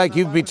feel like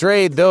you've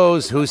betrayed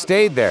those who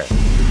stayed there.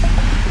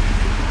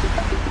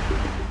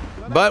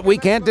 But we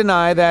can't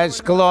deny that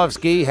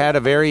Shklovsky had a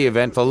very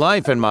eventful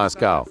life in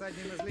Moscow.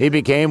 He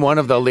became one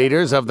of the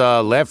leaders of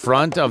the left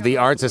front of the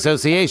Arts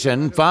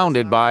Association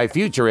founded by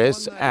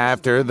futurists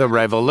after the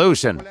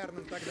revolution.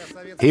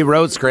 He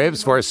wrote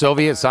scripts for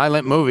Soviet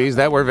silent movies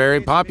that were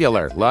very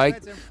popular,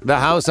 like The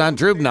House on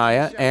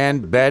Trubnaya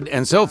and Bed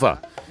and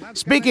Sofa.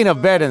 Speaking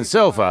of bed and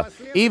sofa,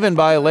 even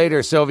by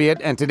later Soviet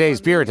and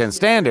today's Puritan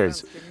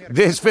standards,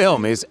 this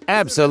film is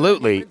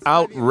absolutely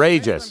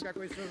outrageous.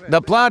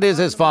 The plot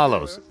is as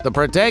follows. The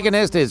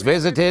protagonist is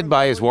visited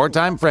by his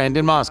wartime friend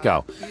in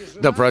Moscow.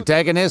 The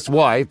protagonist's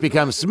wife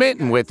becomes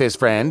smitten with this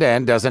friend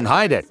and doesn't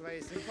hide it.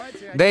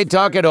 They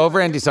talk it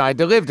over and decide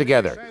to live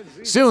together.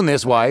 Soon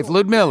this wife,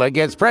 Ludmila,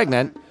 gets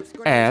pregnant,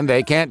 and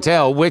they can't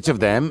tell which of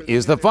them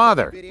is the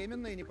father.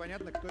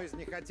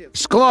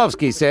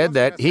 Shklovsky said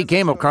that he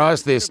came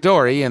across this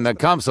story in the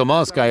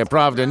Komsomolskaya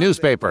Pravda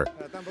newspaper.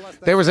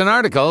 There was an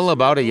article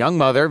about a young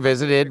mother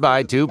visited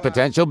by 2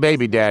 potential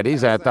baby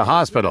daddies at the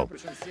hospital.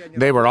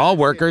 They were all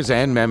workers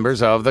and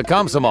members of the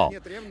Komsomol,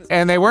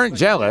 and they weren't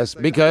jealous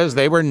because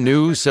they were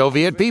new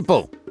Soviet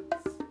people.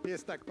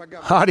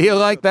 How do you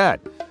like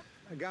that?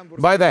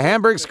 By the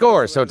Hamburg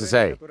score, so to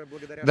say.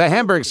 The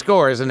Hamburg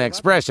score is an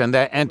expression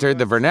that entered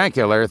the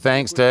vernacular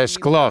thanks to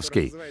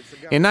Shklovsky.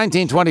 In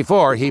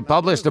 1924, he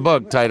published a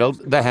book titled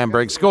The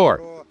Hamburg Score.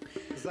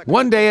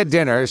 One day at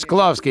dinner,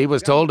 Shklovsky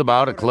was told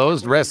about a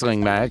closed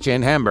wrestling match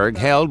in Hamburg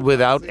held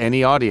without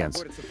any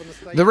audience.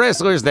 The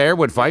wrestlers there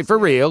would fight for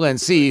real and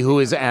see who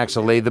is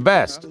actually the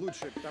best.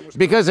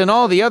 Because in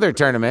all the other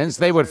tournaments,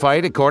 they would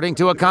fight according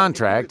to a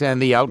contract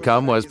and the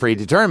outcome was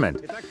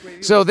predetermined.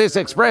 So this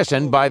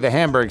expression, by the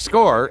Hamburg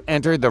score,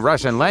 entered the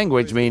Russian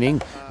language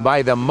meaning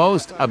by the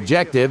most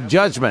objective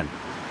judgment.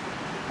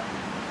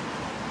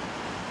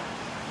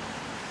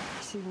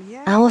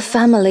 Our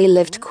family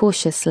lived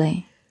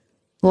cautiously.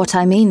 What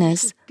I mean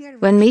is,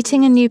 When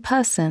meeting a new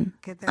person,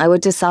 I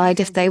would decide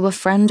if they were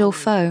friend or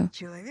foe,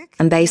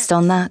 and based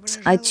on that,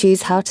 I'd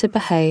choose how to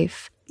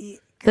behave.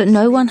 But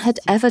no one had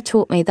ever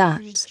taught me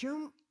that.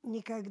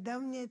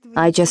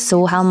 I just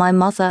saw how my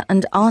mother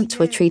and aunt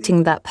were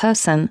treating that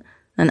person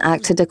and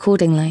acted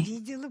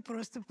accordingly.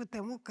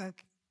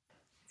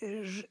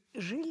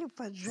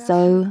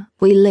 So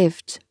we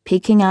lived,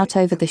 peeking out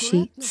over the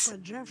sheets.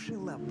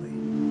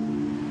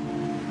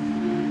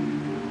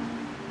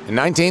 In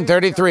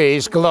 1933,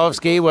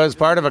 Shklovsky was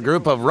part of a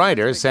group of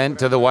writers sent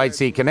to the White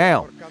Sea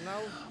Canal.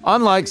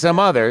 Unlike some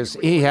others,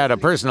 he had a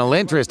personal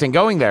interest in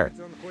going there.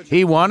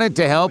 He wanted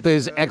to help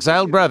his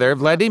exiled brother,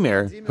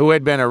 Vladimir, who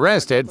had been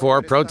arrested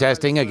for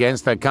protesting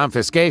against the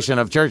confiscation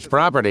of church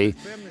property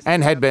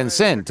and had been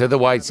sent to the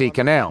White Sea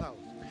Canal.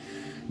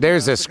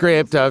 There's a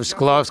script of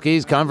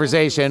Shklovsky's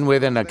conversation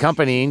with an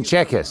accompanying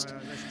Czechist.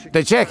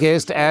 The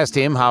Czechist asked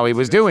him how he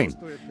was doing,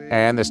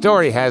 and the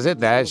story has it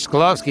that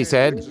Shklovsky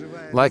said,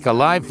 "Like a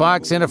live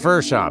fox in a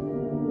fur shop."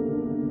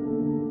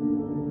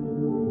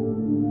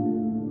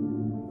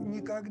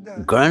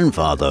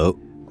 Grandfather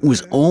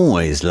was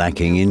always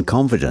lacking in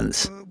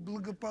confidence,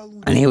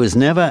 and he was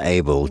never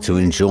able to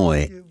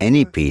enjoy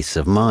any peace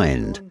of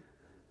mind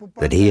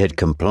that he had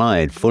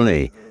complied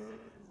fully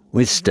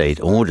with state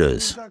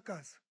orders.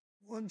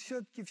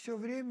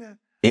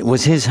 It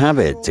was his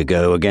habit to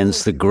go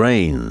against the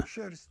grain,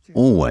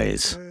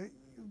 always,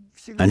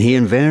 and he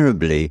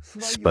invariably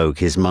spoke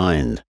his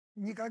mind,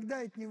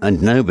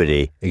 and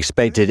nobody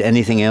expected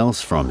anything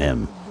else from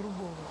him.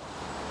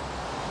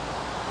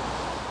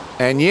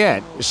 And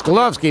yet,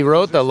 Shklovsky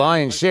wrote the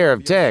lion's share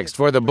of text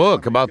for the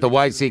book about the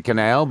White Sea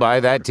Canal by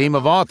that team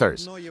of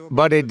authors.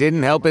 But it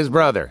didn't help his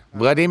brother.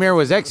 Vladimir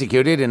was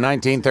executed in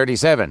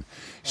 1937.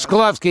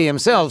 Shklovsky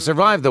himself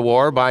survived the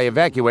war by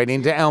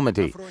evacuating to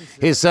Almaty.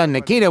 His son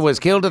Nikita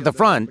was killed at the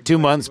front 2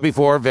 months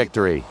before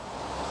victory.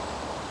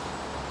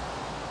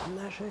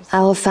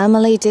 Our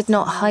family did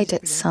not hide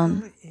its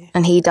son,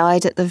 and he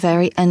died at the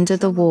very end of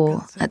the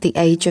war at the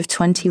age of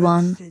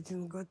 21.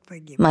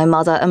 My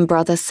mother and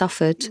brother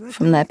suffered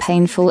from their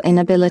painful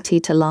inability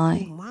to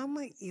lie.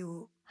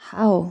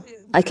 How?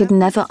 I could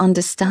never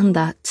understand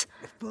that.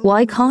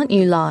 Why can't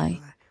you lie?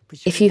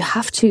 If you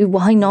have to,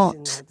 why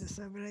not?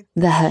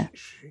 There.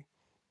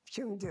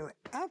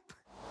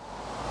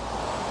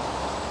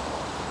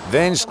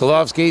 Then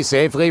Shklovsky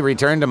safely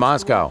returned to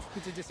Moscow.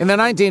 In the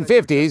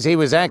 1950s, he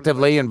was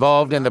actively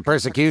involved in the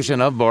persecution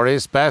of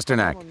Boris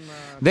Pasternak.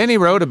 Then he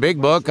wrote a big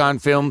book on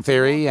film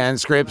theory and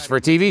scripts for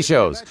TV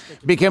shows,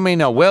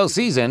 becoming a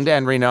well-seasoned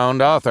and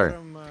renowned author.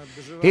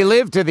 He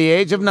lived to the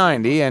age of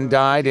 90 and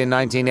died in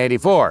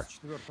 1984.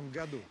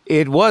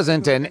 It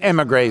wasn't an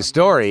émigré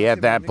story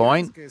at that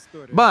point,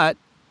 but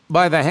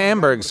by the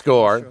Hamburg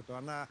score,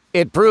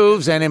 it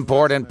proves an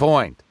important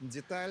point,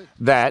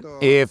 that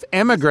if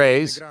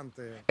émigrés,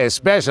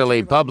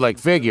 especially public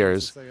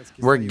figures,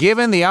 were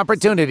given the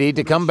opportunity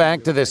to come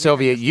back to the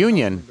Soviet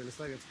Union,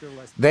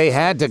 they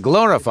had to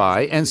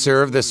glorify and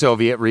serve the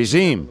Soviet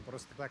regime.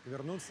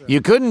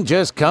 You couldn't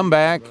just come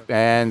back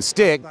and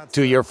stick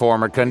to your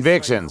former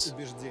convictions.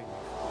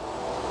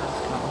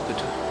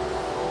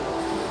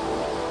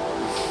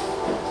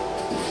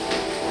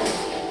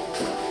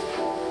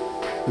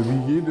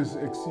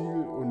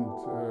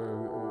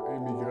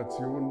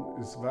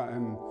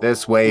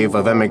 This wave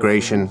of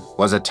emigration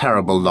was a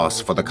terrible loss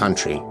for the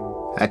country,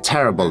 a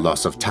terrible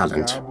loss of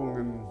talent,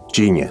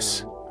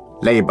 genius,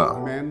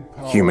 labor,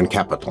 human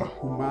capital.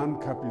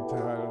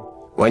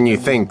 When you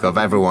think of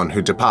everyone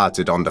who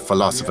departed on the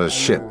philosopher's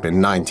ship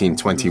in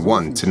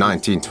 1921 to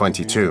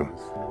 1922,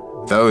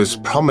 those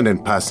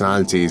prominent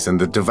personalities in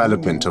the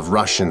development of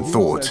Russian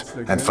thought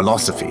and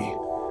philosophy,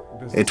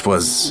 it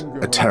was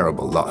a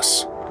terrible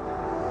loss.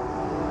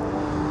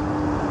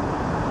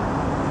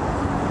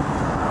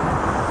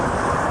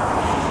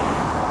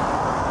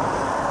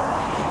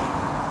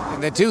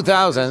 In the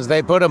 2000s,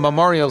 they put a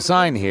memorial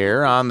sign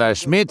here on the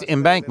Schmidt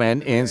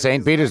embankment in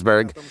St.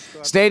 Petersburg,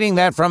 stating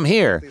that from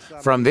here,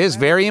 from this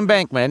very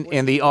embankment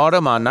in the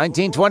autumn on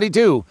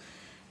 1922,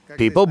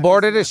 people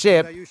boarded a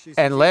ship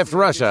and left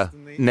Russia,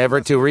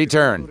 never to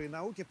return.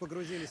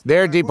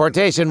 Their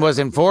deportation was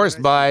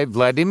enforced by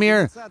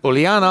Vladimir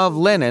Ulyanov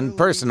Lenin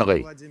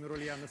personally.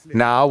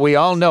 Now we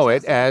all know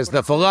it as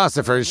the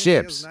philosopher's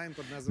ships.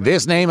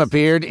 This name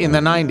appeared in the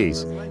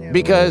 90s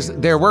because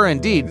there were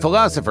indeed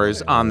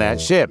philosophers on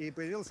that ship.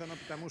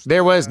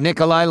 There was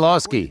Nikolai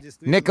Losky,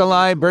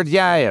 Nikolai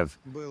Berdyaev,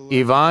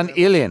 Ivan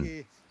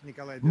Ilyin.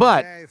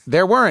 But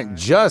there weren't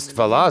just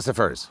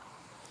philosophers.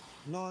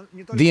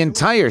 The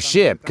entire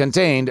ship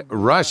contained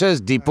Russia's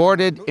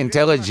deported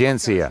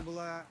intelligentsia.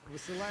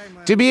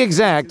 To be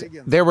exact,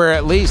 there were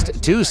at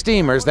least 2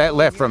 steamers that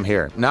left from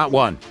here, not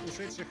one.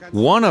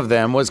 One of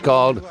them was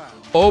called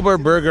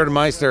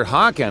Oberbürgermeister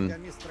Haken.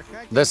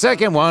 The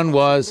second one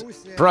was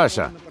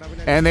Prussia,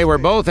 and they were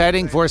both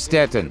heading for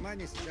Stettin.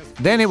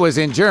 Then it was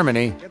in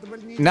Germany,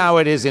 now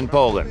it is in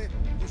Poland.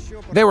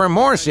 There were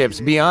more ships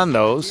beyond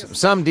those,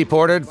 some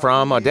deported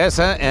from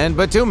Odessa and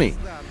Batumi.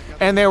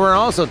 And there were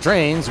also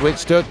trains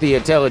which took the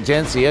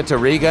intelligentsia to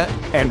Riga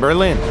and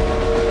Berlin.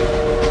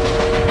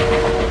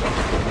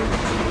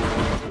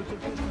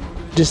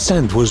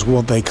 Dissent was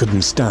what they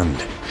couldn't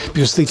stand,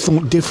 because they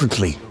thought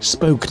differently,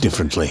 spoke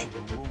differently.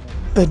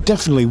 There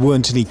definitely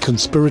weren't any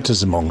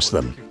conspirators amongst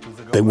them.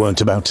 They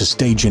weren't about to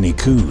stage any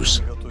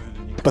coups.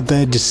 But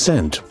their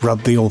dissent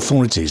rubbed the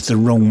authorities the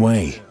wrong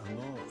way.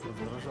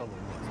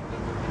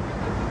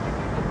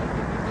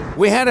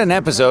 We had an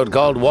episode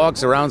called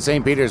Walks Around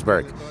St.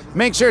 Petersburg.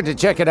 Make sure to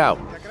check it out.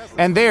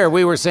 And there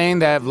we were saying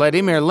that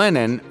Vladimir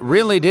Lenin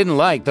really didn't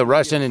like the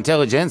Russian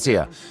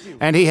intelligentsia,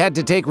 and he had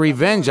to take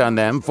revenge on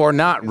them for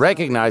not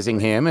recognizing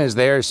him as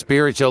their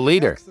spiritual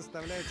leader.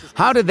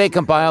 How did they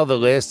compile the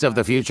lists of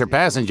the future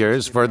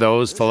passengers for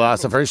those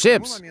philosopher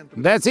ships?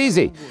 That's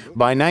easy.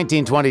 By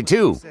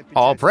 1922,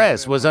 all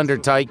press was under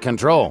tight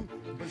control.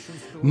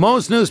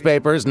 Most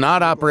newspapers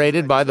not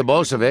operated by the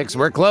Bolsheviks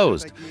were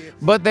closed,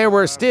 but there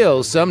were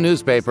still some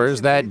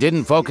newspapers that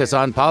didn't focus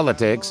on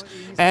politics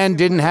and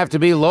didn't have to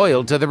be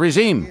loyal to the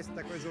regime.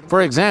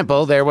 For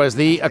example, there was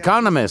The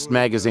Economist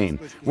magazine,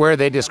 where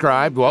they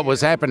described what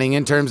was happening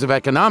in terms of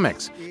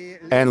economics.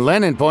 And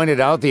Lenin pointed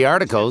out the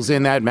articles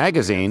in that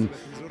magazine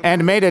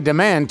and made a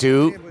demand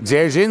to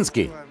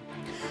Dzerzhinsky.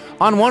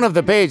 On one of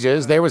the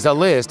pages, there was a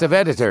list of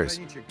editors.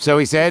 So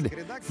he said,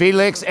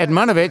 "Felix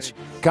Edmunovich,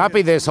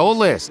 copy this whole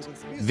list.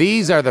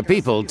 These are the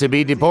people to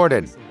be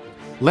deported."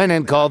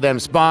 Lenin called them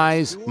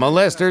spies,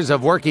 molesters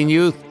of working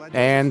youth,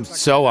 and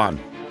so on.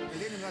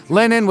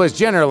 Lenin was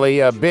generally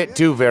a bit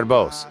too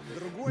verbose.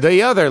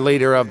 The other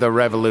leader of the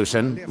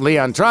revolution,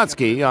 Leon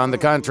Trotsky, on the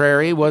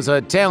contrary, was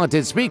a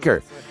talented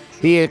speaker.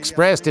 He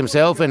expressed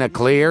himself in a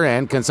clear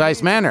and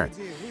concise manner.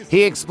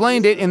 He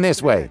explained it in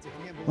this way: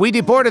 "We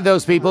deported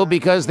those people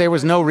because there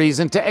was no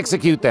reason to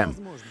execute them.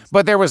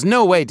 But there was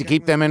no way to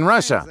keep them in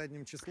Russia.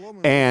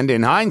 And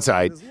in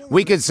hindsight,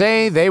 we could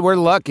say they were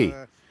lucky,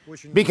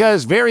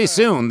 because very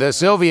soon the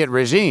Soviet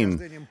regime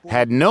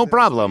had no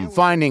problem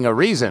finding a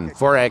reason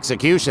for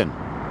execution."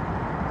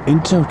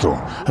 In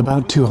total,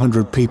 about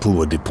 200 people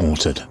were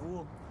deported.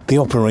 The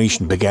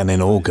operation began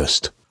in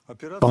August.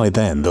 By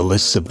then, the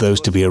lists of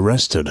those to be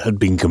arrested had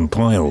been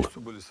compiled.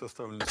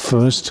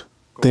 First,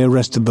 they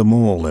arrested them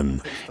all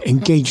and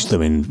engaged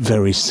them in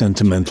very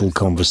sentimental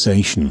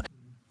conversation,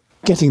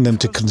 getting them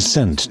to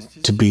consent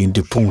to being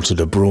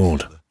deported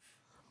abroad.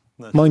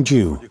 Mind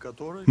you,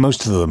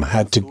 most of them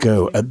had to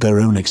go at their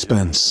own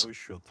expense.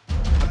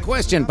 A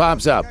question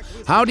pops up.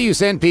 How do you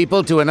send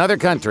people to another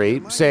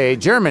country, say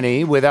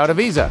Germany, without a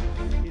visa?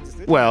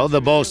 Well,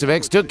 the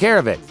Bolsheviks took care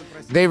of it.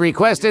 They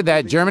requested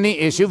that Germany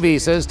issue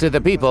visas to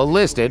the people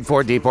listed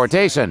for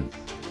deportation.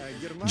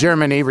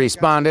 Germany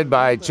responded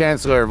by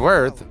Chancellor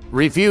Wirth,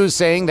 refused,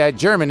 saying that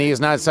Germany is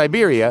not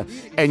Siberia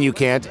and you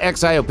can't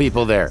exile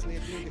people there.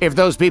 If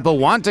those people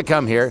want to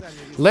come here,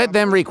 let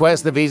them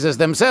request the visas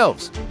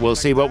themselves. We'll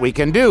see what we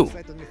can do.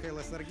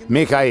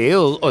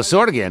 Mikhail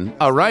Osorgin,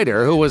 a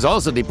writer who was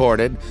also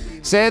deported,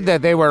 said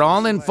that they were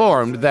all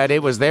informed that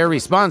it was their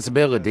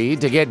responsibility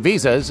to get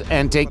visas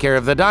and take care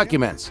of the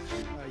documents.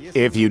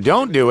 If you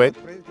don't do it,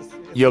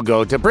 you'll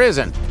go to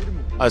prison.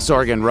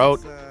 Osorgin wrote,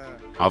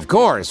 "Of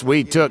course,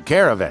 we took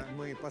care of it."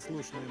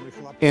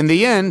 In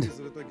the end,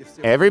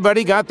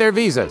 everybody got their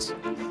visas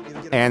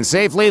and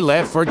safely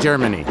left for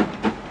Germany.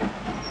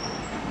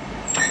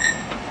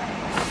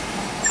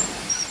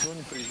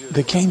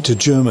 They came to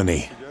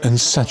Germany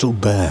and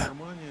settled there.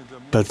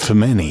 But for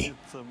many,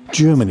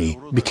 Germany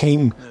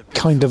became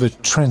kind of a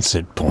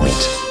transit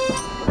point.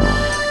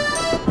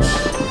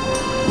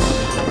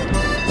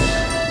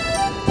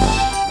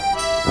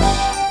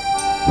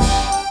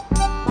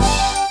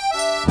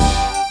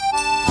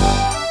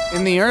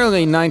 In the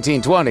early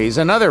 1920s,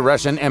 another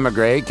Russian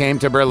emigre came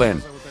to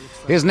Berlin.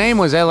 His name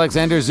was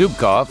Alexander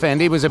Zubkov, and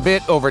he was a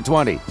bit over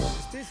 20.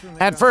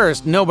 At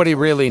first, nobody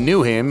really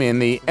knew him in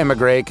the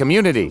emigre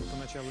community.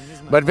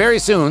 But very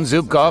soon,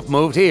 Zubkov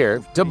moved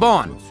here, to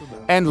Bonn,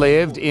 and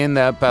lived in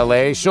the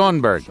Palais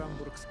Schönberg.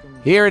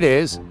 Here it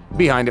is,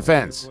 behind a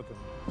fence.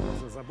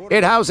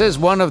 It houses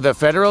one of the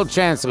federal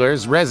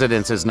chancellor's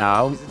residences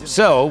now,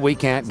 so we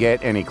can't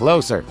get any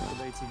closer.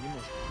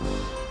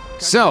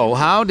 So,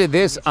 how did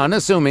this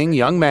unassuming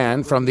young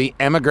man from the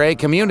emigre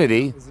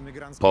community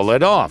pull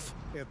it off?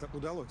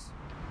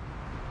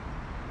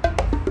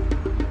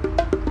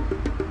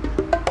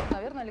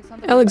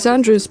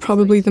 Alexander is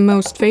probably the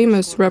most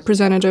famous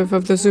representative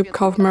of the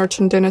Zubkov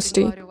merchant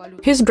dynasty.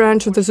 His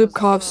branch of the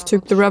Zubkovs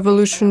took the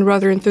revolution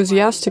rather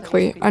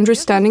enthusiastically,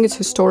 understanding its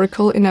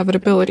historical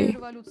inevitability.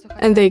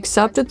 And they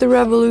accepted the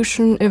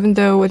revolution even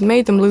though it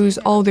made them lose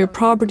all their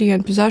property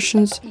and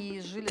possessions.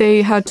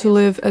 They had to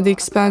live at the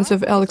expense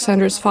of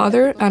Alexander's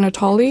father,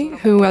 Anatoly,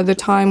 who at the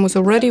time was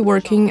already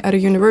working at a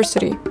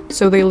university,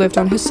 so they lived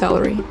on his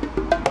salary.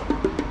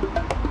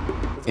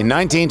 In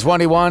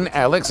 1921,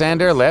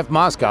 Alexander left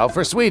Moscow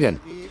for Sweden.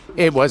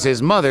 It was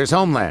his mother's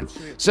homeland,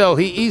 so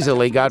he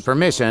easily got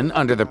permission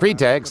under the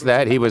pretext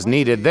that he was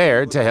needed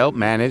there to help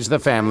manage the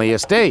family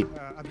estate.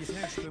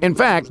 In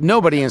fact,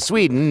 nobody in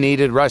Sweden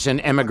needed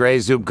Russian emigre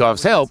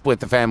Zubkov's help with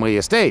the family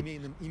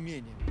estate.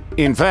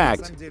 In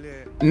fact,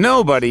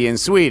 nobody in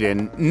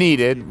Sweden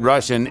needed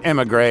Russian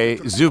emigre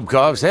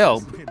Zubkov's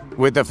help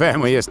with the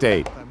family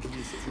estate.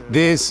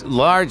 This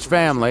large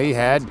family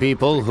had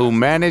people who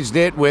managed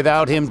it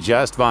without him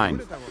just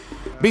fine.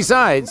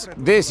 Besides,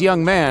 this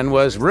young man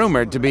was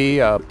rumored to be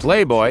a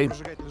playboy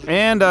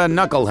and a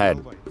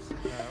knucklehead.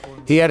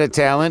 He had a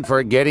talent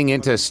for getting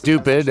into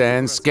stupid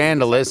and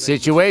scandalous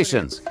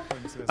situations,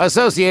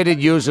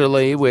 associated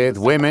usually with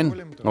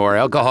women or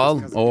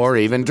alcohol or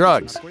even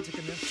drugs.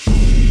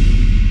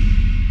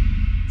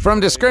 From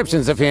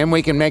descriptions of him,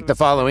 we can make the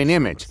following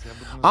image.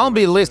 I'll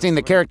be listing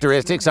the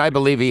characteristics I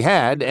believe he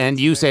had, and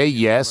you say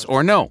yes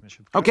or no.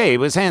 Okay, he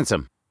was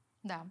handsome.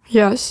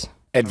 Yes.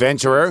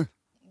 Adventurer?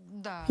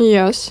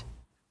 Yes.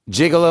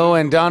 Gigolo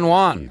and Don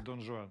Juan?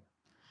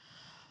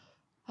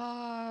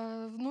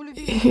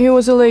 He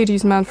was a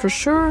ladies' man for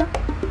sure.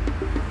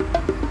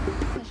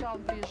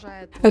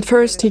 At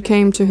first, he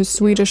came to his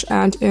Swedish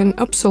aunt in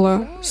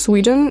Uppsala,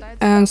 Sweden,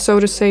 and so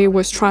to say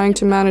was trying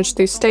to manage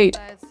the estate.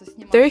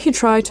 There he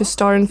tried to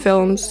star in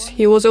films.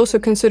 He was also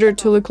considered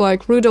to look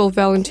like Rudolph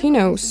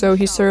Valentino, so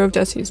he served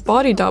as his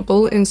body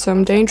double in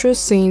some dangerous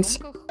scenes,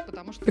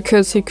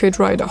 because he could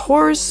ride a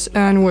horse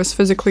and was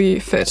physically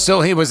fit.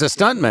 So he was a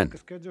stuntman?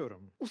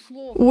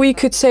 We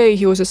could say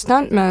he was a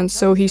stuntman,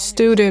 so he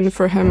stood in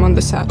for him on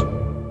the set.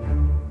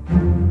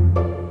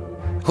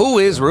 Who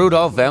is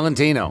Rudolph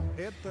Valentino?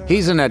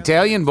 He's an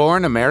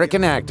Italian-born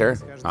American actor,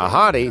 a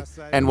hottie,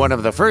 and one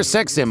of the first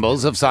sex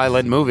symbols of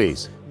silent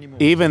movies.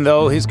 Even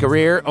though his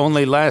career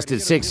only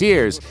lasted 6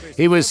 years,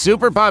 he was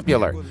super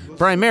popular,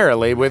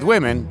 primarily with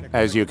women,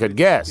 as you could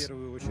guess.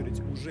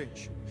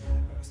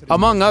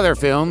 Among other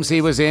films,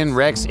 he was in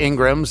Rex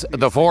Ingram's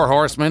The Four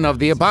Horsemen of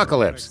the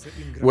Apocalypse,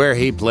 where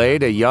he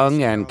played a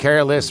young and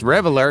careless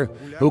reveler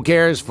who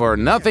cares for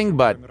nothing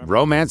but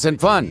romance and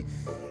fun.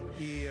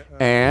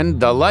 And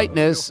the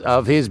lightness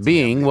of his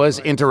being was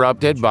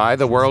interrupted by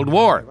the World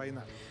War.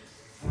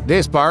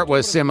 This part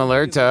was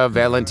similar to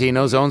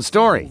Valentino's own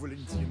story.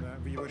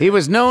 He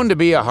was known to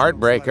be a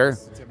heartbreaker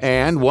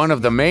and one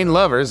of the main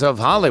lovers of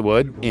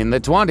Hollywood in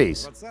the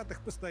 20s.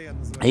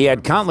 He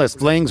had countless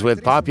flings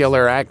with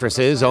popular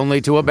actresses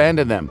only to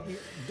abandon them.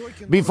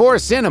 Before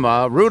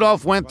cinema,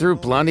 Rudolph went through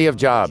plenty of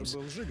jobs.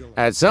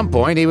 At some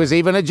point, he was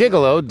even a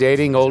gigolo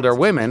dating older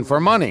women for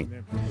money.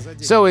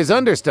 So his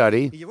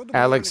understudy,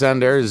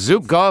 Alexander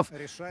Zubkov,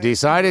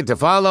 decided to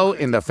follow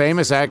in the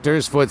famous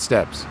actor's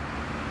footsteps.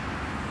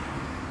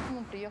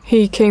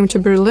 He came to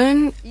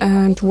Berlin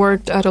and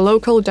worked at a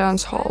local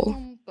dance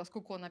hall.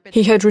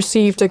 He had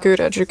received a good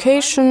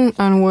education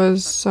and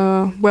was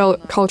a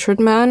well-cultured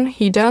man.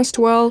 He danced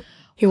well,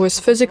 he was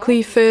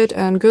physically fit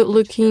and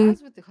good-looking,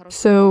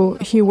 so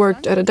he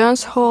worked at a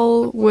dance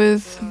hall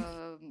with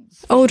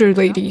older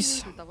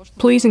ladies,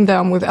 pleasing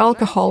them with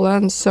alcohol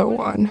and so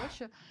on.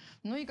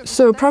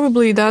 So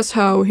probably that's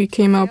how he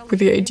came up with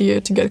the idea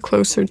to get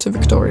closer to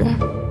Victoria.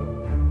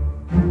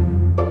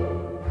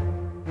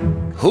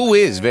 Who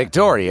is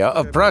Victoria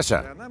of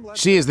Prussia?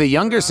 She is the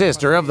younger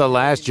sister of the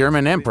last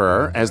German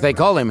emperor, as they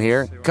call him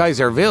here,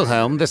 Kaiser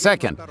Wilhelm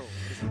II.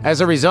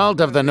 As a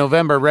result of the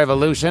November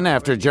Revolution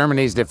after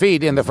Germany's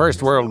defeat in the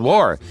First World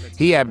War,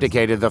 he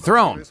abdicated the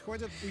throne.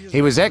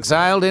 He was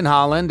exiled in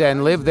Holland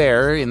and lived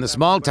there in the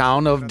small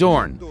town of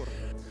Doorn.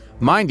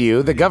 Mind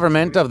you, the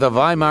government of the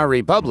Weimar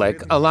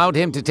Republic allowed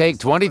him to take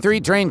 23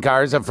 train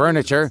cars of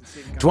furniture,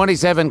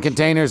 27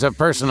 containers of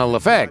personal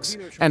effects,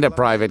 and a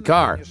private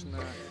car.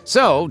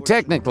 So,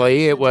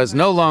 technically, it was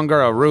no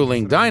longer a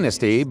ruling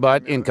dynasty,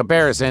 but in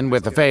comparison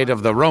with the fate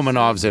of the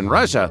Romanovs in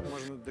Russia,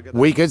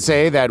 we could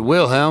say that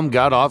Wilhelm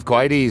got off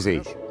quite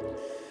easy.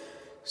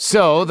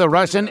 So, the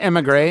Russian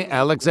emigre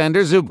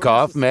Alexander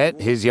Zubkov met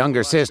his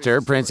younger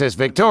sister, Princess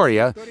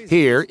Victoria,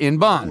 here in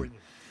Bonn.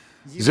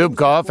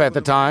 Zubkov at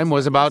the time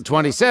was about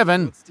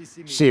 27,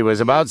 she was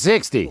about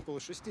 60.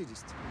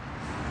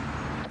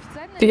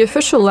 The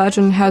official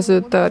legend has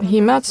it that he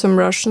met some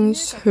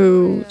Russians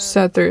who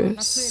set their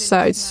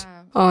sights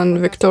on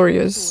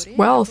Victoria's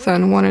wealth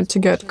and wanted to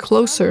get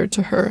closer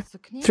to her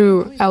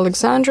through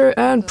Alexander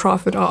and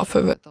profit off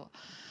of it.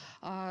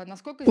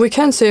 We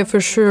can't say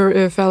for sure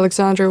if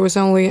Alexander was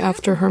only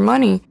after her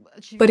money,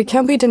 but it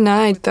can't be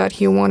denied that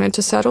he wanted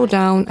to settle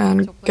down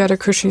and get a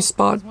cushy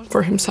spot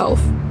for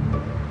himself.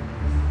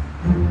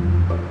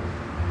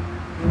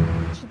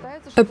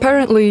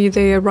 Apparently,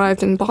 they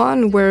arrived in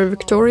Bonn, where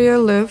Victoria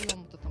lived,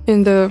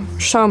 in the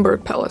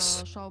Schaumburg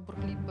Palace.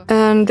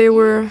 And they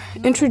were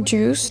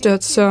introduced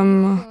at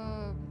some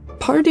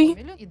party,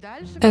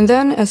 and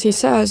then, as he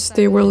says,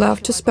 they were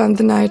left to spend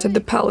the night at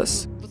the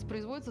palace.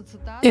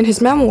 In his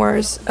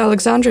memoirs,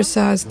 Alexander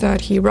says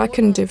that he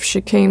reckoned if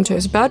she came to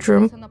his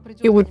bedroom,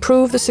 it would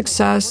prove the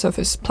success of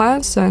his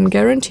plans and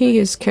guarantee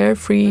his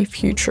carefree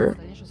future.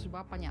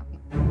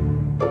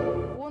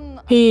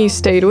 He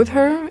stayed with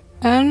her,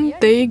 and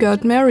they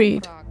got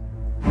married.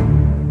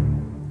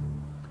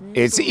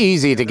 It's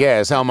easy to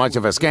guess how much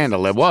of a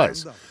scandal it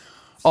was.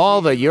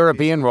 All the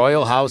European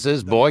royal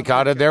houses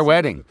boycotted their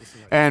wedding,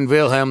 and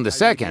Wilhelm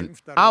II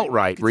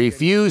outright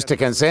refused to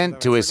consent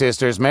to his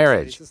sister's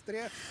marriage.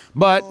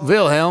 But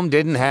Wilhelm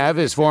didn't have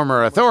his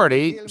former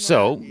authority,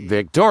 so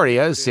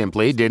Victoria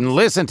simply didn't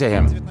listen to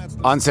him.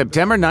 On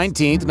September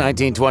 19,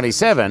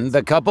 1927,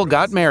 the couple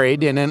got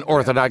married in an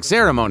Orthodox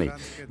ceremony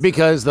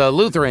because the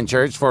Lutheran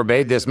Church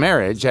forbade this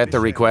marriage at the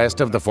request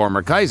of the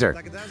former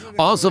Kaiser.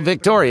 Also,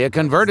 Victoria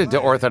converted to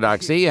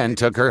Orthodoxy and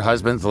took her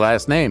husband's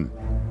last name.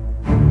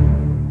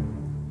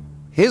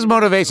 His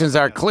motivations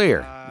are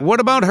clear. What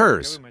about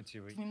hers?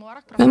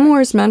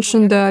 Memoirs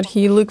mention that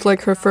he looked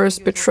like her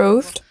first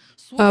betrothed,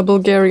 a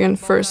Bulgarian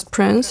first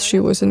prince she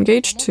was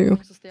engaged to,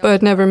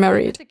 but never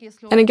married.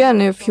 And again,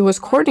 if he was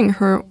courting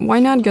her, why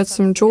not get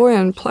some joy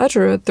and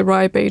pleasure at the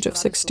ripe age of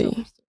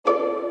 60?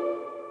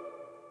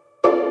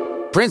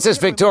 Princess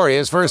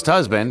Victoria's first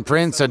husband,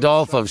 Prince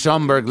Adolf of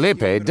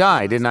Schaumburg-Lippe,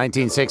 died in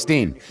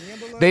 1916.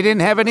 They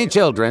didn't have any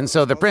children,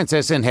 so the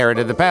princess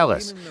inherited the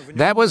palace.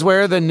 That was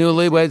where the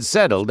newlyweds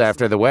settled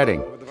after the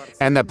wedding.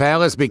 And the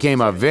palace became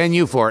a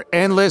venue for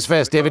endless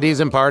festivities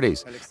and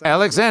parties.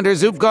 Alexander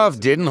Zubkov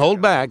didn't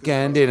hold back,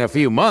 and in a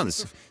few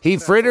months, he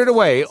frittered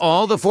away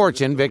all the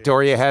fortune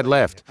Victoria had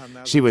left.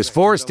 She was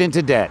forced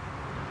into debt.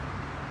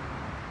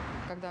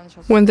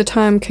 When the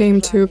time came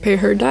to pay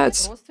her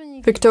debts,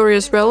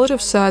 Victoria's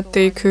relatives said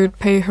they could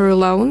pay her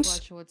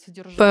allowance,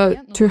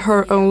 but to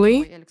her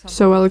only,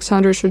 so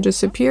Alexander should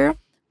disappear.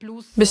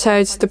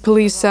 Besides, the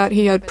police said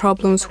he had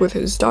problems with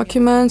his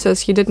documents,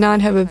 as he did not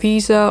have a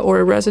visa or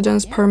a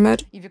residence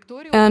permit,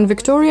 and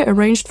Victoria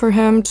arranged for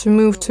him to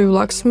move to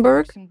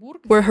Luxembourg,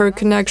 where her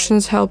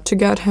connections helped to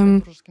get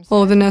him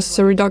all the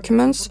necessary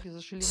documents.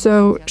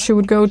 So she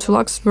would go to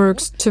Luxembourg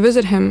to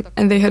visit him,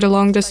 and they had a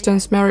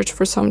long-distance marriage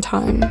for some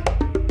time.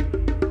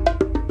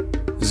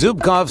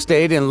 Zubkov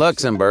stayed in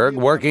Luxembourg,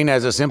 working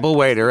as a simple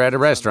waiter at a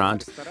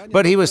restaurant,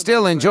 but he was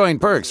still enjoying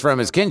perks from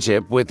his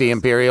kinship with the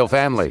imperial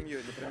family.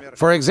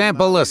 For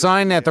example, a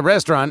sign at the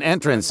restaurant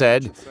entrance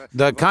said,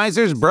 "The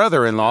Kaiser's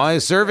brother-in-law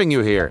is serving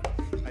you here."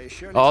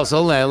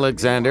 Also,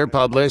 Alexander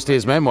published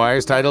his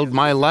memoirs titled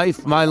My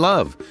Life, My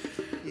Love.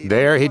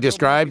 There he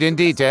described in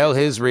detail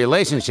his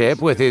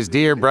relationship with his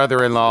dear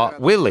brother-in-law,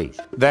 Willy.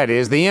 That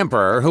is, the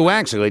emperor, who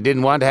actually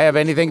didn't want to have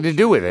anything to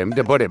do with him,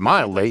 to put it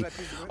mildly.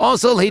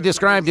 Also, he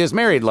described his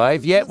married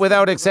life, yet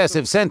without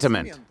excessive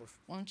sentiment.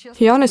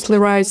 He honestly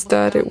writes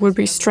that it would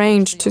be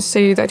strange to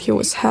say that he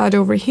was head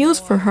over heels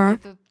for her,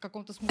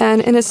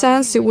 and in a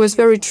sense it was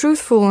very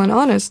truthful and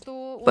honest.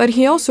 But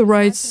he also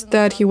writes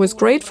that he was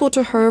grateful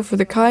to her for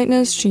the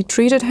kindness she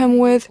treated him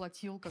with,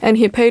 and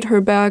he paid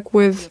her back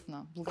with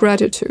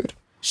gratitude.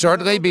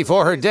 Shortly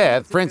before her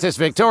death, Princess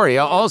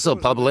Victoria also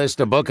published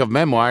a book of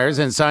memoirs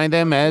and signed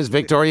them as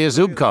Victoria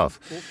Zubkov.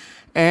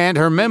 And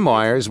her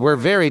memoirs were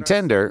very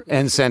tender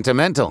and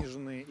sentimental.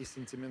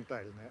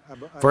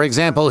 For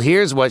example,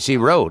 here's what she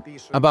wrote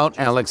about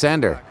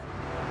Alexander.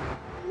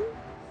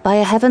 By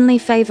a heavenly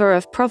favor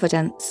of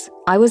Providence,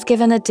 I was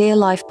given a dear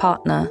life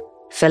partner,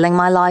 filling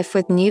my life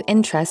with new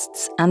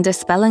interests and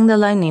dispelling the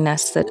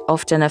loneliness that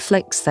often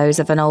afflicts those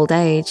of an old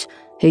age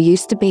who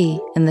used to be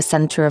in the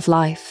center of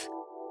life.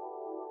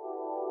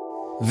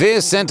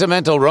 This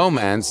sentimental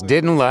romance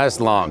didn't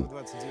last long.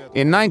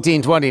 In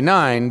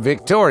 1929,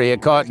 Victoria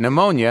caught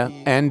pneumonia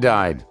and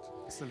died.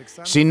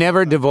 She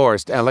never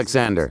divorced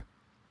Alexander.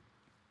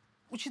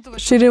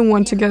 She didn't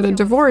want to get a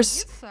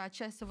divorce.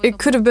 It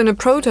could have been a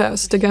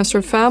protest against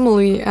her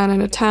family and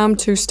an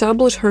attempt to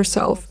establish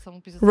herself,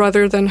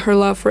 rather than her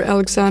love for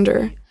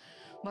Alexander.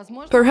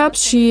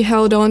 Perhaps she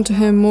held on to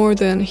him more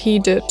than he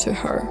did to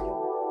her.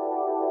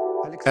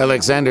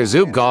 Alexander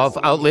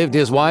Zubkov outlived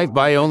his wife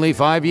by only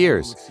 5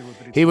 years.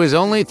 He was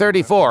only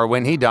 34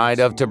 when he died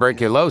of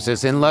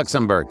tuberculosis in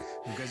Luxembourg.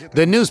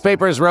 The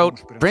newspapers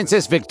wrote,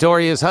 "Princess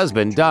Victoria's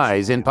husband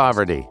dies in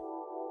poverty."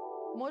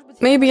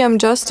 Maybe I'm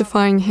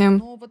justifying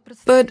him,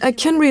 but I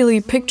can't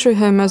really picture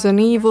him as an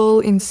evil,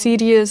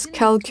 insidious,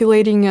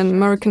 calculating and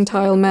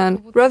mercantile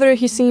man. Rather,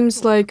 he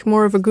seems like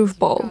more of a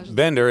goofball.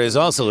 Bender is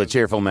also a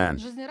cheerful man.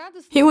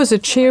 He was a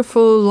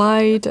cheerful,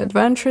 light,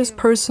 adventurous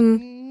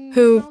person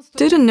who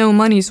didn't know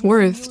money's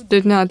worth,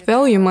 did not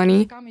value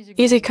money.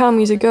 Easy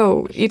come, easy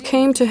go. It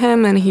came to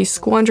him and he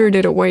squandered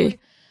it away.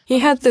 He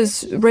had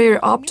this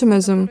rare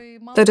optimism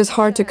that is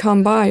hard to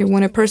come by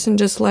when a person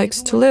just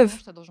likes to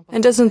live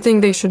and doesn't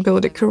think they should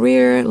build a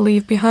career,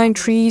 leave behind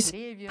trees,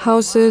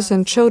 houses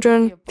and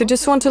children. They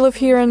just want to live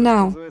here and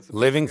now.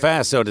 Living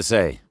fast, so to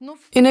say.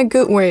 In a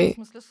good way.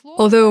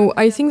 Although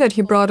I think that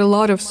he brought a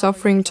lot of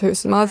suffering to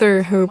his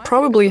mother, who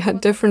probably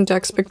had different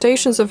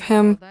expectations of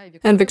him,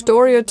 and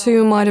Victoria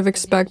too might have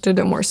expected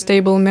a more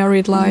stable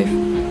married life.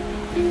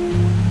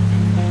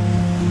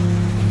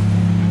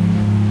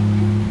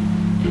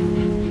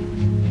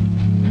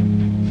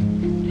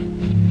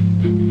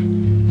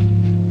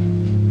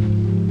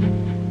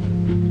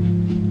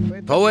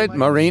 Poet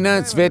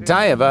Marina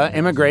Tsvetaeva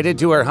immigrated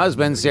to her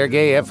husband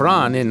Sergei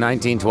Efron in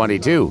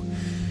 1922.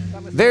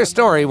 Their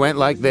story went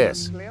like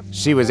this.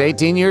 She was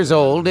 18 years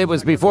old. It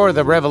was before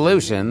the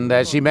revolution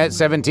that she met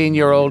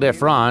 17-year-old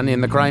Efron in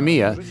the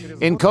Crimea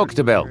in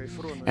Koktebel.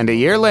 And a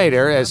year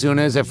later, as soon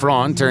as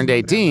Efron turned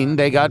 18,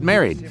 they got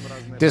married.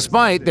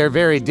 despite their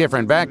very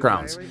different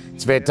backgrounds.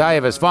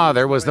 Tsvetayeva's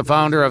father was the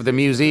founder of the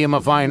Museum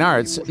of Fine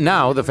Arts,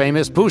 now the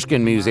famous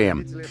Pushkin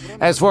Museum.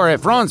 As for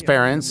Efron's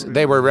parents,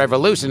 they were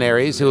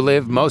revolutionaries who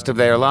lived most of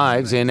their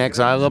lives in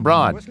exile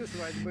abroad.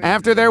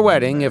 After their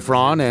wedding,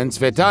 Efron and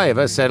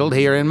Tsvetayeva settled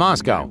here in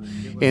Moscow,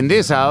 in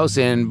this house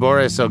in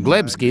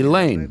Borisoglebsky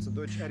Lane.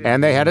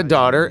 And they had a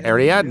daughter,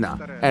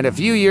 Ariadna, and a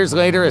few years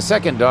later a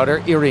second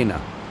daughter,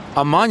 Irina.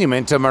 A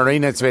monument to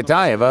Marina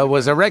Tsvetayeva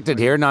was erected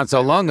here not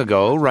so long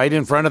ago, right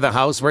in front of the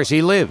house where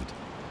she lived.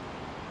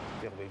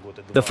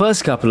 The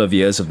first couple of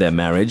years of their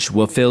marriage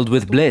were filled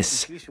with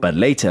bliss, but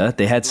later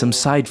they had some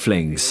side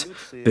flings.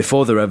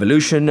 Before the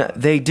revolution,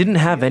 they didn't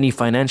have any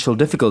financial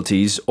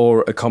difficulties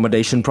or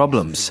accommodation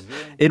problems.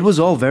 It was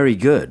all very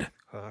good.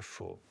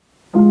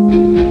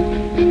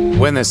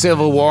 When the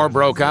Civil War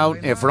broke out,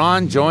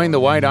 Efron joined the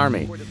White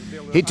Army.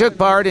 He took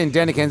part in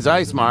Denikin's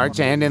Ice March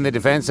and in the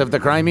defense of the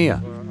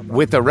Crimea.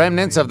 With the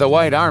remnants of the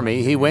White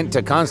Army, he went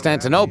to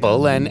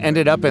Constantinople and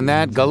ended up in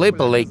that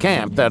Gallipoli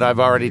camp that I've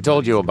already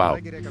told you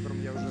about.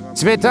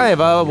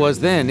 Tsvetayeva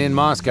was then in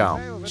Moscow.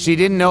 She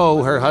didn't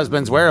know her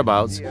husband's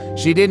whereabouts.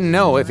 She didn't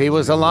know if he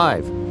was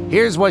alive.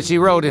 Here's what she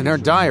wrote in her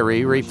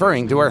diary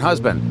referring to her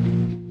husband.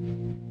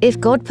 If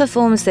God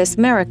performs this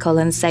miracle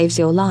and saves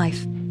your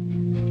life,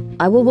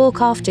 I will walk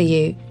after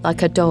you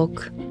like a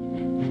dog.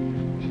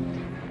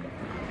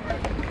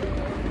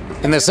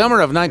 In the summer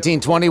of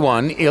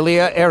 1921,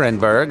 Ilya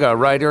Ehrenberg, a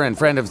writer and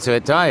friend of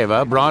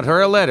Tsvetayeva, brought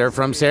her a letter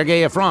from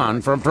Sergei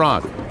Efron from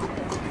Prague.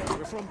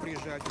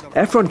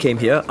 Efron came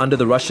here under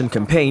the Russian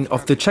campaign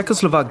of the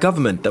Czechoslovak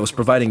government that was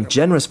providing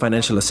generous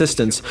financial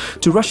assistance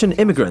to Russian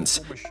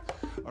immigrants.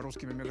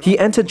 He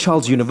entered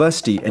Charles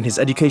University and his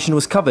education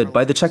was covered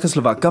by the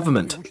Czechoslovak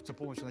government.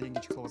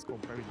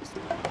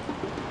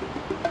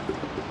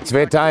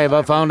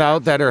 Tsvetayeva found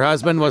out that her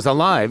husband was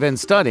alive and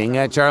studying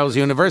at Charles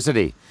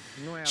University.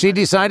 She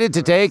decided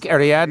to take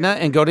Ariadna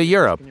and go to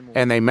Europe,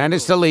 and they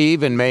managed to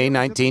leave in May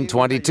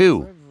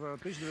 1922.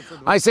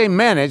 I say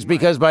managed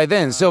because by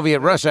then Soviet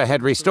Russia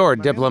had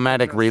restored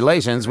diplomatic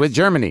relations with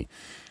Germany.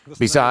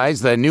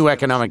 Besides, the new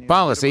economic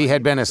policy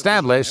had been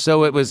established,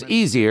 so it was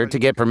easier to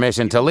get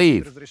permission to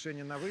leave.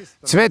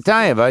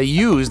 Tsvetayeva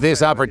used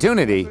this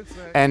opportunity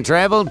and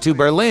traveled to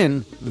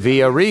Berlin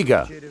via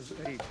Riga.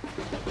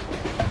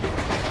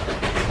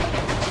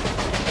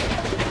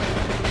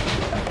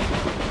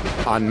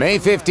 On May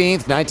 15,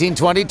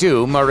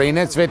 1922,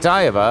 Marina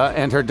Tsvetayeva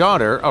and her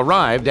daughter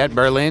arrived at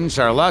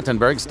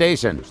Berlin-Charlottenburg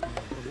station.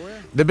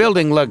 The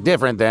building looked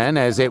different then,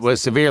 as it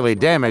was severely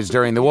damaged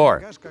during the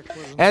war.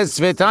 As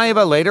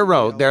Tsvetayeva later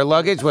wrote, their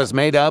luggage was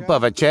made up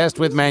of a chest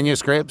with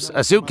manuscripts,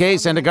 a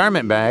suitcase, and a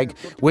garment bag,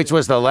 which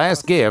was the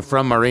last gift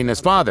from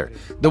Marina's father,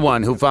 the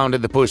one who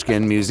founded the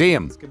Pushkin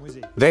Museum.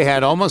 They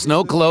had almost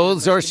no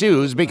clothes or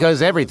shoes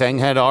because everything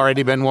had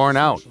already been worn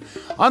out.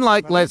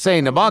 Unlike, let's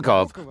say,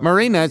 Nabokov,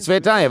 Marina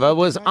Tsvetayeva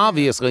was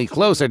obviously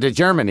closer to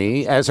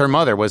Germany, as her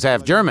mother was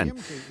half German.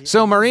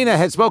 So Marina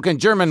had spoken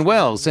German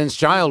well since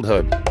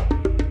childhood.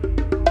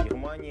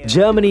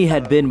 Germany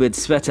had been with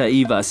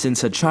Tsvetayeva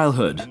since her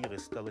childhood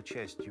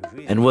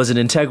and was an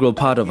integral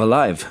part of her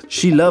life.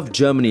 She loved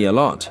Germany a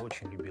lot.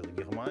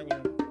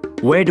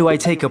 Where do I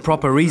take a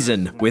proper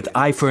reason with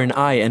eye for an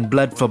eye and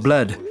blood for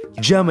blood?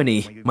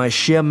 Germany, my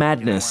sheer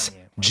madness.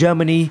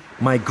 Germany,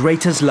 my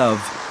greatest love.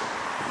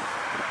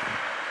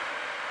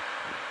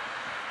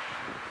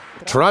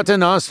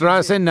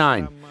 Trottenaustrasse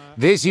 9.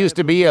 This used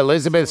to be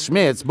Elizabeth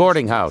Schmidt's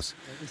boarding house.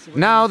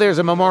 Now there's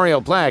a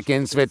memorial plaque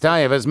in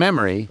Tsvetayeva's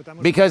memory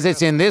because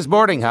it's in this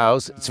boarding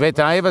house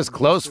Tsvetayeva's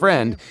close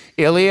friend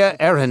Ilya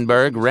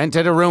Ehrenberg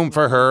rented a room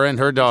for her and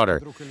her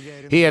daughter.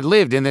 He had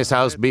lived in this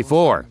house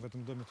before.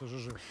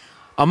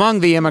 Among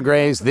the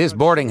emigres, this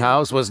boarding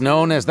house was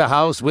known as the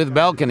house with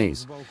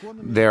balconies.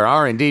 There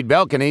are indeed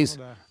balconies,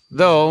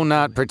 though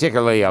not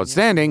particularly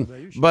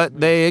outstanding, but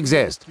they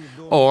exist.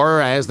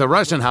 Or as the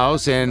Russian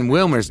house in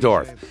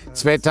Wilmersdorf.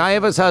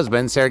 Tsvetayeva's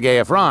husband, Sergei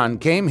Efron,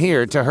 came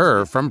here to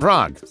her from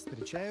Prague.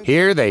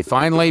 Here they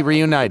finally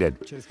reunited.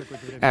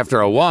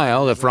 After a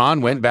while,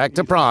 Efron went back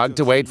to Prague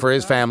to wait for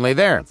his family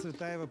there.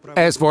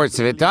 As for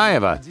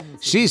Tsvetayeva,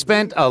 she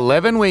spent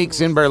 11 weeks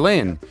in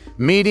Berlin,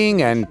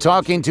 meeting and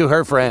talking to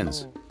her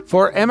friends.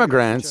 For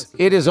emigrants,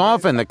 it is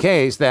often the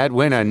case that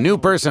when a new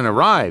person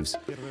arrives,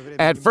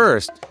 at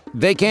first,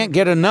 they can't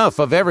get enough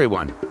of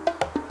everyone.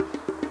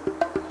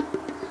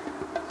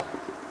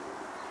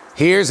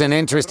 Here's an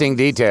interesting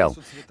detail.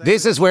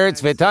 This is where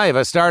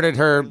Tsvetayeva started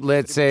her,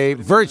 let's say,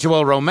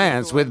 virtual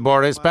romance with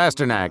Boris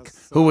Pasternak,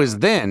 who was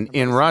then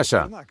in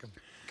Russia.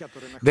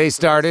 They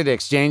started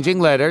exchanging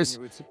letters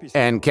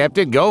and kept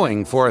it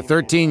going for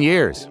 13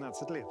 years.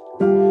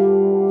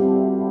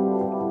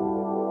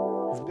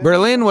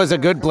 Berlin was a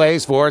good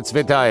place for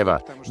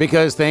Tsvetayeva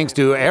because thanks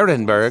to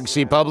Ehrenberg,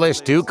 she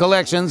published 2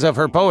 collections of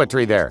her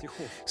poetry there,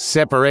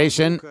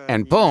 Separation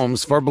and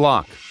Poems for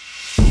Block.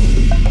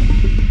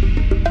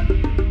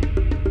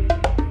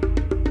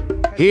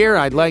 Here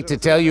I'd like to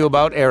tell you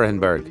about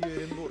Ehrenberg.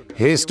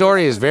 His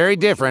story is very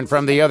different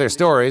from the other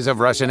stories of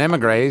Russian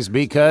émigrés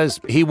because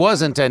he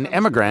wasn't an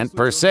emigrant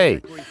per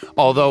se,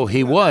 although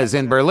he was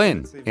in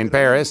Berlin, in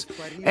Paris,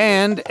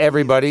 and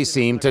everybody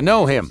seemed to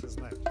know him.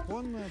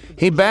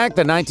 He backed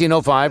the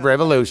 1905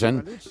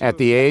 revolution. At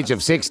the age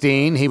of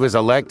 16, he was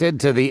elected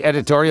to the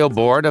editorial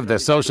board of the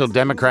Social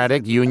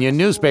Democratic Union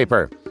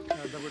newspaper.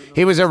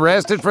 He was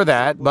arrested for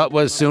that, but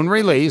was soon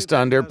released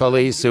under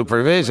police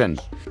supervision.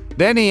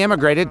 Then he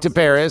emigrated to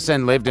Paris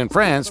and lived in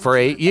France for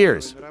 8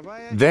 years.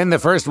 Then the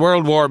First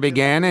World War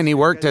began, and he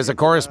worked as a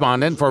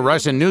correspondent for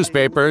Russian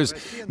newspapers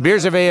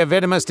Birzhevaya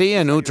Vedomosti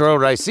and Utro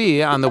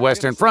Rossiya on the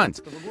Western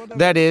Front,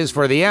 that is,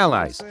 for the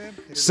Allies.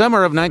 Summer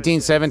of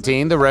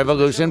 1917, the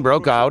revolution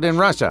broke out in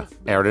Russia.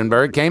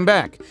 Erdenberg came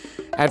back.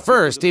 At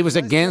first, he was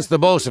against the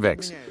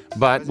Bolsheviks,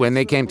 but when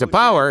they came to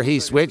power, he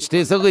switched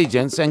his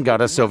allegiance and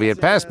got a Soviet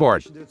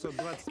passport.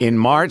 In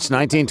March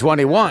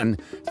 1921,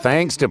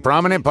 thanks to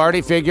prominent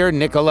party figure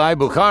Nikolai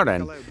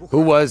Bukharin,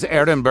 who was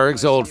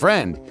Erdenberg's old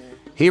friend,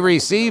 he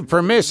received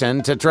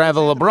permission to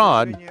travel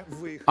abroad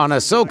on a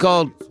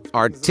so-called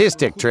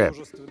artistic trip.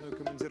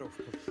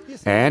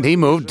 And he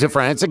moved to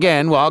France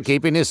again while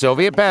keeping his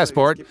Soviet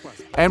passport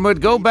and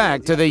would go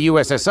back to the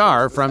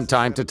USSR from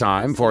time to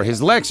time for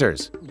his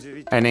lectures.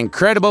 An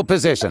incredible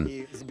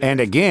position. And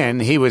again,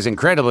 he was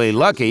incredibly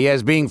lucky,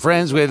 as being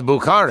friends with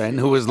Bukharin,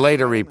 who was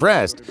later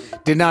repressed,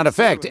 did not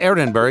affect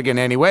Erdenberg in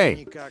any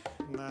way.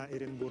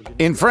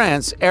 In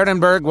France,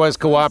 Erdenberg was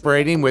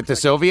cooperating with the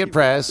Soviet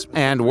press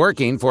and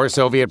working for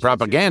Soviet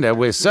propaganda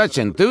with such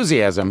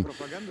enthusiasm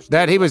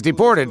that he was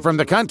deported from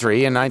the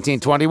country in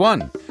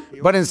 1921.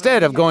 But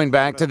instead of going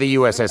back to the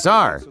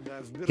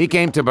USSR, he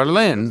came to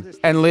Berlin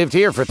and lived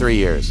here for 3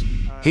 years.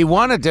 He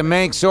wanted to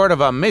make sort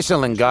of a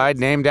Michelin guide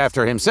named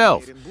after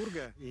himself.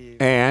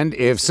 And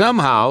if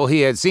somehow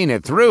he had seen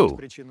it through,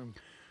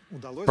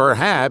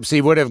 perhaps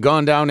he would have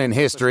gone down in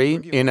history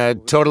in a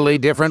totally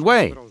different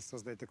way.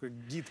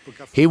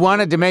 He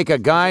wanted to make a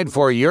guide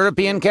for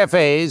European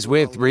cafes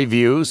with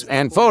reviews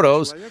and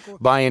photos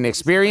by an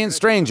experienced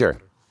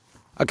stranger.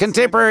 A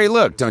contemporary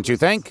look, don't you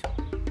think?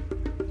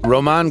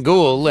 Roman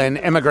Gul, an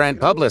emigrant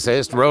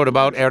publicist, wrote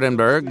about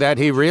Erdenberg that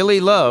he really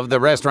loved the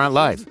restaurant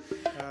life.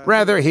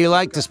 Rather, he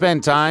liked to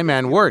spend time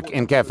and work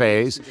in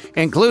cafes,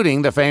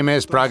 including the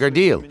famous Prager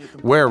deal,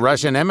 where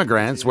Russian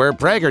emigrants were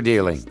Prager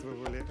dealing.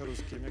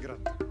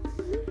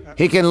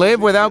 He can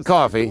live without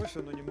coffee,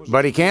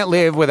 but he can't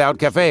live without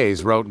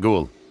cafes, wrote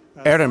Gul.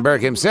 Erdenberg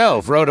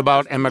himself wrote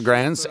about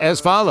emigrants as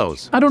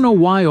follows. I don't know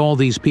why all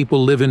these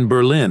people live in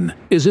Berlin.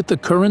 Is it the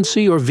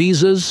currency or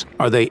visas?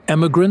 Are they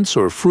emigrants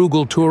or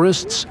frugal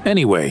tourists?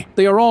 Anyway,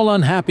 they are all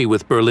unhappy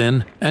with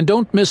Berlin and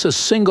don't miss a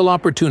single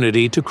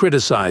opportunity to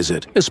criticize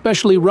it,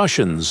 especially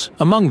Russians.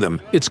 Among them,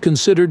 it's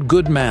considered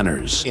good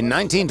manners. In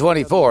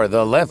 1924,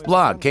 the left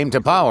bloc came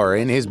to power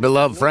in his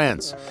beloved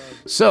France.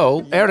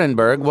 So,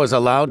 Erdenberg was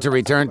allowed to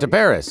return to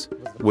Paris,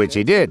 which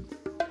he did.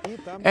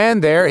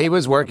 And there he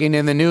was working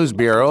in the news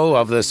bureau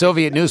of the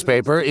Soviet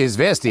newspaper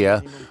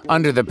Izvestia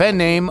under the pen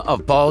name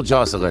of Paul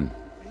Jocelyn.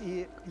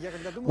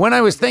 When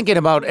I was thinking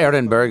about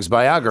Erdenberg's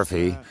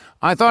biography,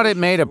 I thought it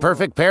made a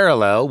perfect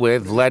parallel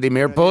with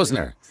Vladimir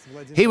Posner.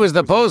 He was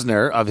the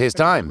Posner of his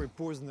time.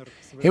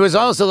 He was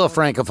also a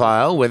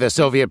Francophile with a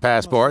Soviet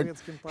passport.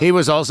 He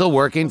was also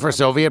working for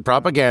Soviet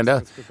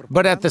propaganda,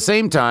 but at the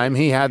same time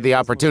he had the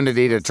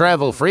opportunity to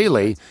travel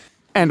freely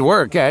and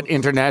work at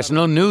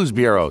international news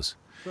bureaus.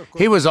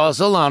 He was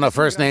also on a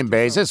first-name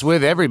basis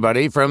with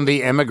everybody from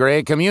the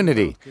émigré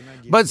community,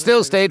 but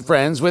still stayed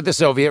friends with the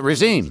Soviet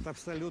regime.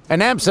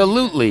 An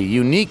absolutely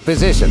unique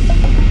position.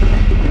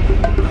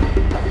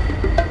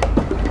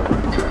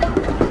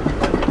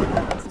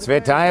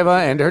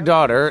 Tsvetaeva and her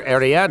daughter,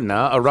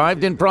 Ariadna,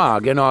 arrived in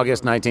Prague in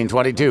August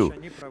 1922.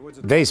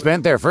 They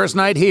spent their first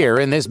night here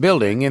in this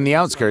building in the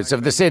outskirts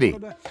of the city.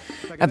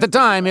 At the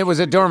time, it was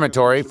a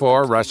dormitory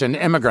for Russian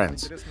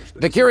immigrants.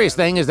 The curious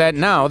thing is that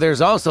now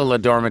there's also a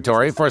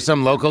dormitory for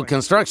some local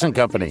construction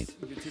company.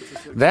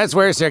 That's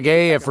where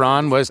Sergei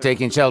Efron was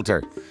taking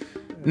shelter.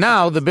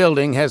 Now the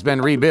building has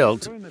been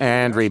rebuilt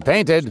and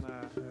repainted,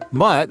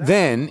 but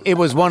then it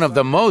was one of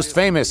the most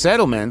famous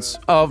settlements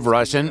of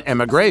Russian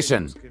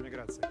immigration.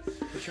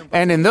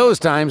 And in those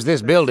times,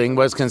 this building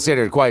was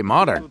considered quite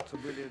modern.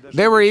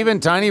 There were even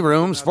tiny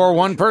rooms for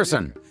one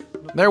person.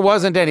 There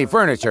wasn't any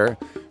furniture,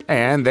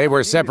 and they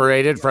were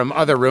separated from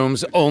other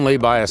rooms only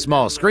by a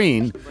small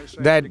screen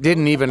that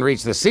didn't even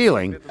reach the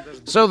ceiling,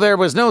 so there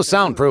was no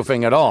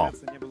soundproofing at all.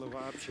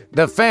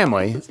 The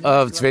family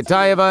of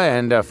Tsvetaeva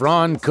and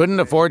Efron couldn't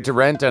afford to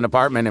rent an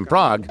apartment in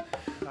Prague,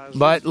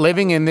 but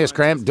living in this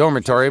cramped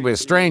dormitory with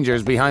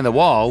strangers behind the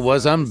wall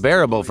was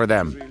unbearable for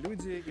them.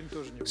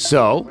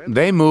 So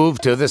they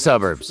moved to the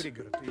suburbs.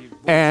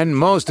 And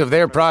most of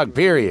their Prague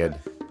period,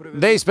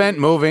 they spent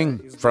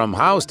moving from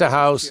house to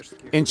house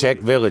in Czech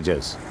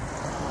villages.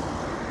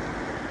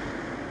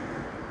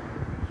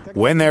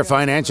 When their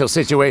financial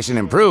situation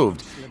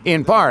improved,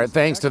 In part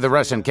thanks to the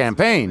Russian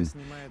campaign,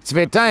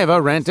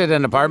 Tsvetaeva rented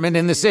an apartment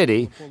in the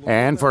city,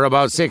 and for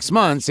about 6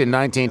 months in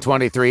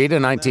 1923 to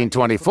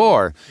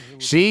 1924,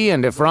 she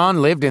and Efron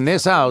lived in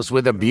this house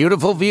with a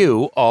beautiful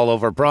view all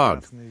over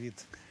Prague.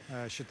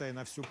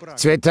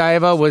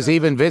 Tsvetaeva was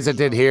even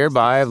visited here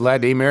by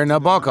Vladimir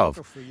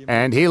Nabokov,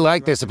 and he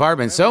liked this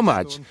apartment so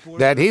much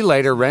that he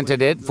later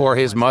rented it for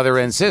his mother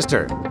and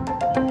sister.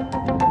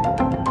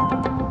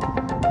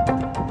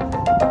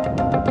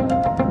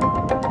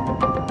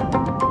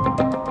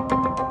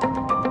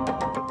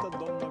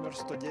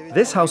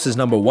 This house is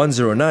number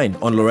 109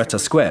 on Loretta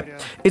Square.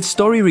 Its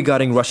story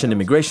regarding Russian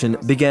immigration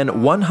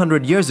began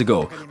 100 years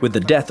ago with the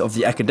death of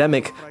the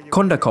academic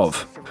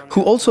Kondakov,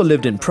 who also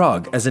lived in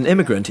Prague as an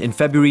immigrant in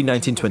February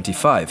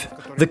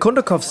 1925. The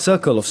Kondakov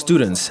circle of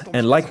students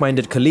and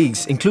like-minded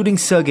colleagues, including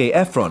Sergei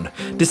Efron,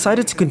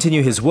 decided to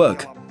continue his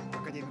work.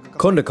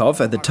 Kondakov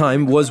at the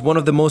time was one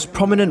of the most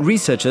prominent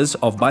researchers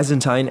of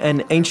Byzantine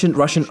and ancient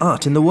Russian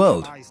art in the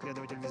world.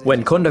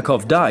 When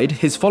Kondakov died,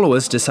 his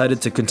followers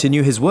decided to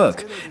continue his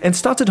work and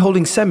started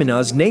holding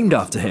seminars named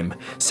after him,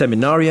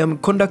 Seminarium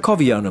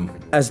Kondakovianum,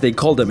 as they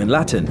called them in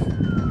Latin.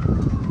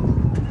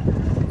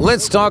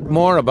 Let's talk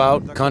more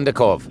about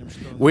Kondakov.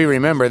 We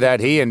remember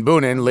that he and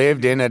Bunin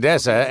lived in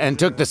Odessa and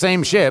took the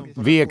same ship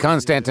via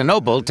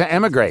Constantinople to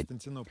emigrate.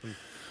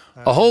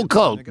 A whole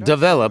cult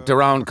developed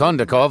around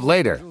Kondakov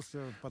later.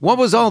 What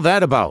was all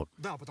that about?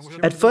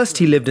 At first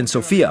he lived in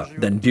Sofia,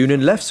 then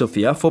Bunin left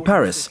Sofia for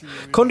Paris.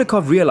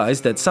 Kondakov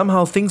realized that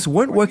somehow things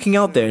weren't working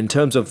out there in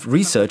terms of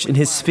research in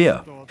his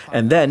sphere.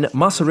 And then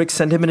Masaryk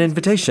sent him an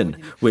invitation,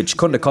 which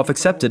Kondakov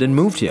accepted and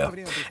moved here.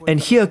 And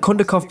here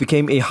Kondakov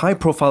became a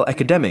high-profile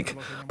academic,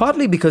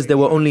 partly because there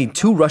were only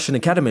 2 Russian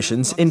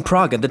academicians in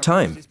Prague at the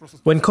time.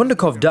 When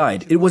Kondakov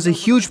died, it was a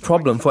huge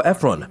problem for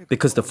Efron,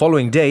 because the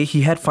following day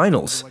he had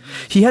finals.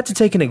 He had to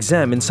take an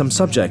exam in some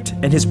subject,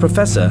 and his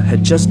professor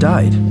had just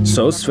died.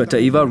 So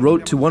Tsvetaeva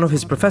wrote to one of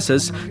his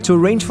professors to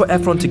arrange for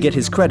Efron to get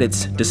his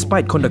credits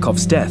despite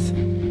Kondakov's death.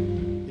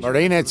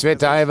 Marina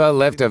Tsvetaeva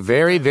left a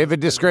very vivid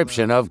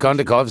description of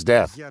Kondakov's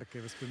death.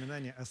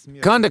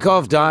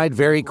 Kondakov died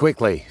very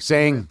quickly,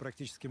 saying,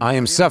 "I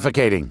am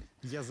suffocating."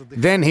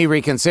 Then he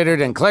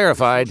reconsidered and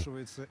clarified,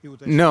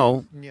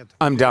 "No,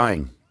 I'm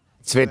dying."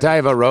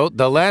 Tsvetaeva wrote,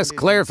 "The last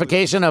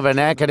clarification of an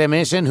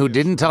academician who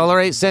didn't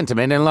tolerate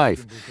sentiment in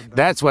life.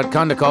 That's what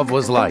Kondakov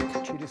was like."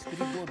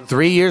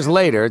 3 years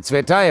later,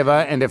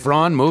 Tsvetaeva and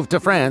Efron moved to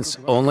France,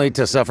 only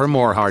to suffer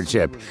more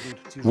hardship,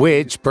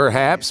 which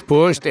perhaps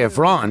pushed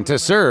Efron to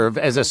serve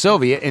as a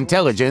Soviet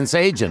intelligence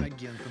agent.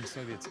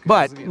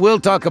 But we'll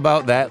talk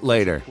about that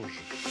later.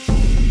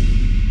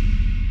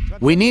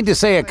 We need to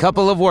say a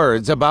couple of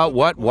words about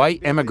what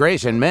white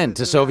emigration meant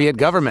to Soviet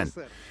government.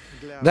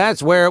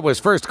 That's where it was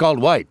first called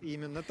white.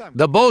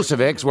 The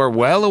Bolsheviks were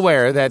well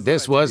aware that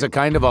this was a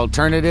kind of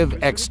alternative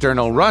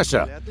external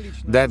Russia,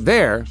 that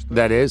there,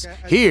 that is,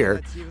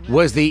 here,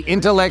 was the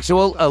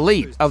intellectual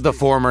elite of the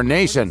former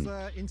nation.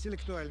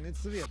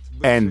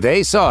 And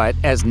they saw it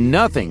as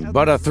nothing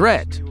but a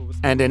threat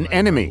and an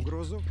enemy.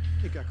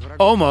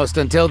 Almost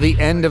until the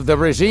end of the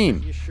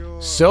regime,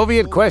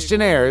 Soviet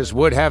questionnaires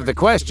would have the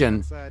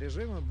question,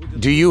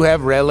 "Do you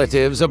have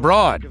relatives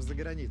abroad?"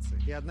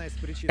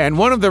 And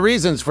one of the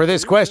reasons for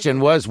this question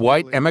was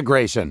white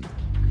emigration.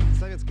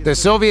 The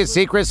Soviet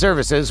secret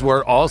services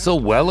were also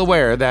well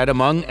aware that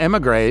among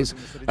émigrés,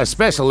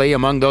 especially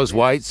among those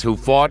whites who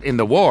fought in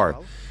the war,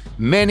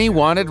 many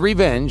wanted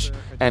revenge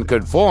and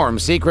could form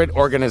secret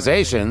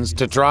organizations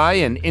to try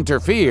and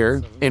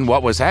interfere in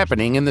what was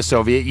happening in the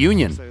Soviet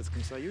Union.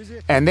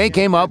 And they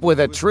came up with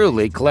a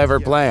truly clever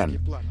plan.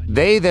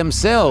 They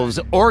themselves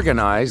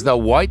organized the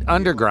white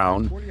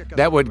underground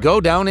that would go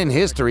down in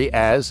history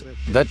as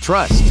the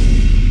Trust.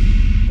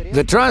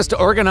 The Trust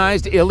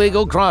organized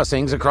illegal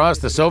crossings across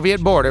the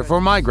Soviet border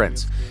for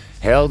migrants,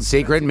 held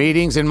secret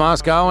meetings in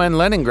Moscow and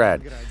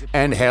Leningrad,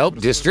 and helped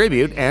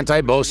distribute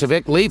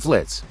anti-Bolshevik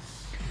leaflets.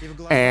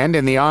 And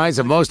in the eyes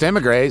of most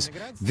émigrés,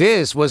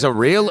 this was a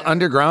real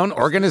underground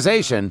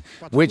organization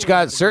which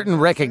got certain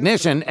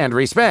recognition and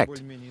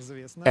respect.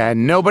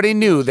 And nobody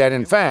knew that,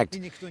 in fact,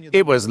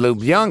 it was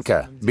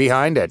Lubyanka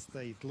behind it.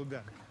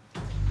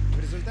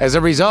 As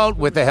a result,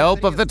 with the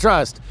help of the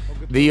Trust,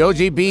 the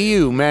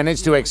OGPU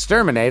managed to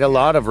exterminate a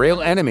lot of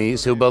real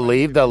enemies who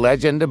believed the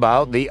legend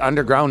about the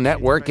underground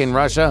network in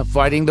Russia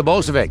fighting the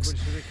Bolsheviks,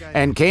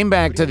 and came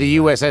back to the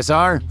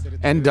USSR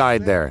and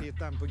died there.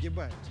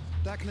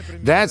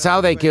 That's how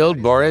they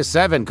killed Boris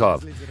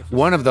Savinkov,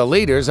 one of the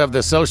leaders of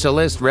the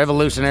Socialist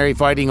Revolutionary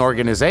Fighting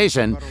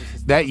Organization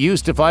that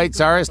used to fight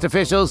Tsarist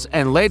officials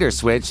and later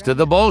switched to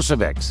the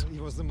Bolsheviks.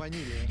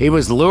 He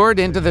was lured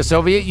into the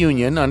Soviet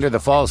Union under the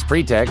false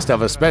pretext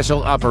of a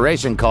special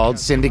operation called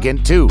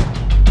Syndicate 2.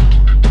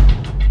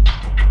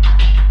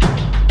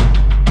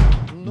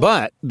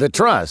 But the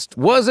Trust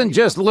wasn't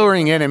just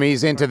luring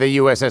enemies into the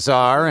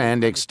USSR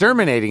and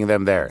exterminating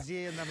them there.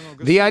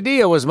 The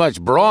idea was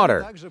much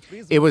broader.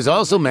 It was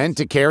also meant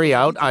to carry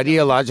out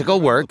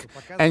ideological work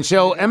and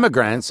show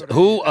emigrants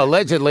who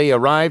allegedly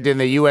arrived in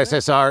the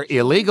USSR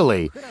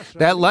illegally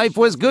that life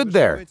was good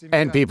there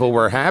and people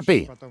were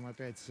happy,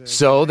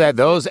 so that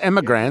those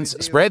emigrants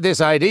spread this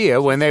idea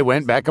when they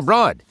went back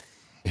abroad.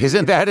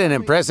 Isn't that an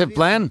impressive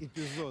plan?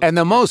 And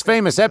the most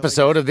famous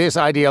episode of this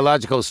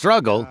ideological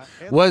struggle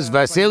was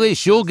Vasily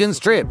Shulgin's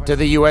trip to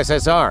the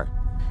USSR.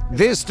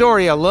 This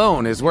story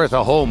alone is worth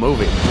a whole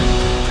movie.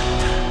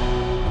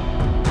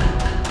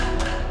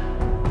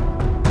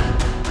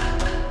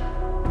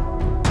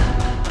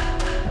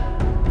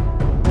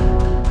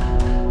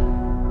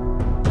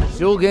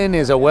 Shulgin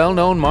is a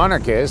well-known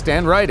monarchist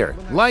and writer,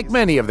 like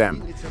many of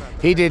them.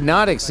 He did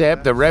not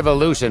accept the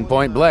revolution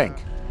point blank.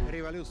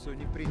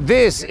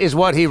 This is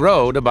what he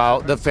wrote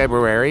about the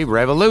February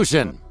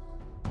Revolution.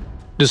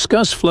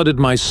 Disgust flooded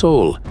my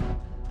soul,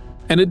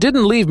 and it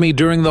didn't leave me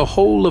during the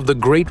whole of the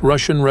Great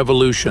Russian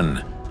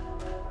Revolution.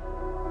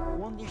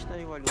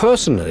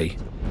 Personally,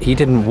 he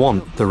didn't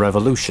want the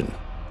revolution.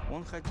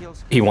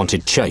 He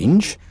wanted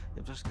change.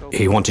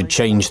 He wanted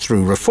change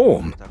through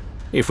reform,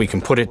 if we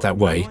can put it that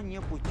way,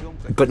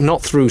 but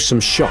not through some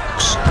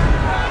shocks.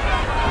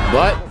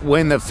 But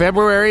when the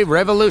February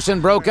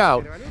Revolution broke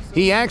out,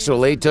 he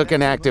actually took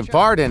an active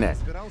part in it.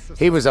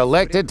 He was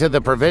elected to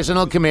the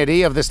Provisional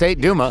Committee of the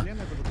State Duma,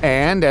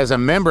 and as a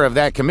member of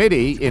that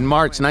committee in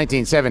March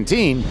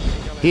 1917,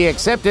 he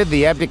accepted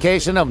the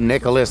abdication of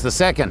Nicholas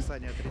II.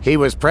 He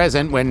was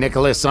present when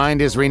Nicholas signed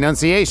his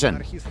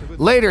renunciation.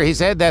 Later, he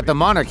said that the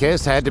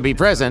monarchist had to be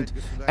present,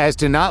 as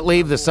to not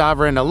leave the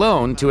sovereign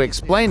alone to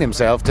explain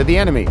himself to the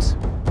enemies.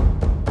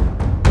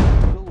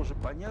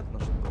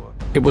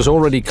 It was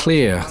already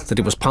clear that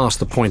it was past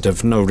the point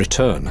of no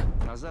return.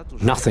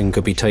 Nothing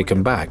could be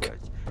taken back.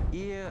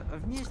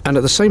 And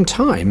at the same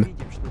time,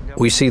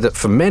 we see that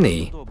for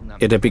many,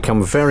 it had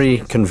become very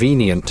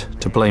convenient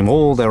to blame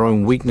all their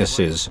own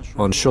weaknesses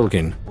on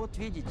Shulgin.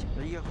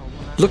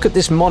 Look at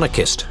this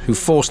monarchist who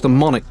forced the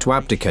monarch to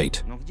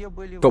abdicate.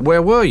 But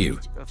where were you?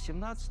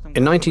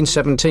 In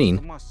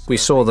 1917, we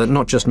saw that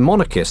not just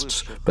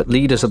monarchists, but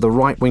leaders of the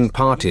right-wing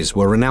parties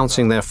were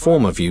renouncing their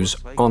former views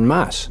en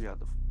masse.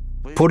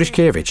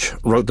 Puryshkevich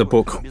wrote the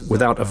book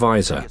Without a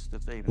Visor,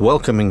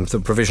 welcoming the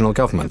provisional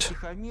government.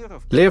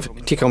 Leo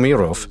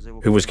Tolstoy,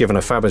 who was given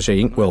a Fabergé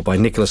inkwell by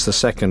Nicholas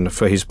II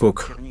for his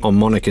book on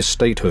monarchist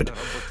statehood,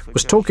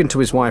 was talking to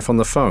his wife on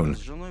the phone,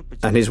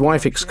 and his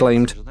wife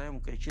exclaimed,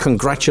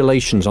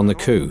 "Congratulations on the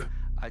coup."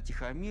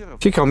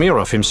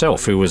 Tikhomirov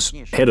himself, who was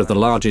head of the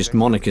largest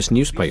monarchist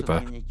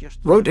newspaper,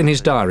 wrote in his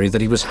diary that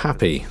he was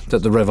happy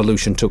that the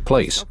revolution took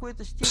place.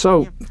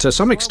 So, to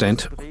some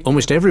extent,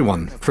 almost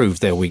everyone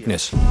proved their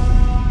weakness.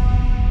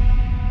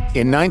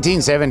 In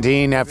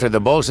 1917, after the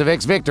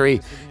Bolsheviks'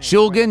 victory,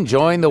 Shulgin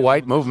joined the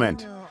White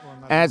Movement.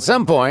 At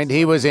some point,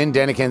 he was in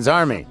Denikin's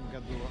army.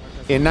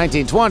 In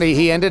 1920,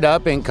 he ended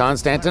up in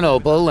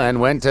Constantinople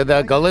and went to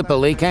the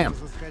Gallipoli camp.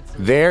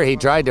 There, he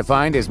tried to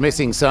find his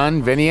missing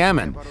son,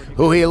 Veniamin,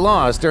 who he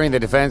lost during the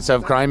defense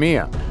of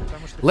Crimea.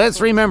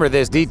 Let's remember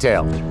this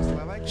detail.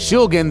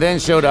 Shulgin then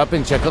showed up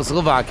in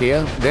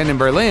Czechoslovakia, then in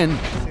Berlin.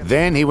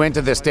 Then he went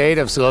to the state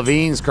of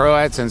Slovenes,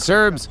 Croats, and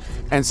Serbs,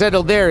 and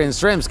settled there in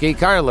Sremski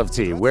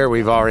Karlovci, where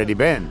we've already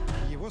been.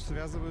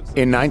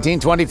 In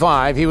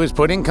 1925, he was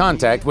put in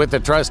contact with the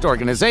Trust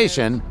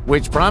organization,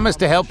 which promised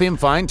to help him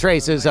find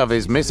traces of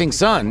his missing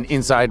son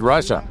inside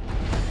Russia.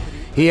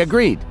 He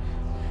agreed.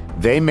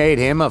 They made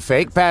him a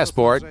fake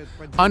passport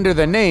under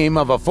the name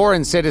of a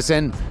foreign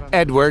citizen,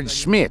 Edward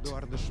Schmidt.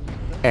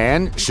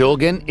 And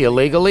Shulgin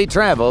illegally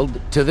traveled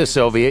to the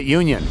Soviet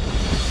Union.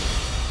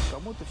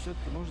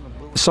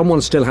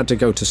 Someone still had to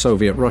go to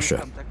Soviet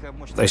Russia.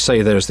 They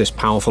say there's this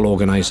powerful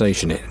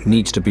organization. It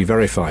needs to be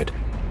verified.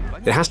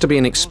 It has to be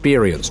an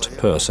experienced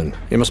person.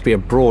 It must be a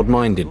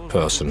broad-minded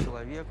person.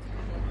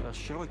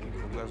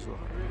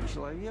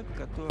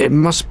 It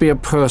must be a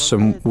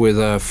person with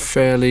a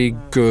fairly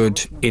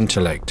good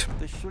intellect.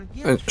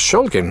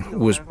 Shulgin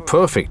was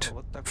perfect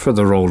for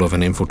the role of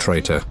an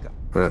infiltrator.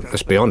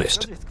 Let's be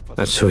honest,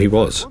 that's who he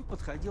was.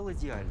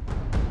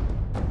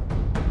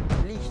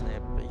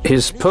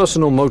 His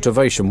personal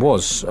motivation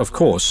was, of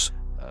course,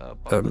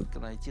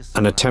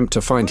 an attempt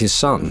to find his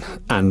son,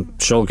 and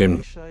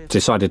Shulgin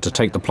decided to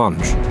take the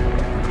plunge.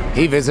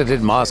 He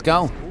visited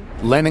Moscow,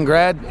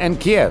 Leningrad, and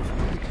Kiev.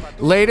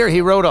 Later, he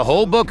wrote a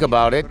whole book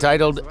about it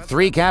titled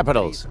Three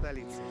Capitals.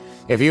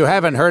 If you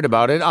haven't heard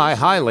about it, I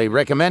highly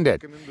recommend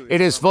it.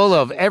 It is full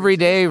of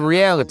everyday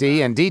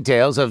reality and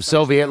details of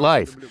Soviet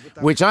life,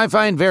 which I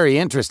find very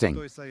interesting.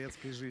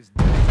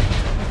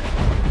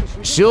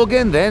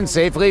 Shulgin then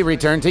safely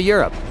returned to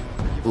Europe.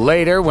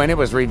 Later, when it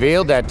was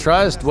revealed that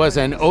Trust was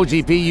an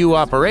OGPU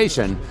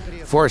operation,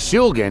 for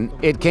Shulgin,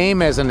 it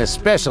came as an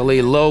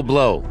especially low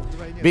blow,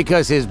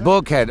 because his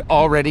book had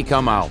already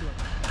come out.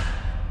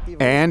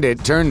 And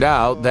it turned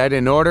out that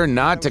in order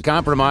not to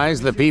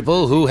compromise the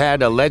people who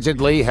had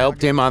allegedly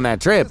helped him on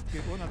that trip,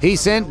 He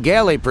sent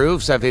galley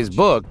proofs of his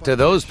book to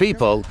those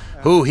people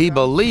who he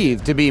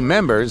believed to be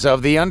members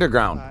of the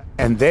underground.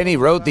 And then he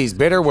wrote these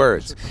bitter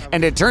words,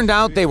 and it turned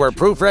out they were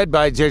proofread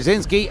by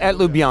Dzerzhinsky at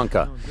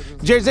Lubyanka.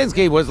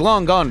 Dzerzhinsky was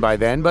long gone by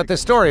then, but the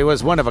story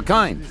was one of a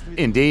kind.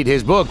 Indeed,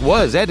 his book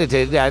was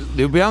edited at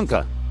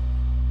Lubyanka.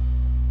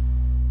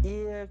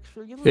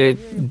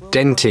 It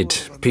dented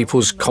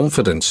people's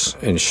confidence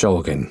in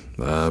Shulgin.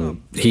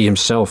 He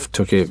himself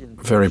took it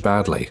very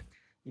badly.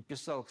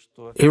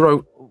 He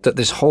wrote that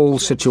this whole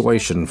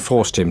situation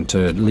forced him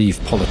to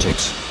leave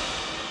politics.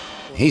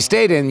 He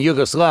stayed in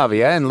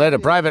Yugoslavia and led a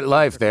private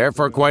life there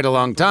for quite a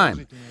long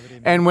time.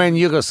 And when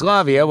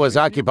Yugoslavia was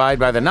occupied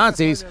by the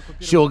Nazis,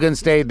 Shulgin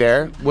stayed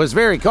there, was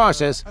very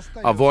cautious,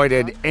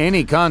 avoided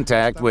any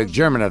contact with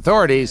German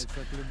authorities,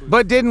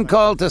 but didn't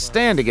call to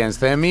stand against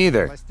them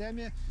either.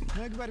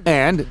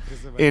 And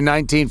in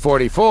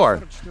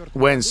 1944,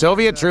 when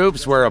Soviet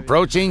troops were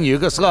approaching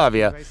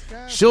Yugoslavia,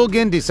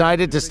 Shulgin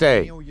decided to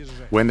stay.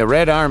 When the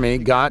Red Army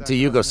got to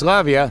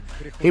Yugoslavia,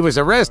 he was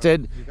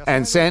arrested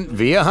and sent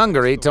via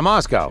Hungary to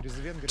Moscow,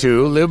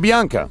 to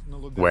Lubyanka,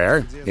 where,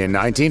 in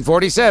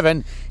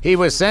 1947, he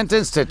was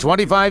sentenced to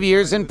 25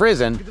 years in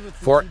prison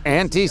for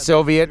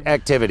anti-Soviet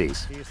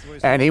activities.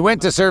 And he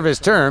went to serve his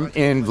term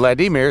in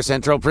Vladimir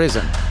Central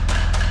Prison.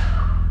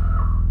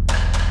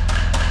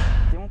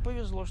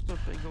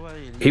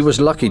 He was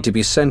lucky to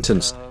be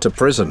sentenced to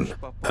prison.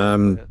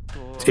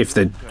 If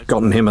they'd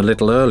gotten him a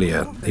little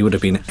earlier, he would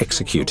have been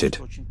executed.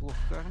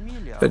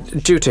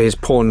 Due to his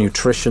poor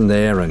nutrition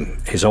there and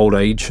his old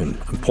age and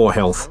poor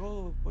health,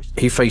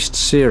 he faced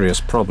serious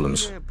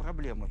problems.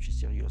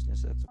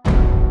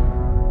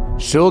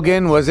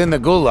 Shulgin was in the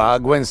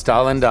Gulag when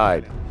Stalin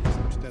died.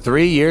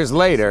 3 years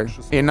later,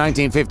 in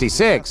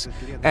 1956,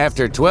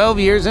 after 12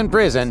 years in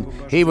prison,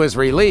 he was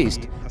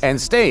released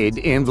and stayed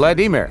in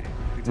Vladimir,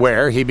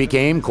 where he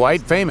became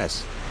quite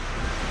famous.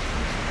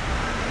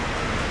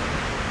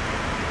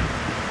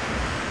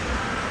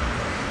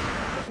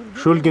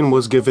 Shulgin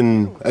was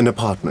given an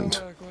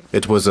apartment.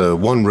 It was a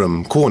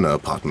one-room corner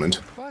apartment.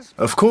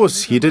 Of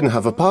course, he didn't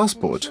have a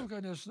passport.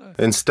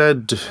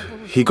 Instead,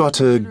 he got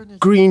a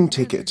green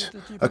ticket,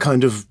 a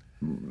kind of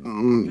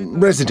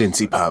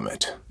residency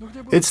permit.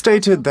 It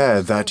stated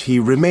there that he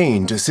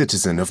remained a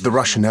citizen of the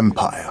Russian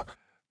Empire.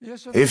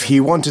 If he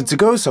wanted to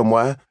go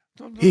somewhere,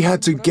 he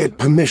had to get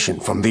permission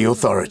from the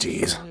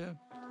authorities.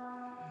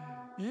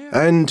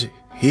 And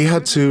he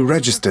had to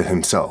register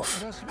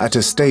himself at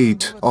a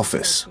state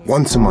office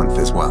once a month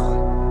as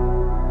well.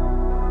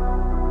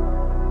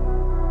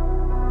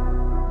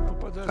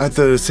 At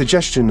the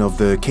suggestion of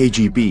the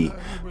KGB,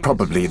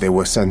 probably they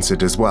were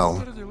censored as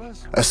well,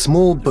 a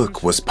small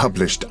book was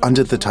published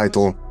under the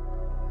title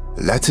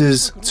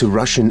Letters to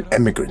Russian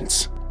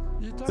Emigrants.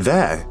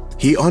 There,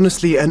 he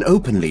honestly and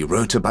openly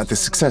wrote about the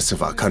success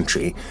of our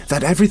country,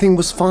 that everything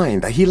was fine,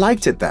 that he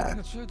liked it there,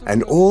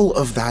 and all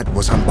of that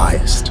was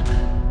unbiased.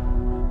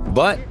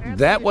 But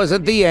that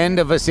wasn't the end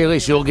of Vasily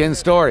Shulgin's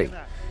story.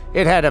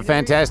 It had a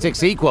fantastic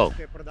sequel.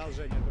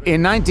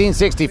 In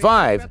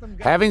 1965,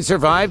 having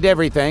survived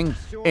everything,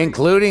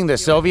 including the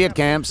Soviet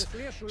camps,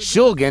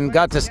 Shulgin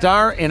got to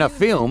star in a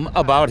film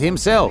about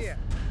himself.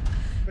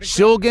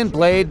 Shulgin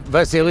played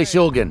Vasily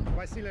Shulgin,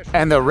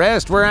 and the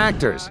rest were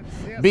actors,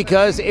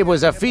 because it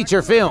was a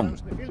feature film.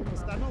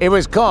 It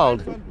was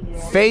called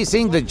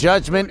Facing the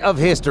Judgment of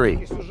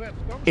History.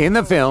 In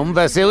the film,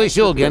 Vasily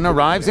Shulgin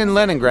arrives in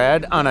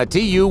Leningrad on a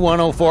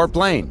Tu-104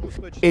 plane.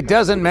 It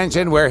doesn't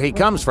mention where he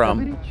comes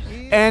from,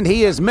 and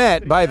he is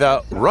met by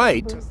the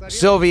right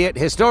Soviet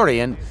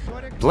historian,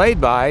 played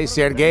by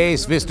Sergei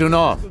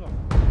Svistunov.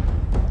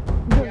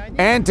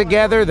 And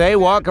together they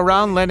walk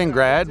around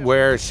Leningrad,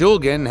 where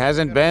Shulgin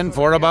hasn't been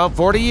for about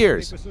 40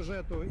 years,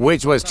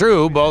 which was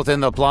true both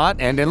in the plot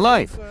and in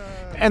life.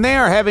 And they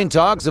are having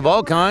talks of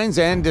all kinds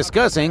and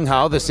discussing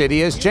how the city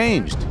has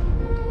changed.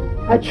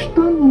 А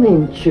что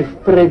нынче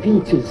в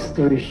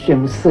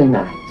правительствующем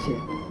сенате?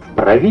 В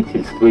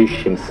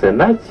правительствующем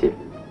сенате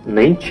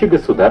нынче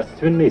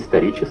Государственный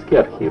исторический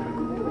архив.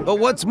 But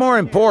what's more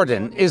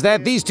important is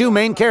that these two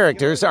main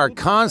characters are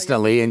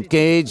constantly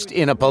engaged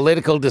in a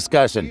political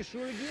discussion.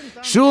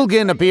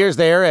 Shulgin appears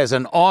there as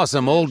an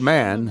awesome old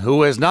man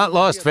who has not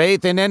lost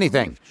faith in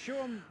anything,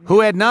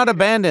 who had not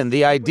abandoned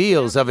the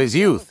ideals of his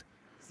youth,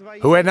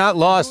 who had not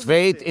lost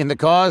faith in the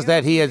cause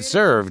that he had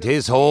served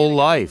his whole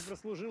life.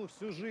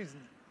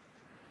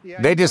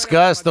 They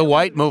discuss the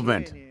White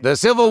Movement, the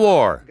Civil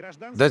War,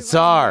 the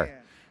Tsar,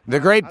 the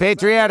Great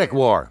Patriotic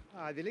War,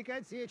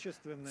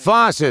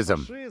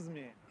 fascism.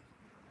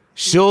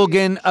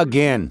 Shulgin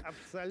again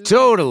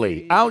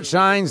totally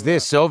outshines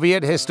this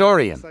Soviet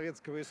historian,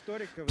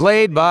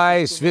 played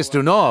by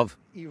Svistunov,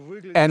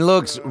 and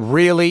looks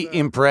really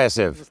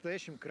impressive.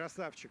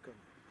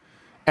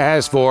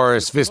 As for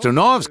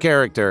Svistunov's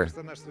character,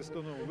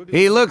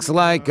 he looks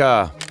like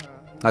a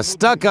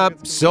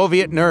stuck-up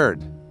Soviet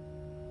nerd.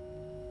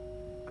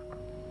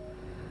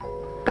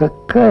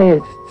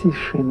 Какая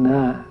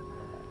тишина,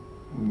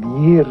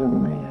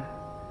 мирная,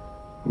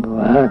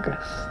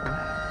 благостная.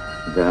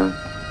 Да,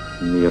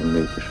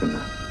 мирная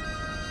тишина.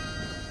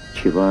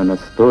 чего она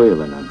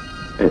стоила нам,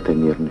 эта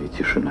мирная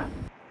тишина.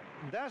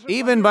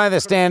 Even by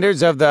the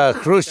standards of the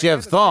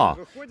Khrushchev thaw,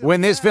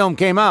 when this film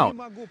came out,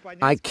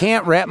 I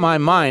can't wrap my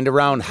mind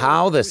around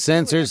how the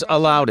censors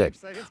allowed it,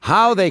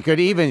 how they could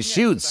even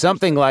shoot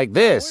something like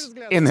this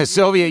in the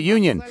Soviet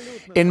Union.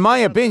 In my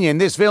opinion,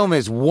 this film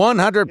is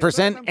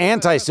 100%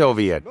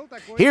 anti-Soviet.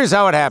 Here's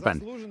how it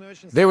happened.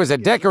 There was a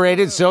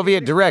decorated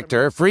Soviet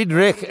director,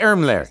 Friedrich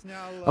Ermler.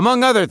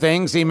 Among other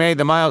things, he made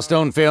the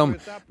milestone film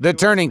The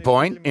Turning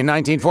Point in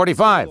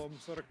 1945.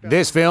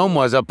 This film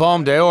was a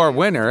Palme d'Or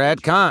winner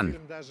at Cannes.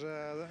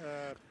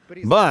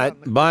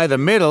 But by the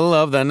middle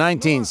of the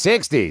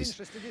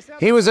 1960s,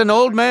 he was an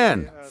old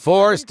man,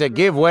 forced to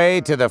give way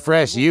to the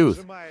fresh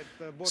youth.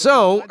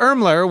 So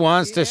Ermler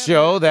wants to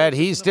show that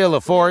he's still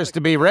a force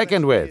to be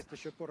reckoned with.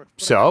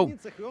 So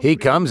he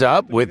comes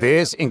up with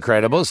this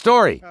incredible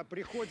story.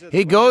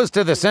 He goes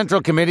to the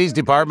Central Committee's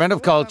Department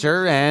of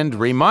Culture and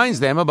reminds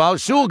them about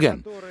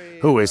Shulgin,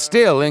 who is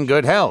still in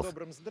good health.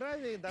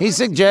 He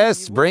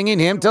suggests bringing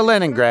him to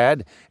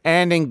Leningrad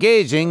and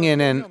engaging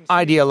in an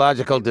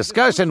ideological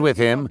discussion with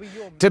him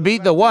to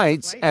beat the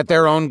whites at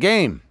their own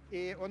game.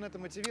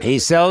 He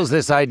sells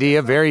this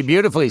idea very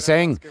beautifully,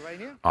 saying,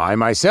 "I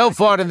myself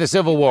fought in the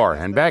Civil War,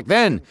 and back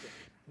then,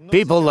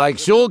 people like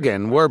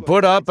Shulgin were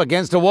put up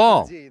against a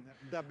wall.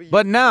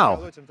 But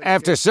now,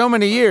 after so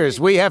many years,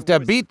 we have to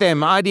beat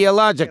them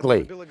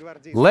ideologically.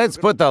 Let's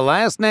put the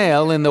last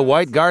nail in the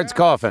White Guard's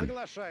coffin."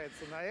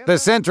 The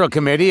Central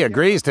Committee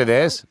agrees to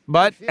this,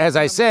 but as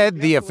I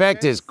said, the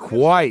effect is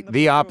quite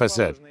the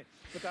opposite.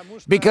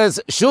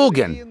 Because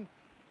Shulgin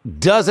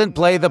doesn't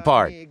play the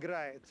part,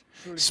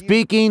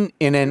 speaking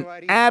in an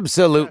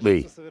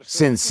absolutely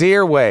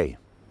sincere way.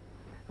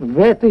 В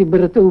этой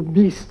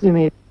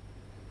братоубийственной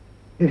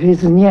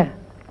резне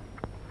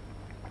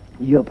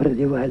ее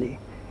проливали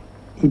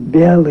и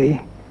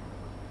белые,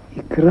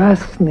 и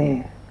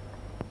красные,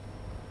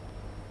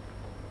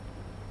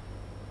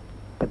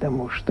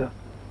 потому что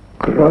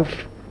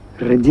кровь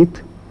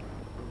родит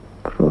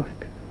кровь.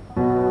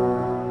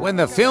 When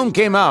the film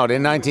came out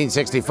in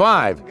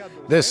 1965,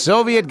 the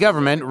Soviet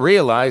government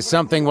realized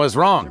something was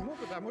wrong,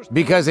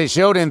 because it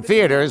showed in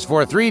theaters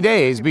for 3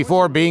 days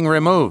before being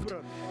removed.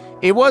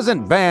 It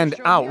wasn't banned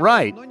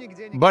outright,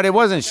 but it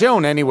wasn't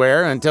shown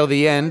anywhere until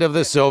the end of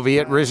the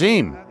Soviet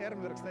regime.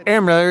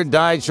 Ermler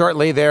died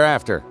shortly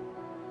thereafter.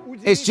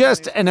 It's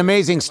just an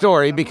amazing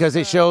story because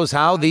it shows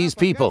how these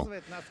people,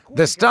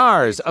 the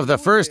stars of the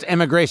first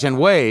emigration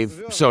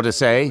wave, so to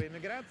say,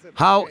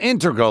 how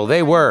integral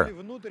they were,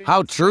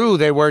 how true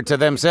they were to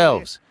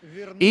themselves,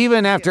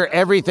 even after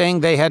everything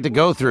they had to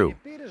go through,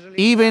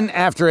 even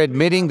after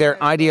admitting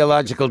their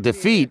ideological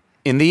defeat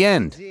in the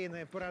end.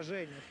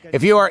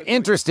 If you are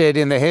interested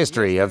in the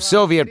history of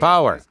Soviet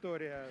power,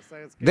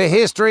 the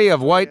history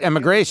of white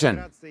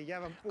emigration,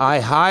 I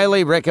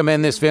highly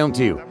recommend this film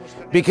to you,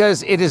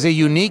 because it is a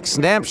unique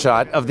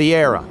snapshot of the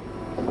era.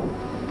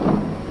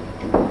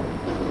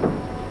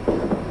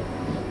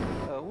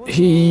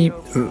 He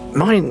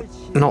might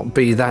not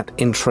be that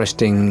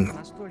interesting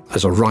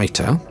as a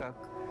writer.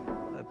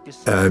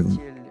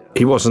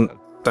 He wasn't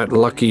that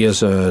lucky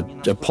as a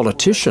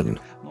politician,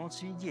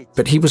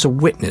 but he was a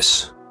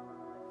witness.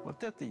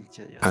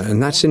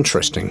 And that's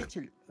interesting.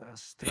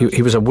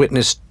 He was a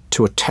witness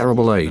to a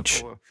terrible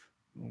age,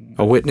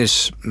 a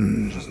witness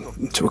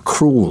to a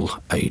cruel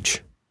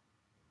age.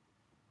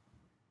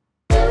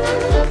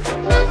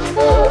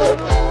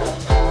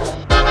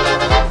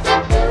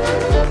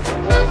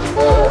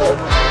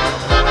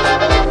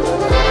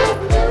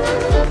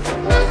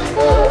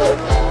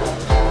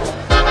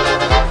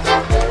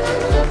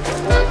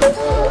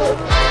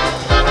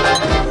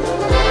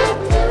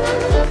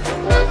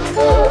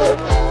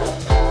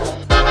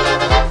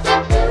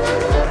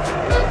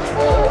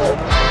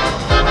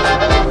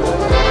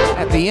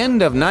 At the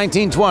end of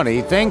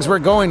 1920, things were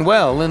going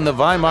well in the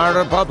Weimar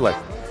Republic.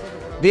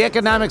 The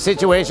economic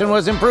situation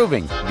was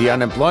improving, the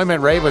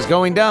unemployment rate was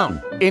going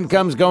down,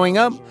 incomes going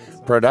up,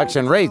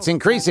 production rates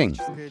increasing.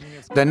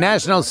 The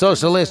National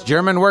Socialist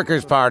German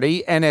Workers'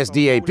 Party,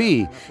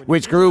 NSDAP,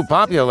 which grew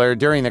popular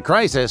during the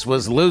crisis,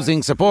 was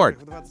losing support.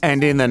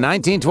 And in the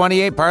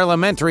 1928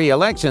 parliamentary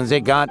elections,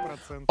 it got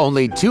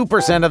only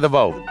 2% of the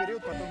vote.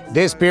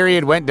 This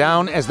period went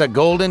down as the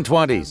Golden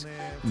Twenties,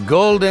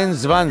 Golden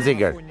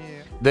Zwanziger.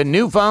 The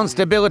newfound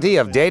stability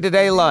of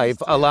day-to-day life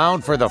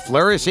allowed for the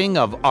flourishing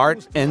of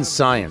art and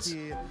science.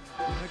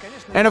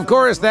 And of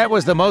course, that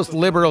was the most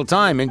liberal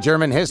time in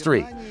German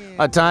history,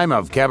 a time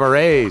of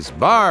cabarets,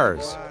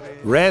 bars,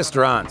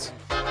 restaurants,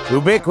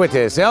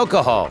 ubiquitous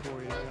alcohol,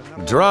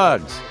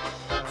 drugs,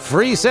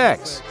 free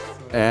sex,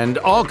 and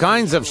all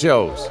kinds of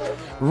shows.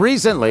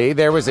 Recently,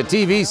 there was a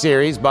TV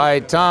series by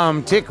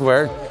Tom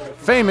Tykwer,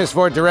 famous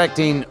for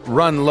directing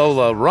Run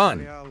Lola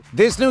Run.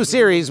 This new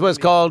series was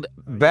called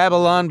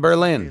Babylon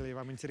Berlin.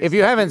 If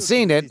you haven't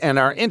seen it and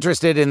are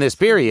interested in this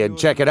period,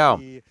 check it out.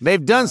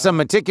 They've done some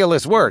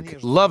meticulous work,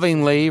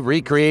 lovingly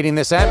recreating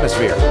this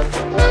atmosphere.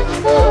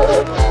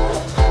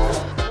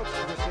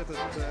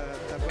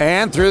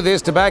 And through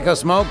this tobacco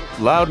smoke,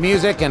 loud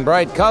music, and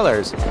bright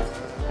colors,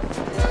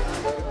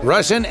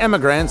 Russian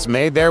emigrants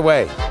made their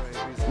way,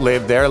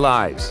 lived their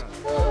lives.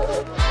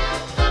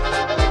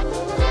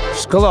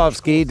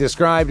 Shklovsky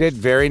described it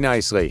very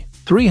nicely.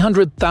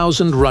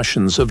 300,000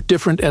 Russians of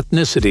different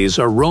ethnicities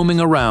are roaming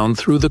around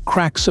through the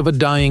cracks of a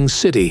dying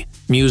city,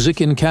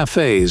 music in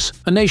cafes,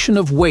 a nation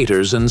of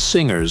waiters and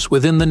singers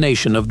within the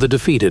nation of the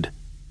defeated.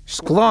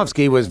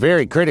 Shklovsky was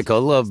very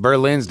critical of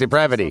Berlin's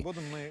depravity,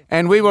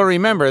 and we will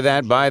remember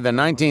that by the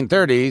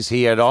 1930s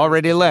he had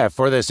already left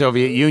for the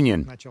Soviet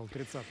Union.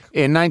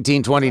 In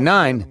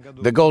 1929,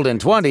 the Golden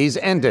Twenties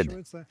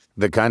ended.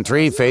 The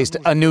country faced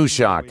a new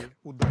shock.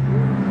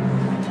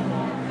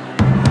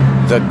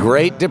 The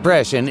Great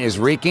Depression is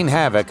wreaking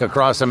havoc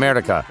across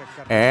America,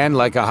 and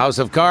like a house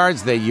of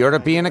cards, the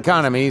European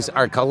economies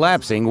are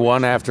collapsing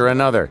one after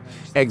another,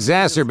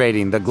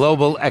 exacerbating the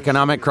global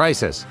economic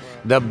crisis,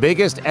 the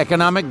biggest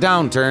economic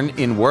downturn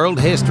in world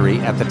history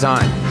at the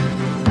time.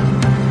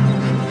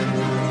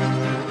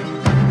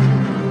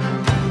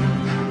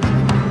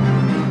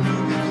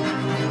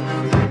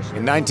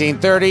 In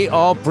 1930,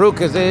 all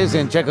průkazy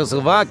in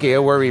Czechoslovakia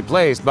were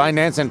replaced by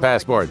Nansen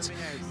passports,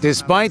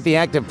 despite the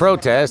active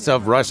protests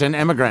of Russian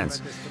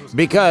immigrants,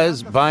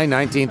 because by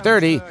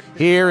 1930,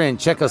 here in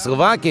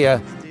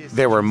Czechoslovakia,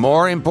 there were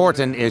more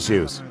important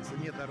issues.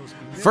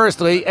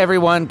 Firstly,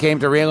 everyone came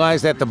to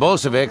realize that the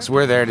Bolsheviks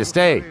were there to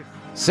stay.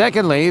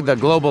 Secondly, the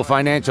global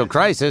financial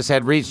crisis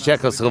had reached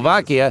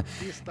Czechoslovakia,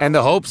 and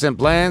the hopes and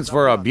plans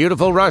for a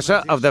beautiful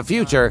Russia of the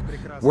future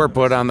were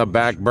put on the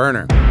back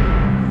burner.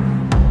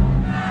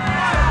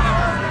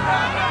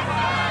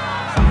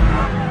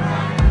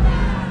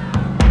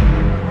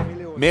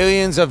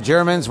 Millions of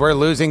Germans were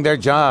losing their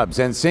jobs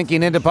and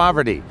sinking into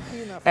poverty.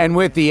 And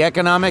with the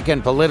economic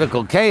and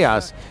political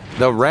chaos,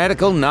 the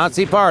radical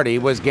Nazi Party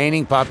was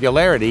gaining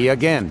popularity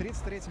again.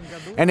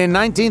 And in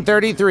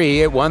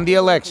 1933, it won the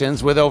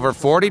elections with over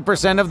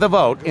 40% of the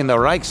vote in the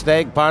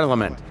Reichstag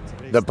parliament.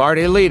 The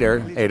party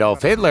leader,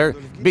 Adolf Hitler,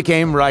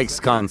 became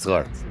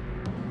Reichskanzler.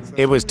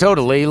 It was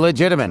totally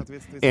legitimate,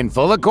 in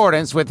full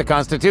accordance with the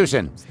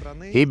Constitution.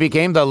 He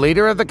became the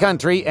leader of the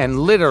country, and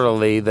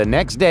literally the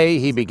next day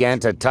he began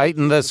to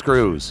tighten the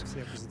screws.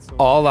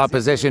 All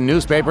opposition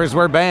newspapers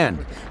were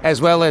banned,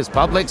 as well as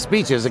public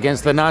speeches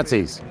against the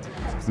Nazis.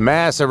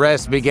 Mass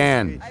arrests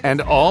began,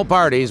 and all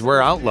parties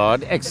were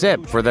outlawed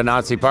except for the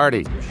Nazi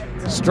Party.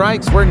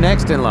 Strikes were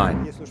next in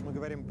line.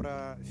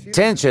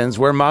 Tensions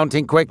were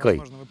mounting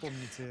quickly.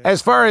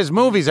 As far as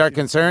movies are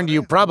concerned,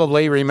 you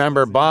probably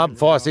remember Bob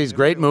Fosse's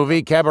great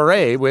movie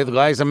Cabaret with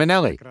Liza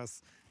Minnelli.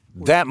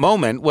 That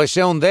moment was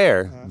shown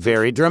there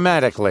very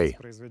dramatically.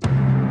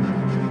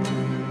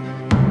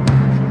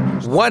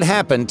 What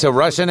happened to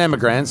Russian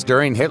immigrants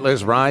during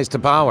Hitler's rise to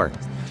power?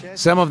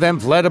 Some of them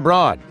fled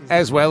abroad,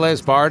 as well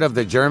as part of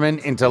the German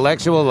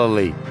intellectual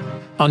elite.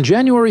 On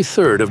January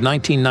 3rd of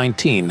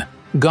 1919,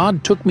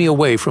 God took me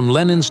away from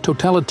Lenin's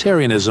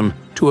totalitarianism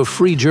to a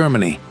free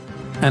Germany.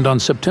 And on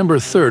September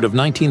 3rd of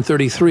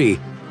 1933,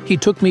 he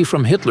took me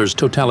from Hitler's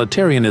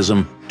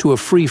totalitarianism to a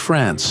free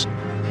France.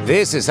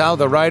 This is how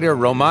the writer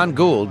Roman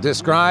Gould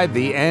described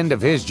the end of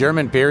his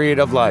German period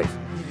of life.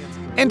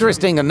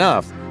 Interesting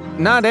enough,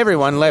 not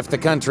everyone left the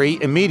country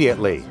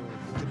immediately.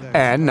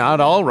 And not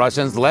all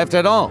Russians left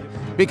at all,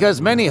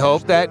 because many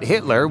hoped that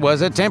Hitler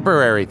was a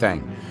temporary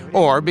thing,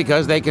 or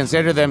because they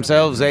considered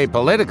themselves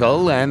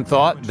apolitical and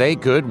thought they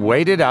could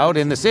wait it out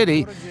in the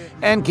city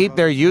and keep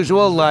their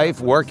usual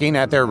life working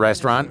at their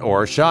restaurant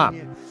or shop.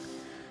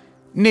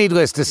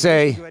 Needless to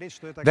say,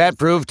 that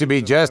proved to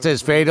be just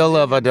as fatal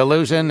of a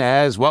delusion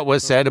as what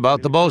was said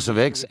about the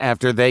Bolsheviks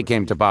after they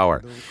came to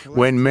power,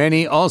 when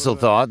many also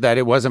thought that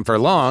it wasn't for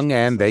long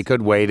and they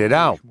could wait it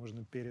out.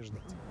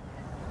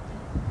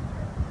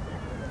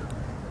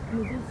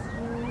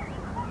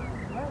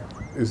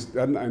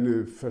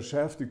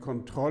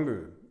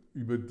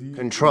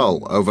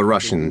 Control over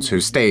Russians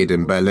who stayed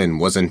in Berlin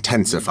was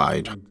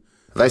intensified.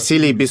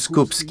 Vasily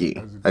Biskupsky,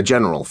 a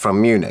general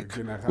from Munich,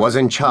 was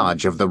in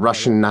charge of the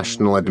Russian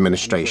national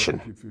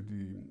administration.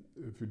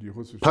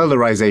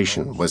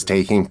 Polarization was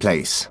taking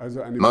place.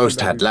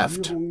 Most had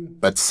left,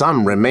 but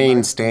some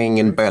remained staying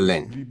in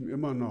Berlin.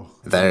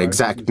 Their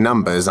exact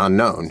numbers are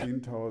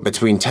known,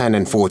 between 10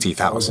 and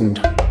 40,000.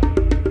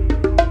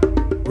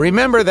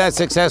 Remember that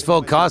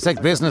successful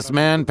Cossack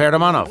businessman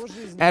Paramanov?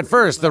 At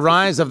first, the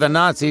rise of the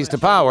Nazis to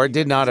power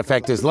did not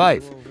affect his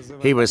life.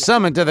 He was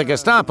summoned to the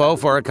Gestapo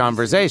for a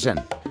conversation.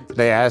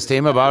 They asked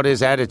him about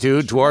his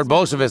attitude toward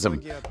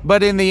Bolshevism,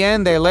 but in the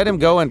end they let him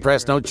go and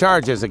pressed no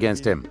charges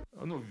against him.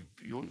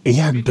 He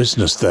had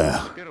business there.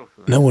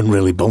 No one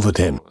really bothered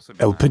him.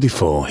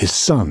 Elpidifor, his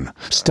son,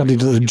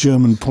 studied at the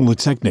German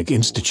Polytechnic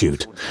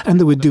Institute, and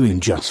they were doing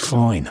just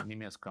fine.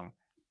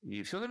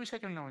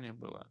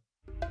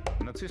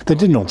 They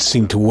did not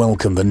seem to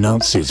welcome the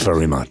Nazis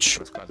very much.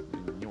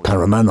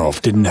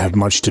 Paramanov didn't have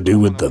much to do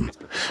with them,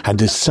 and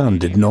his son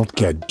did not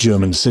get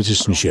German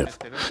citizenship,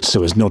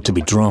 so as not to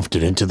be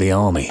drafted into the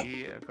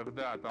army.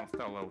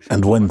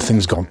 And when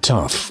things got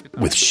tough,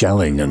 with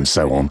shelling and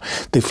so on,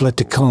 they fled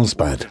to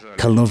Carlsbad,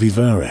 Karlovy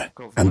Vary,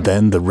 and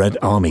then the Red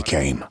Army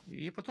came.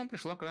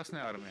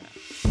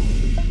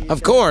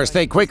 Of course,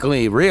 they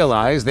quickly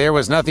realized there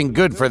was nothing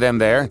good for them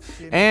there,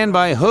 and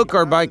by hook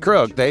or by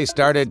crook, they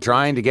started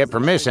trying to get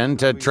permission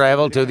to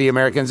travel to the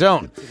American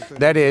zone,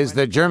 that is,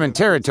 the German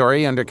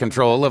territory under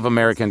control of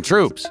American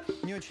troops.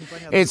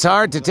 It's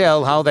hard to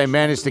tell how they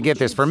managed to get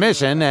this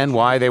permission and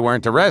why they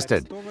weren't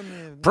arrested.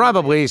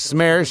 Probably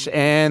Smersh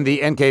and the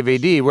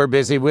NKVD were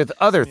busy with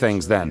other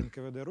things then.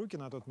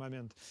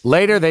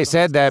 Later, they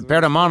said that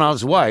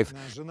Peramanov's wife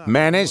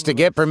managed to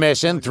get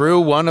permission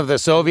through one of the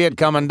Soviet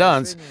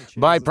commandants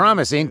by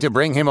promising to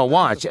bring him a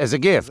watch as a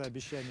gift.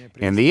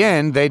 In the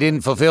end, they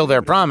didn't fulfill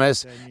their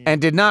promise and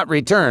did not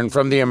return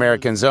from the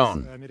American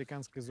zone.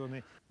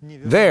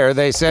 There,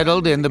 they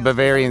settled in the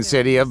Bavarian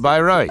city of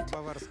Bayreuth.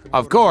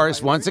 Of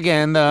course, once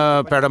again,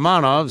 the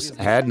Peramanovs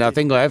had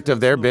nothing left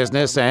of their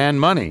business and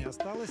money.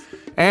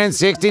 And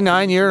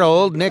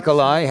 69-year-old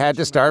Nikolai had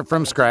to start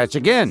from scratch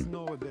again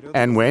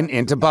and went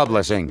into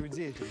publishing.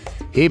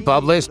 He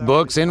published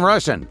books in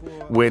Russian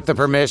with the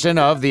permission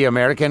of the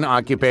American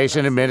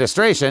Occupation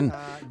Administration,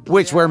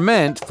 which were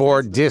meant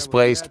for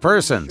displaced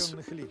persons.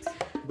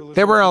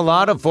 There were a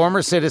lot of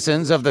former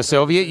citizens of the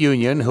Soviet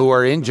Union who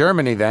were in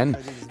Germany then,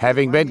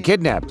 having been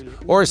kidnapped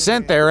or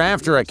sent there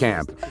after a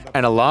camp,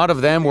 and a lot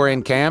of them were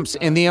in camps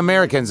in the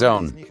American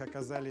zone.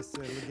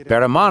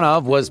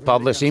 Peramanov was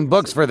publishing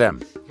books for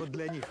them.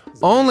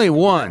 Only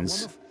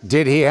once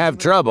did he have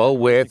trouble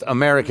with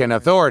American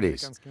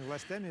authorities,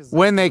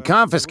 when they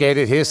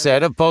confiscated his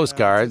set of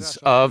postcards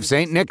of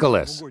St.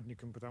 Nicholas,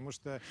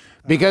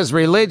 because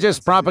religious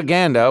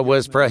propaganda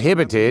was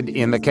prohibited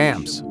in the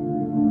camps.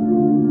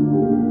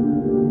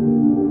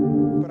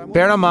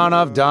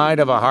 Peramanov died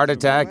of a heart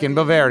attack in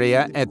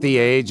Bavaria at the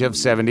age of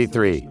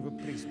 73.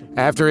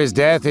 After his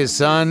death, his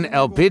son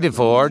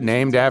Elpidifor,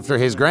 named after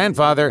his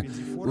grandfather,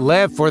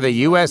 left for the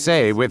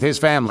USA with his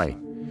family,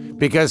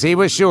 because he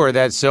was sure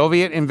that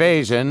Soviet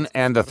invasion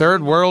and the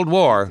Third World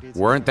War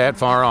weren't that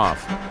far off.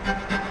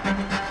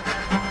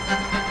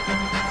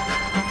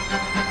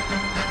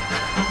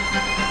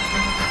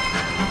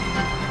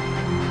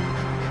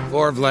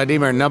 For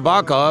Vladimir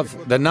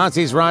Nabokov, the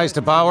Nazis' rise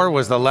to power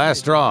was the last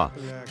straw,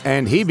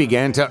 and he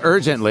began to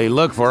urgently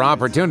look for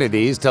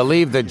opportunities to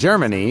leave the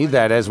Germany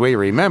that, as we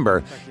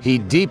remember, he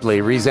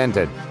deeply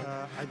resented.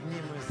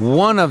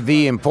 One of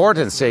the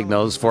important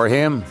signals for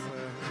him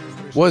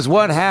was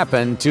what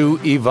happened to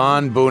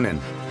Ivan Bunin,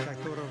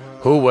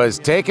 who was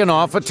taken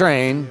off a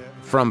train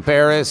from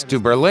Paris to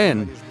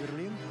Berlin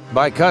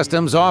by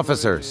customs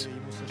officers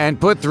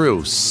and put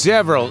through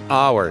several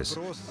hours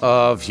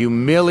of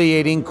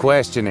humiliating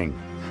questioning.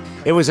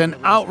 It was an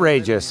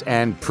outrageous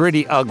and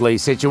pretty ugly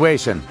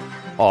situation.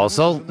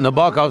 Also,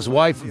 Nabokov's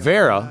wife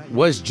Vera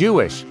was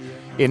Jewish.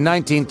 In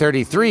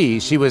 1933,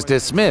 she was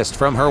dismissed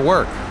from her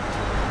work.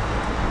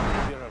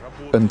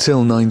 Until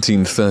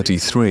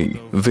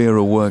 1933,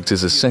 Vera worked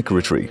as a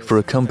secretary for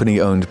a company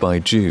owned by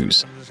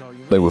Jews.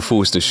 They were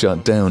forced to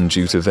shut down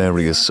due to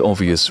various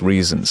obvious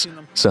reasons,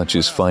 such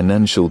as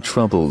financial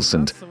troubles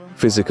and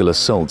physical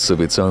assaults of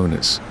its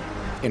owners.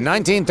 In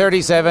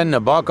 1937,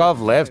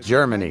 Nabokov left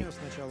Germany.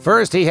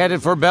 First, he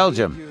headed for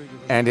Belgium,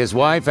 and his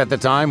wife at the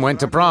time went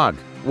to Prague,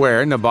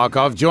 where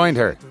Nabokov joined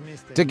her.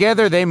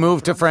 Together, they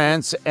moved to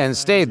France and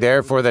stayed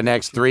there for the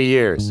next 3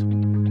 years.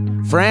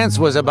 France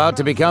was about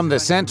to become the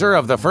center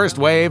of the first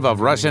wave of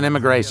Russian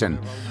immigration.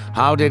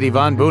 How did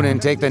Ivan Bunin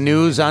take the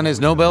news on his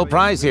Nobel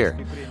Prize here?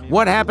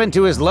 What happened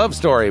to his love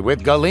story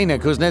with Galina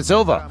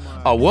Kuznetsova,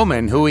 a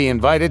woman who he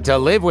invited to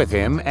live with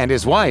him and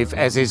his wife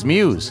as his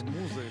muse?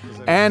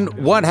 And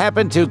what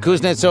happened to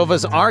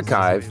Kuznetsova's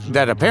archive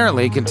that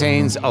apparently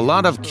contains a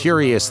lot of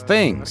curious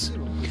things?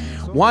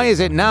 Why is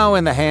it now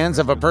in the hands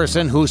of a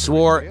person who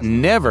swore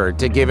never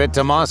to give it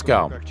to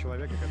Moscow?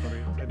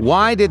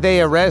 Why did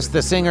they arrest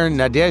the singer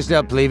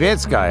Nadezhda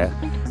Plivetskaya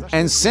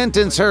and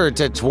sentence her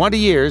to 20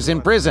 years in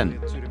prison?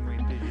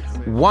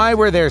 Why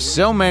were there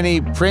so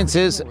many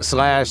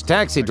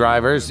princes/taxi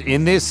drivers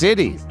in this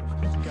city?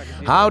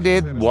 How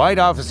did white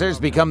officers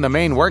become the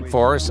main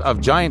workforce of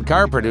giant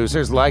car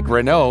producers like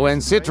Renault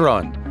and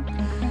Citroën?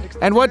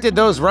 And what did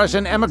those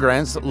Russian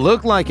emigrants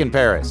look like in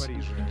Paris?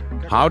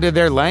 How did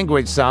their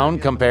language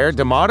sound compared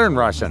to modern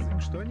Russian?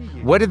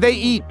 What did they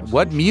eat?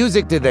 What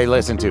music did they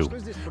listen to?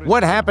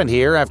 What happened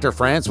here after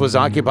France was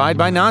occupied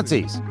by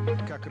Nazis?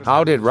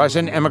 How did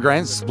Russian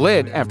immigrants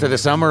split after the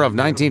summer of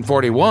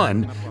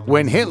 1941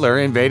 when Hitler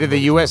invaded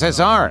the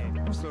USSR?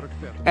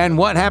 And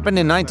what happened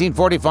in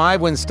 1945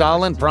 when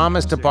Stalin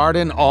promised to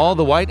pardon all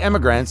the white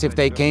immigrants if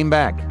they came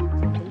back?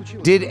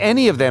 Did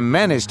any of them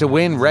manage to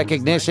win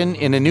recognition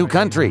in a new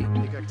country?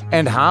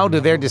 And how do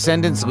their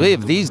descendants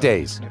live these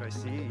days?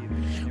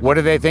 What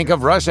do they think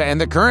of Russia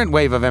and the current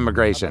wave of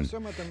immigration?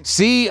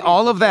 See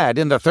all of that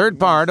in the third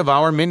part of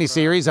our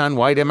mini-series on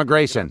white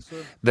immigration.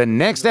 The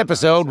next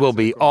episode will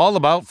be all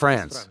about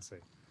France.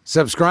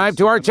 Subscribe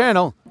to our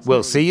channel.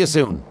 We'll see you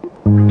soon.